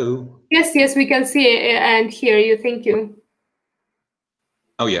 Hello? Yes, yes, we can see and hear you. Thank you.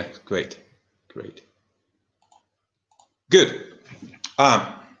 Oh, yeah, great. Great. Good.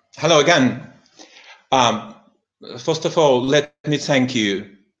 Hello again. First of all, let me thank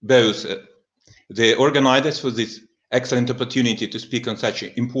you both, the organizers, for this excellent opportunity to speak on such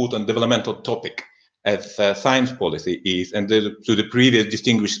an important developmental topic as science policy is, and to the previous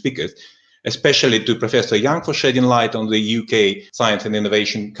distinguished speakers, especially to Professor Young for shedding light on the UK science and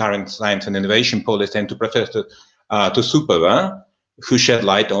innovation, current science and innovation policy, and to Professor Tusupova, who shed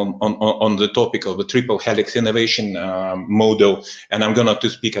light on the topic of the triple helix innovation model, and I'm going to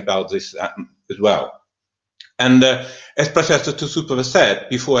speak about this as well. And as Professor Tusupova said,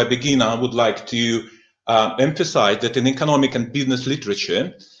 before I begin, I would like to emphasize that in economic and business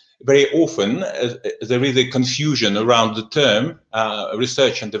literature, very often there is a confusion around the term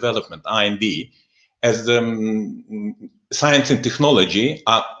research and development, R&D, as science and technology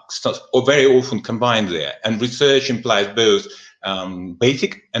are very often combined there, and research implies both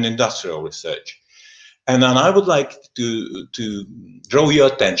basic and industrial research. And then I would like to draw your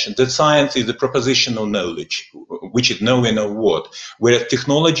attention that science is a propositional knowledge, which is know and know what, whereas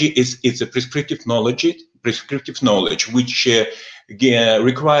technology is a prescriptive knowledge which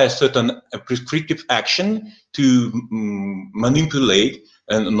requires certain prescriptive action to manipulate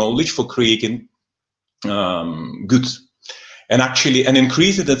knowledge for creating goods. And actually, an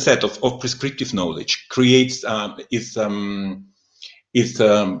increase in the set of prescriptive knowledge creates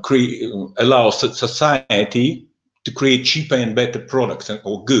allows society to create cheaper and better products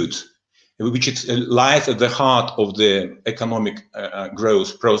or goods, which lies at the heart of the economic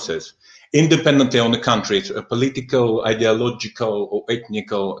growth process, independently on the country's political, ideological, or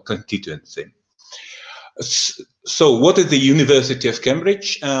ethnical constituency. So, what is the University of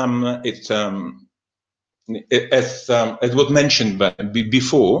Cambridge? It's as was mentioned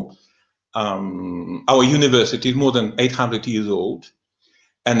before, our university is more than 800 years old,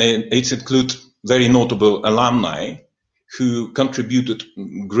 and it includes very notable alumni who contributed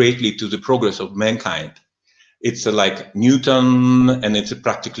greatly to the progress of mankind. It's like Newton, and it's a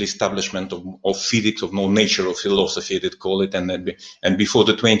practical establishment of physics, of no natural philosophy, they call it. And before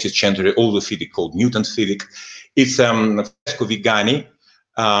the 20th century, all the physics called Newton's physics. It's Francesco Vigani.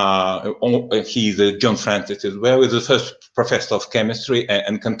 He's John Francis as well. He's the first professor of chemistry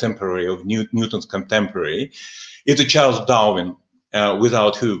and contemporary of Newton's contemporary. It's a Charles Darwin,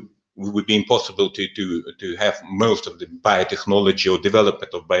 without who it would be impossible to have most of the biotechnology or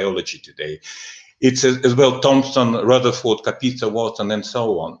development of biology today. It's as well Thomson, Rutherford, Kapitsa, Watson, and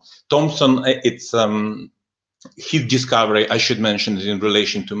so on. Thomson, it's his discovery, I should mention it in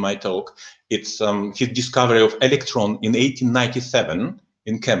relation to my talk. It's his discovery of electron in 1897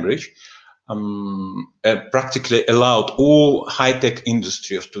 in Cambridge, practically allowed all high-tech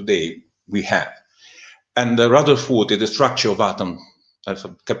industry of today we have. And Rutherford is the structure of atom.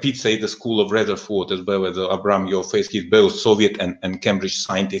 Kapitsa is the school of Rutherford, as well as Abram Yoffe. He's both Soviet and Cambridge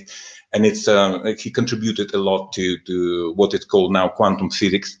scientist. And it's he contributed a lot to what is called now quantum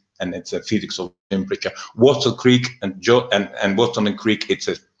physics, and it's a physics of temperature. Watson Crick and Watson and Crick, it's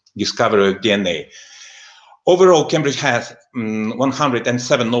a discovery of DNA. Overall, Cambridge has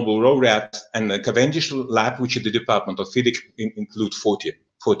 107 Nobel laureates, and the Cavendish Lab, which is the Department of Physics, includes 40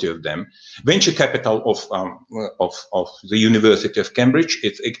 of them. Venture capital of the University of Cambridge,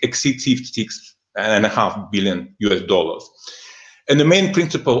 it exceeds $6.5 billion US. And the main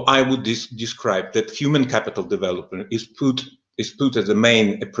principle I would describe that human capital development is put as the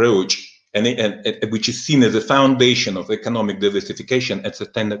main approach, and which is seen as the foundation of economic diversification and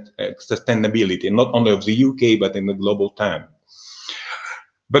sustainability, not only of the UK but in the global term.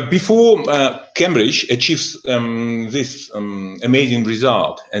 But before Cambridge achieves this amazing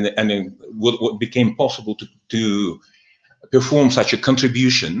result, and what became possible to perform such a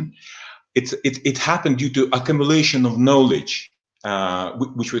contribution, it happened due to accumulation of knowledge,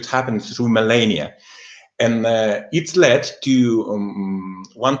 which would happen through millennia. And it's led to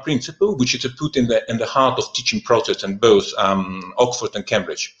one principle, which is put in the heart of teaching process in both Oxford and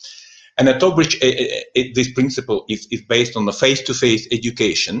Cambridge. And at Oxbridge, this principle is based on the face-to-face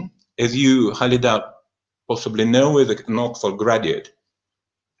education. As you, Khalida, possibly know, as an Oxford graduate,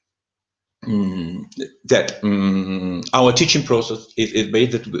 that our teaching process is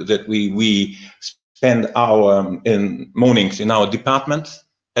based that we spend our mornings in our departments,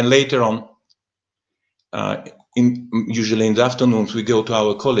 and later on, usually in the afternoons, we go to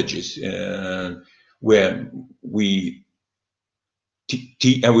our colleges where we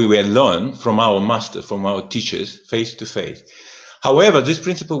will learn from our master, from our teachers, face to face. However, this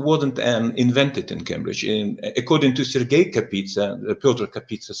principle wasn't invented in Cambridge. According to Sergei Kapitsa, Pyotr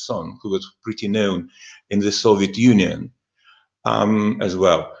Kapitsa's son, who was pretty known in the Soviet Union as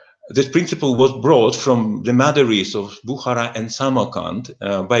well, this principle was brought from the monasteries of Bukhara and Samarkand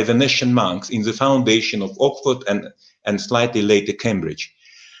by Venetian monks in the foundation of Oxford and slightly later Cambridge.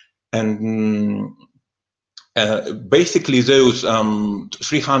 And basically, those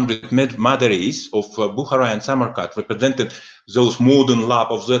 300 monasteries of Bukhara and Samarkand represented those modern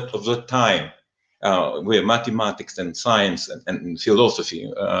labs of that time, where mathematics and science and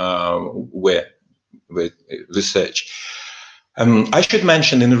philosophy were researched. I should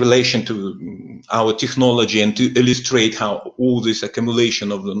mention, in relation to our technology and to illustrate how all this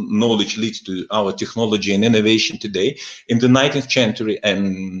accumulation of knowledge leads to our technology and innovation today, in the 19th century,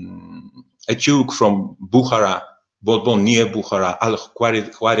 a Turk from Bukhara, Bourbon near Bukhara,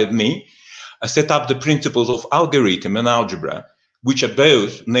 Al-Khwarizmi, set up the principles of algorithm and algebra, which are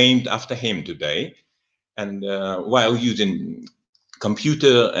both named after him today. And while using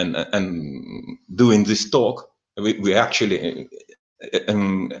computer and doing this talk, we actually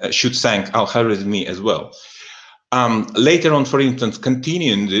should thank Al-Khwarizmi as well. Later on, for instance,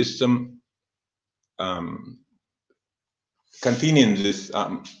 continuing this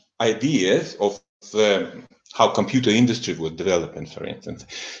ideas of how computer industry was developing, for instance.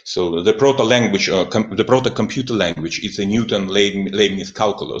 So the proto-language, the proto-computer language, is a Newton-Leibniz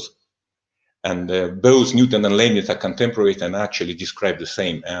calculus. And both Newton and Leibniz are contemporaries and actually describe the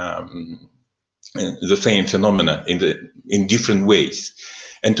same phenomena in different ways.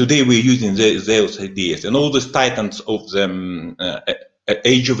 And today we're using those ideas. And all these titans of the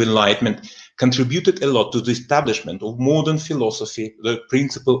Age of Enlightenment contributed a lot to the establishment of modern philosophy, the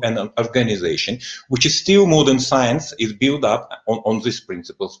principle and organization, which is still modern science is built up on these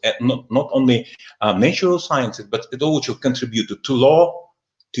principles. Not only natural sciences, but it also contributed to law,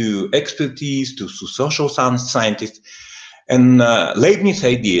 to expertise, to social scientists. And Leibniz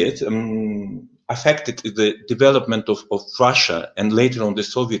ideas affected the development of Russia and later on the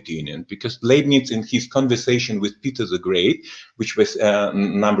Soviet Union, because Leibniz, in his conversation with Peter the Great, which was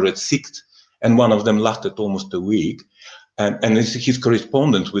numbered 6th and one of them lasted almost a week. And his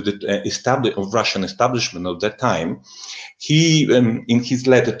correspondence with the Russian establishment of that time, he, in his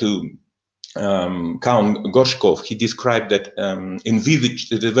letter to Count Gorshkov, he described that envisaged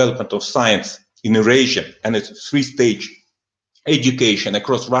the development of science in Eurasia and its three-stage education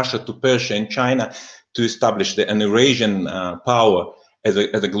across Russia to Persia and China to establish an Eurasian power as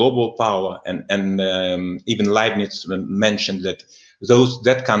a global power. And even Leibniz mentioned that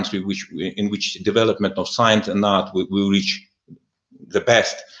that country in which development of science and art will reach the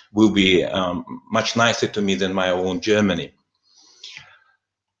best will be much nicer to me than my own Germany.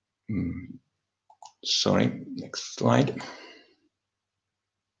 Sorry, next slide.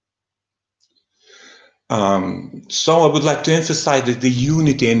 So I would like to emphasize that the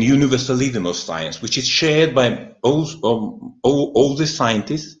unity and universalism of science, which is shared by all the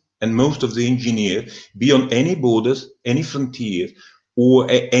scientists and most of the engineers, beyond any borders, any frontiers, or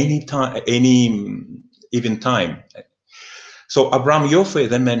any time, even time. So Abram Yoffe,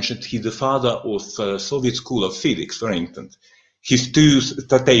 they mentioned, he's the father of Soviet School of Physics, for instance. His two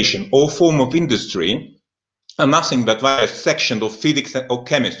citations, all form of industry are nothing but various sections of physics or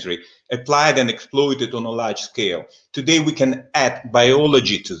chemistry applied and exploited on a large scale. Today we can add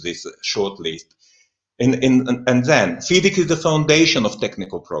biology to this short list. And then physics is the foundation of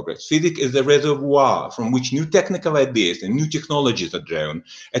technical progress. Physics is the reservoir from which new technical ideas and new technologies are drawn.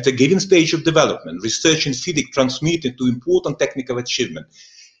 At a given stage of development, research in physics transmitted to important technical achievement.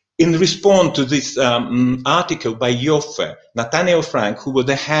 In response to this article by Yoffe, Nathaniel Frank, who was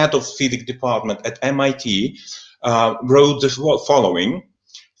the head of physics department at MIT, wrote the following: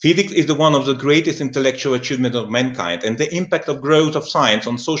 physics is one of the greatest intellectual achievements of mankind, and the impact of growth of science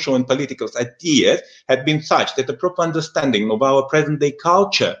on social and political ideas had been such that a proper understanding of our present-day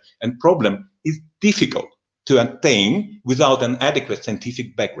culture and problem is difficult to attain without an adequate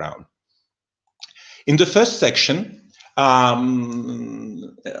scientific background. In the first section,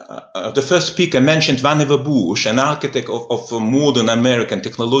 the first speaker mentioned Vannevar Bush, an architect of modern American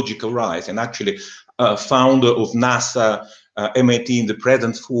technological rise, and actually founder of NASA, MIT in the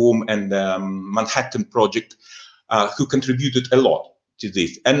present form, and Manhattan Project, who contributed a lot to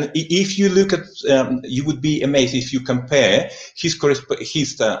this. And if you look at, you would be amazed if you compare his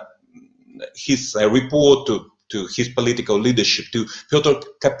report to his political leadership, to Pyotr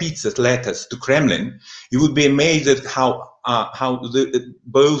Kapitsa's letters to Kremlin, you would be amazed at how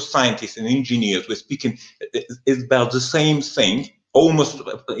both scientists and engineers were speaking about the same thing, almost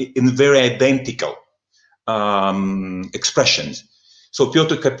in very identical expressions. So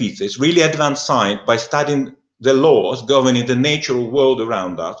Pyotr Kapitsa is really advanced science by studying the laws governing the natural world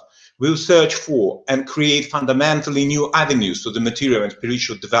around us, will search for and create fundamentally new avenues for the material and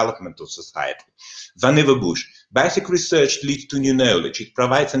spiritual development of society. Vannevar Bush: basic research leads to new knowledge. It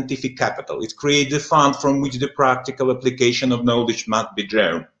provides scientific capital. It creates the fund from which the practical application of knowledge must be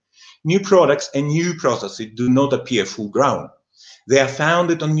drawn. New products and new processes do not appear full grown. They are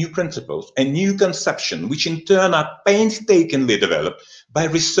founded on new principles and new conceptions, which in turn are painstakingly developed by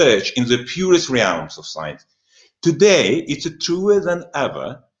research in the purest realms of science. Today, it's truer than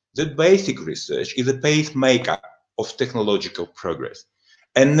ever that basic research is a pacemaker of technological progress.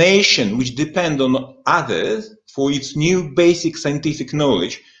 A nation which depends on others for its new basic scientific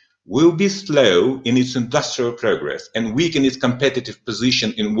knowledge will be slow in its industrial progress and weaken its competitive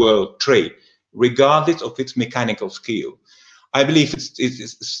position in world trade, regardless of its mechanical skill. I believe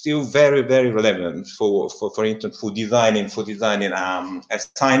it's still very, very relevant for instance, for designing a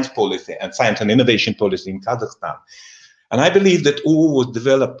science policy and science and innovation policy in Kazakhstan. And I believe that all was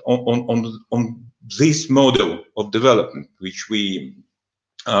developed on this model of development, which we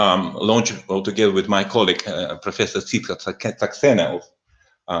launched altogether with my colleague, Professor Sitka Saxena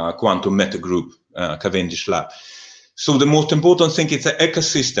of Quantum Meta Group, Cavendish Lab. So the most important thing is an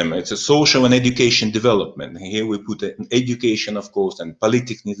ecosystem. It's a social and education development. Here we put an education, of course, and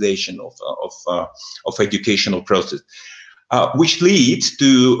politicization of educational process, which leads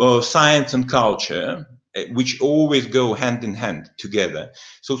to science and culture, which always go hand in hand together.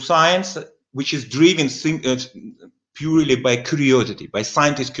 So science, which is driven purely by curiosity, by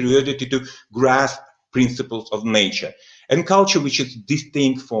scientists' curiosity to grasp principles of nature, and culture, which is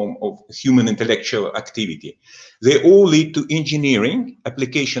distinct form of human intellectual activity. They all lead to engineering,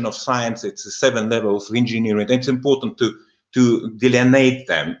 application of science. It's 7 levels of engineering. It's important to delineate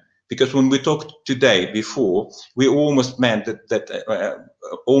them, because when we talked today before, we almost meant that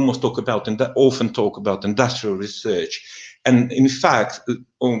often talk about industrial research, and in fact,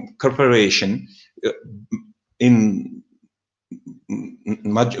 corporation in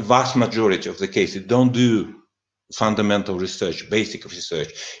vast majority of the cases don't do fundamental research, basic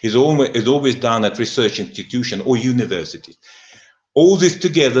research, is always done at research institution or universities. All this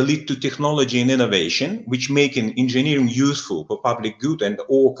together lead to technology and innovation, which making engineering useful for public good and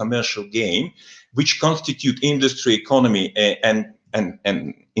or commercial gain, which constitute industry, economy, and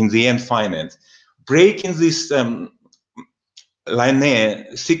in the end finance. Breaking this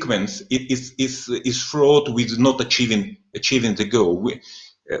linear sequence is fraught with not achieving the goal.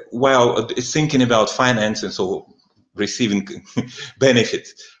 While thinking about finance and so receiving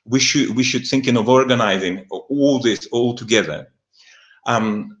benefits, we should thinking of organizing all this all together.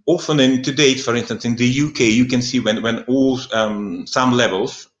 Often in today, for instance, in the UK, you can see when all some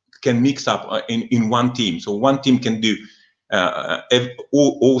levels can mix up in one team. So one team can do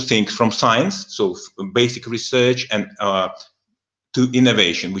all things from science, so basic research, and to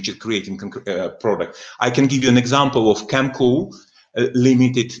innovation, which is creating product. I can give you an example of Camco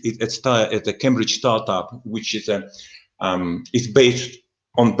Limited. It's a Cambridge startup, which is based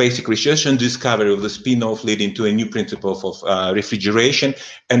on basic research and discovery of the spin-off, leading to a new principle of refrigeration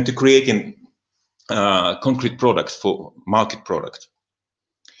and to creating concrete products for market products.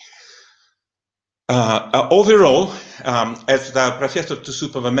 Overall, as the Professor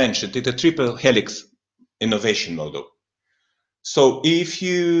Tusupova mentioned, it's a triple helix innovation model. So if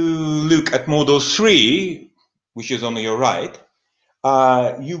you look at model 3, which is on your right,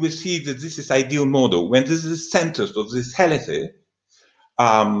 you will see that this is ideal model. When this is centers of this helices,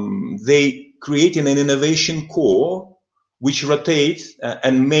 they creating an innovation core which rotates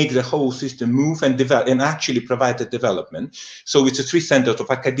and make the whole system move and develop and actually provide the development. So it's a 3 centers of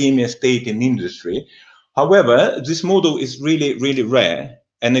academia, state, and industry. However, this model is really, really rare.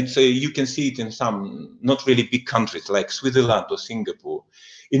 And it's you can see it in some not really big countries like Switzerland or Singapore.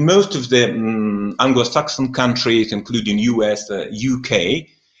 In most of the Anglo-Saxon countries, including US, UK,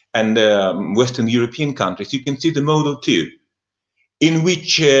 and Western European countries, you can see the model too, in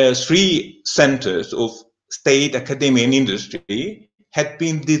which 3 centers of state, academia, and industry had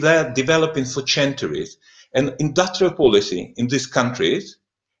been developing for centuries. And industrial policy in these countries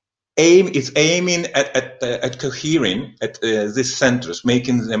is aiming at cohering at these centers,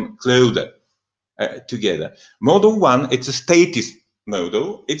 making them closer together. Model 1, it's a statist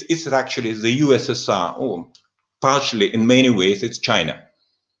model. It's actually the USSR, or partially in many ways it's China.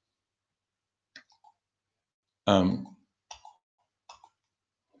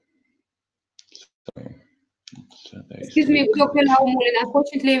 Excuse me, Dr. Laumulin,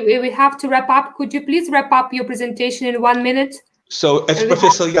 unfortunately we have to wrap up. Could you please wrap up your presentation in 1 minute? So as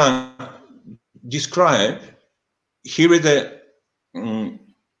Professor Young described, here is the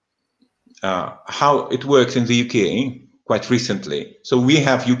how it works in the UK quite recently. So we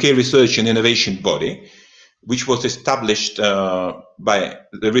have UK Research and Innovation Body, which was established by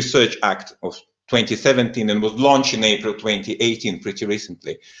the Research Act of 2017 and was launched in April 2018, pretty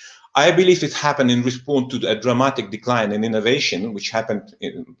recently. I believe it happened in response to a dramatic decline in innovation, which has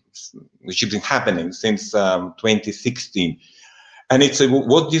been happening since 2016. And it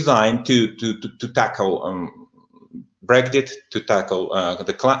was designed to tackle Brexit, to tackle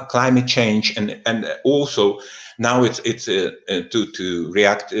the climate change, and also now it's to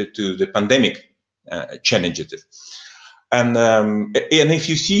react to the pandemic challenges. And if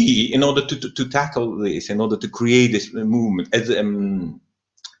you see, in order to tackle this, in order to create this movement, as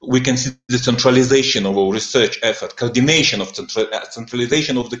we can see the centralization of our research effort,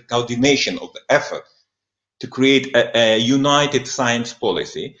 centralization of the coordination of the effort to create a united science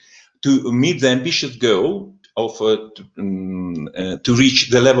policy to meet the ambitious goal of to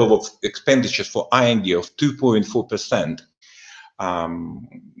reach the level of expenditures for R&D of 2.4%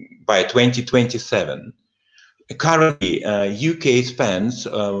 by 2027. Currently, UK spends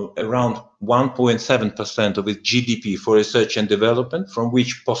around 1.7% of its GDP for research and development, from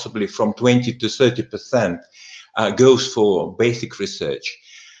which possibly from 20 to 30% goes for basic research.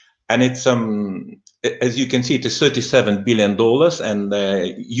 And it's as you can see, it is $37 billion, and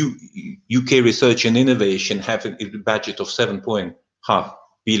UK Research and Innovation have a budget of £7.5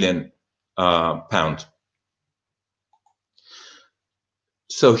 billion.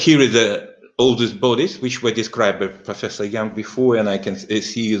 So here is all these bodies which were described by Professor Young before, and I can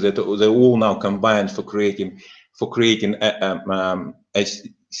see that they're all now combined for creating a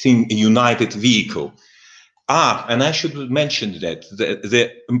united vehicle. And I should mention that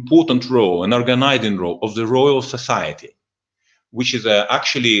the important role and organizing role of the Royal Society, which is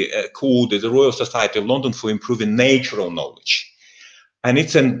actually called the Royal Society of London for Improving Natural Knowledge. And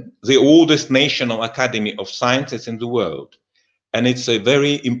it's the oldest national academy of sciences in the world. And it's a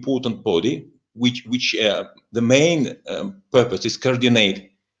very important body, which the main purpose is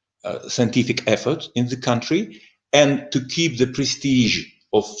coordinate scientific efforts in the country and to keep the prestige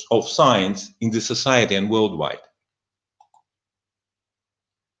of science in the society and worldwide.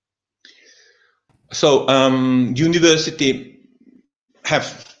 So university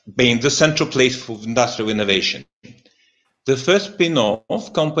have been the central place for industrial innovation. The first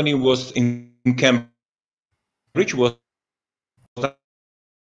spin-off company was in Cambridge, was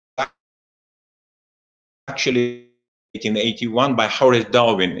actually in 1881 by Horace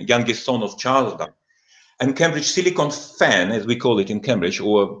Darwin, youngest son of Charles Darwin. And Cambridge Silicon Fen, as we call it in Cambridge,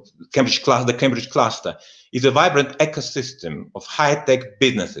 or the Cambridge cluster, is a vibrant ecosystem of high-tech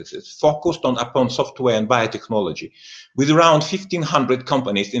businesses. It's focused upon software and biotechnology, with around 1,500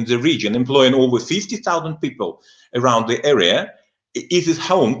 companies in the region, employing over 50,000 people around the area. It is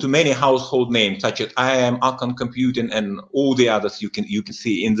home to many household names such as IIM, Archon Computing, and all the others you can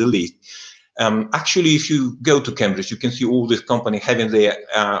see in the list. Actually, if you go to Cambridge, you can see all these companies having their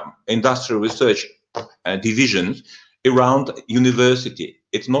industrial research divisions around university.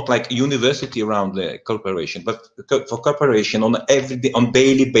 It's not like university around the corporation, but for corporation on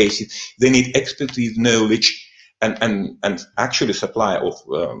daily basis, they need expertise, knowledge, and actually supply of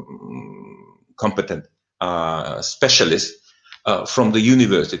competent specialists from the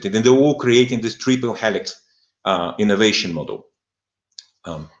university. Then they're all creating this triple helix innovation model.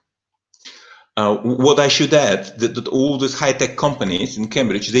 What I should add, that all these high-tech companies in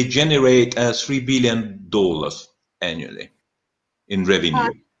Cambridge, they generate $3 billion annually in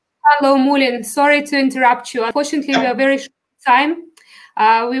revenue. Hello, Mulin. Sorry to interrupt you. Unfortunately, we are very short time.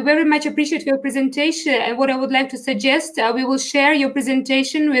 We very much appreciate your presentation, and what I would like to suggest, we will share your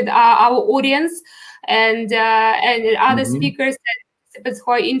presentation with our audience and other speakers and participants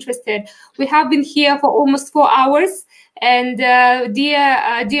who are interested. We have been here for almost 4 hours. And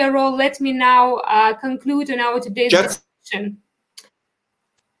dear Roll, let me now conclude on our today's discussion.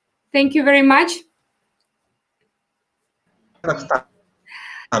 Thank you very much.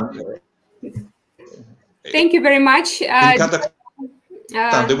 Thank you very much.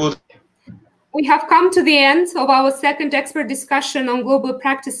 We have come to the end of our second expert discussion on global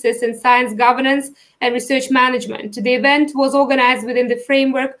practices in science governance and research management. The event was organized within the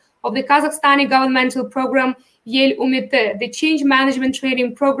framework of the Kazakhstani governmental program Umiti, the change management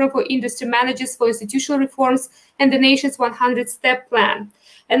training program for industry managers for institutional reforms and the nation's 100-step plan.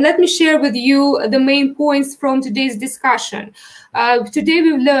 And let me share with you the main points from today's discussion. Today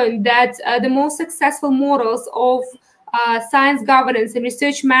we've learned that the most successful models of science governance and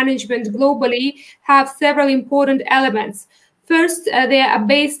research management globally have several important elements. First, they are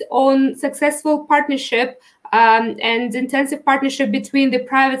based on successful partnership and intensive partnership between the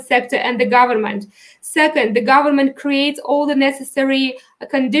private sector and the government. Second, the government creates all the necessary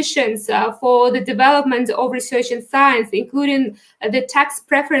conditions for the development of research and science, including the tax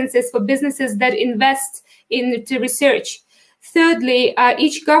preferences for businesses that invest into research. Thirdly,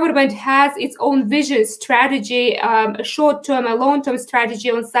 each government has its own vision, strategy, a short-term, a long-term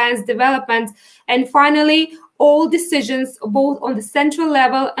strategy on science development. And finally, all decisions, both on the central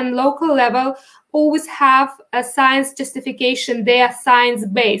level and local level, always have a science justification. They are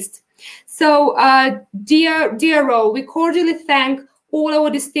science-based. So, dear Ro, we cordially thank all our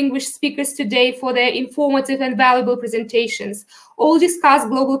distinguished speakers today for their informative and valuable presentations. All discussed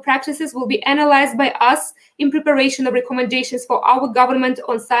global practices will be analyzed by us in preparation of recommendations for our government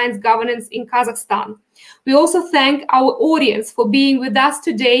on science governance in Kazakhstan. We also thank our audience for being with us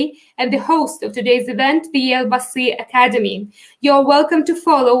today and the host of today's event, the Yelbasi Academy. You're welcome to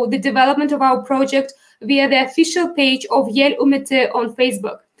follow the development of our project via the official page of Yel Umiti on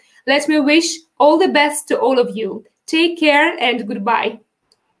Facebook. Let me wish all the best to all of you. Take care and goodbye.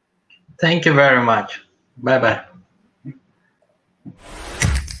 Thank you very much. Bye-bye.